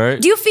people. All right.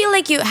 Do you feel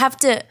like you have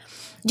to?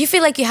 Do you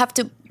feel like you have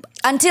to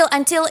until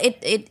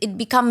it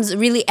becomes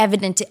really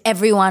evident to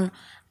everyone?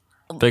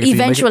 Fake it till you make it.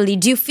 Eventually,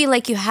 do you feel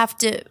like you have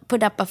to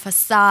put up a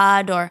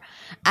facade or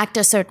act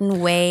a certain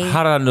way?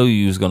 How did I know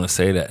you was gonna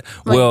say that?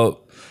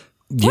 Well,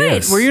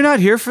 yes. Were you not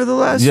here for the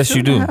last? Yes,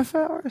 you do. 2.5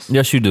 hours?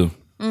 Yes, you do.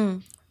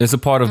 It's a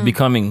part of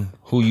becoming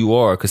who you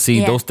are. Because see,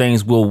 Yeah. those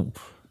things will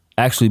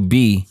actually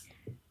be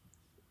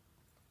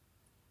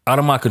out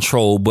of my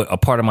control, but a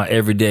part of my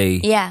everyday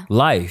Yeah.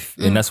 life.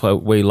 And that's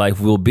what way life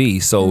will be.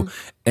 So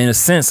in a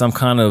sense, I'm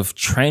kind of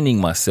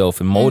training myself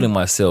and molding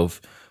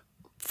myself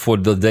for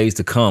the days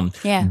to come.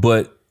 Yeah.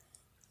 But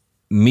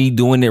me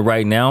doing it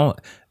right now,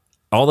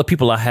 all the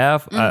people I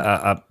have,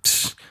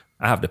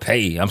 I have to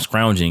pay. I'm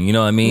scrounging. You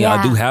know what I mean? I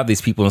Yeah. do have these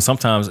people, and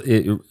sometimes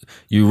you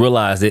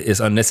realize that it's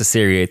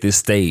unnecessary at this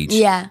stage.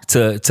 Yeah.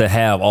 To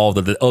have all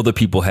that the other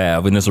people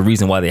have, and there's a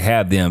reason why they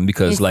have them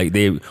because like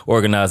they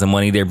organize the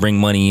money, they bring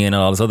money in, and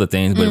all those other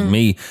things. But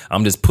me,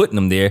 I'm just putting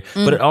them there.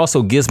 But it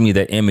also gives me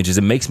that images.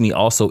 It makes me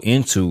also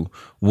into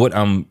what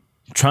I'm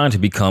trying to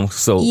become.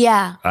 So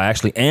Yeah. I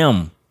actually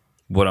am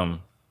what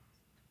I'm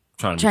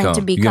trying to become.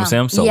 To become. You know what I'm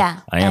saying? So yeah,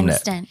 I am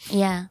that. understand.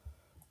 Yeah.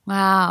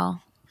 Wow.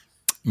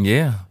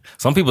 Yeah.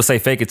 Some people say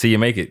fake it till you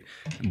make it.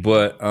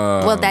 But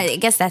Well, I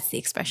guess that's the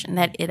expression.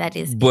 That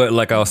is. but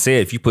like I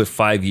said, if you put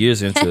 5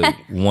 years into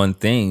one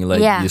thing,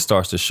 like Yeah. it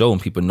starts to show and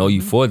people know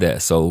you for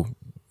that. So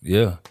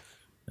yeah,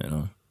 you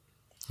know,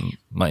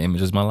 my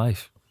image is my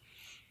life.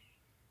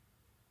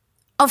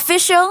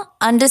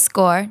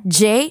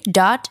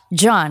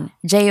 Official_J.John,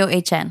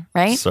 John,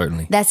 right?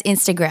 Certainly. That's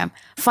Instagram.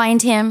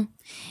 Find him.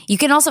 You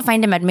can also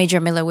find him at Major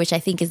Miller, which I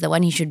think is the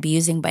one he should be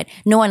using, but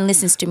no one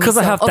listens to me. 'Cause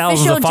I have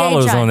thousands of Official J.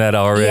 followers John. on that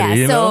already, Yeah,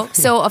 you know?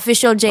 so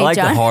official J. I like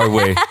John. the hard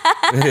way.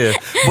 Yeah.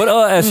 But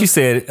as she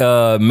said,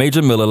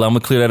 Major Miller, I'm gonna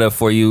clear that up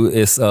for you.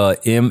 It's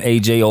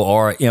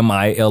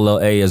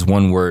MAJORMILLA as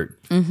one word.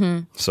 Mm-hmm.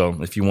 So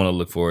if you want to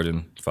look for it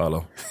and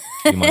follow,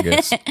 be my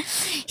guest.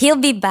 He'll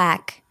be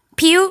back.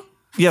 Pew,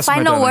 Yes, my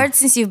Final darling. words,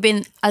 since you've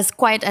been as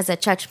quiet as a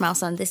church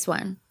mouse on this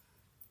one.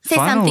 Say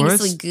Final something,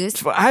 words? sweet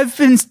goose. I've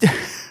been.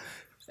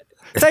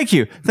 Thank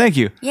you.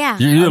 Yeah.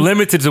 You're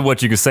limited to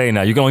what you can say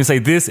now. You can only say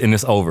this and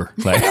it's over.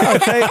 Like,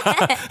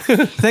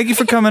 Thank you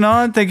for coming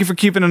on. Thank you for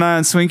keeping an eye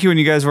on Swinky when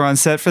you guys were on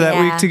set for that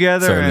Yeah. week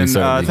together. Certainly, and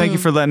certainly. thank you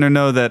for letting her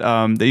know that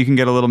that you can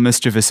get a little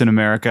mischievous in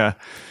America.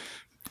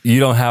 you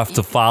don't have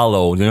to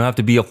follow. You don't have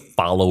to be a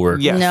follower.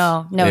 Yes.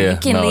 No, Yeah, you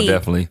can no, leave.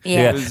 definitely.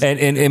 Yeah.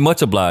 And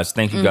much obliged.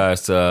 Thank you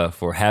guys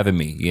for having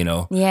me.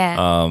 Yeah.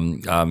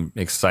 I'm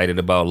excited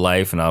about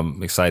life, and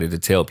I'm excited to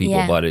tell people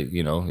Yeah. about it.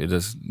 It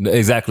is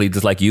exactly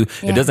just like you.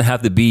 Yeah. It doesn't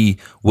have to be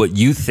what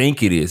you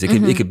think it is.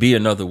 It could be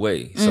another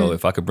way. So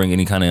if I could bring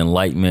any kind of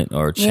enlightenment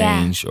or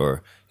change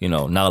or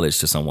knowledge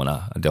to someone,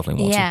 I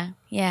definitely want to.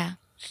 Yeah.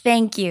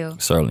 Thank you.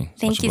 Certainly.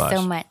 Thank Much you so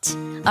obliged. much.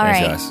 All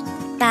Thanks, right.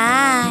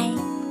 guys.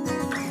 Bye.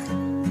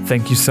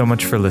 Thank you so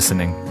much for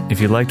listening. If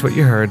you liked what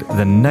you heard,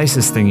 the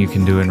nicest thing you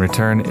can do in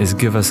return is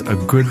give us a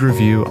good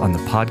review on the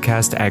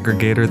podcast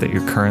aggregator that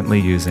you're currently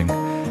using.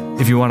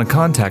 If you want to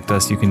contact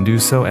us, you can do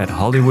so at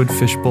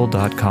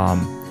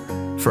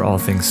hollywoodfishbowl.com. For all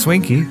things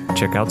Swinky,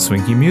 check out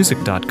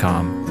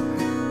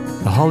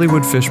swinkymusic.com. The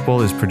Hollywood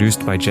Fishbowl is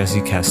produced by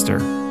Jesse Kester.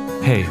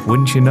 Hey,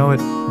 wouldn't you know it?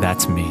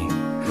 That's me.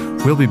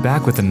 We'll be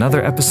back with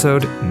another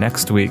episode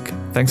next week.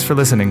 Thanks for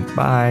listening.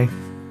 Bye.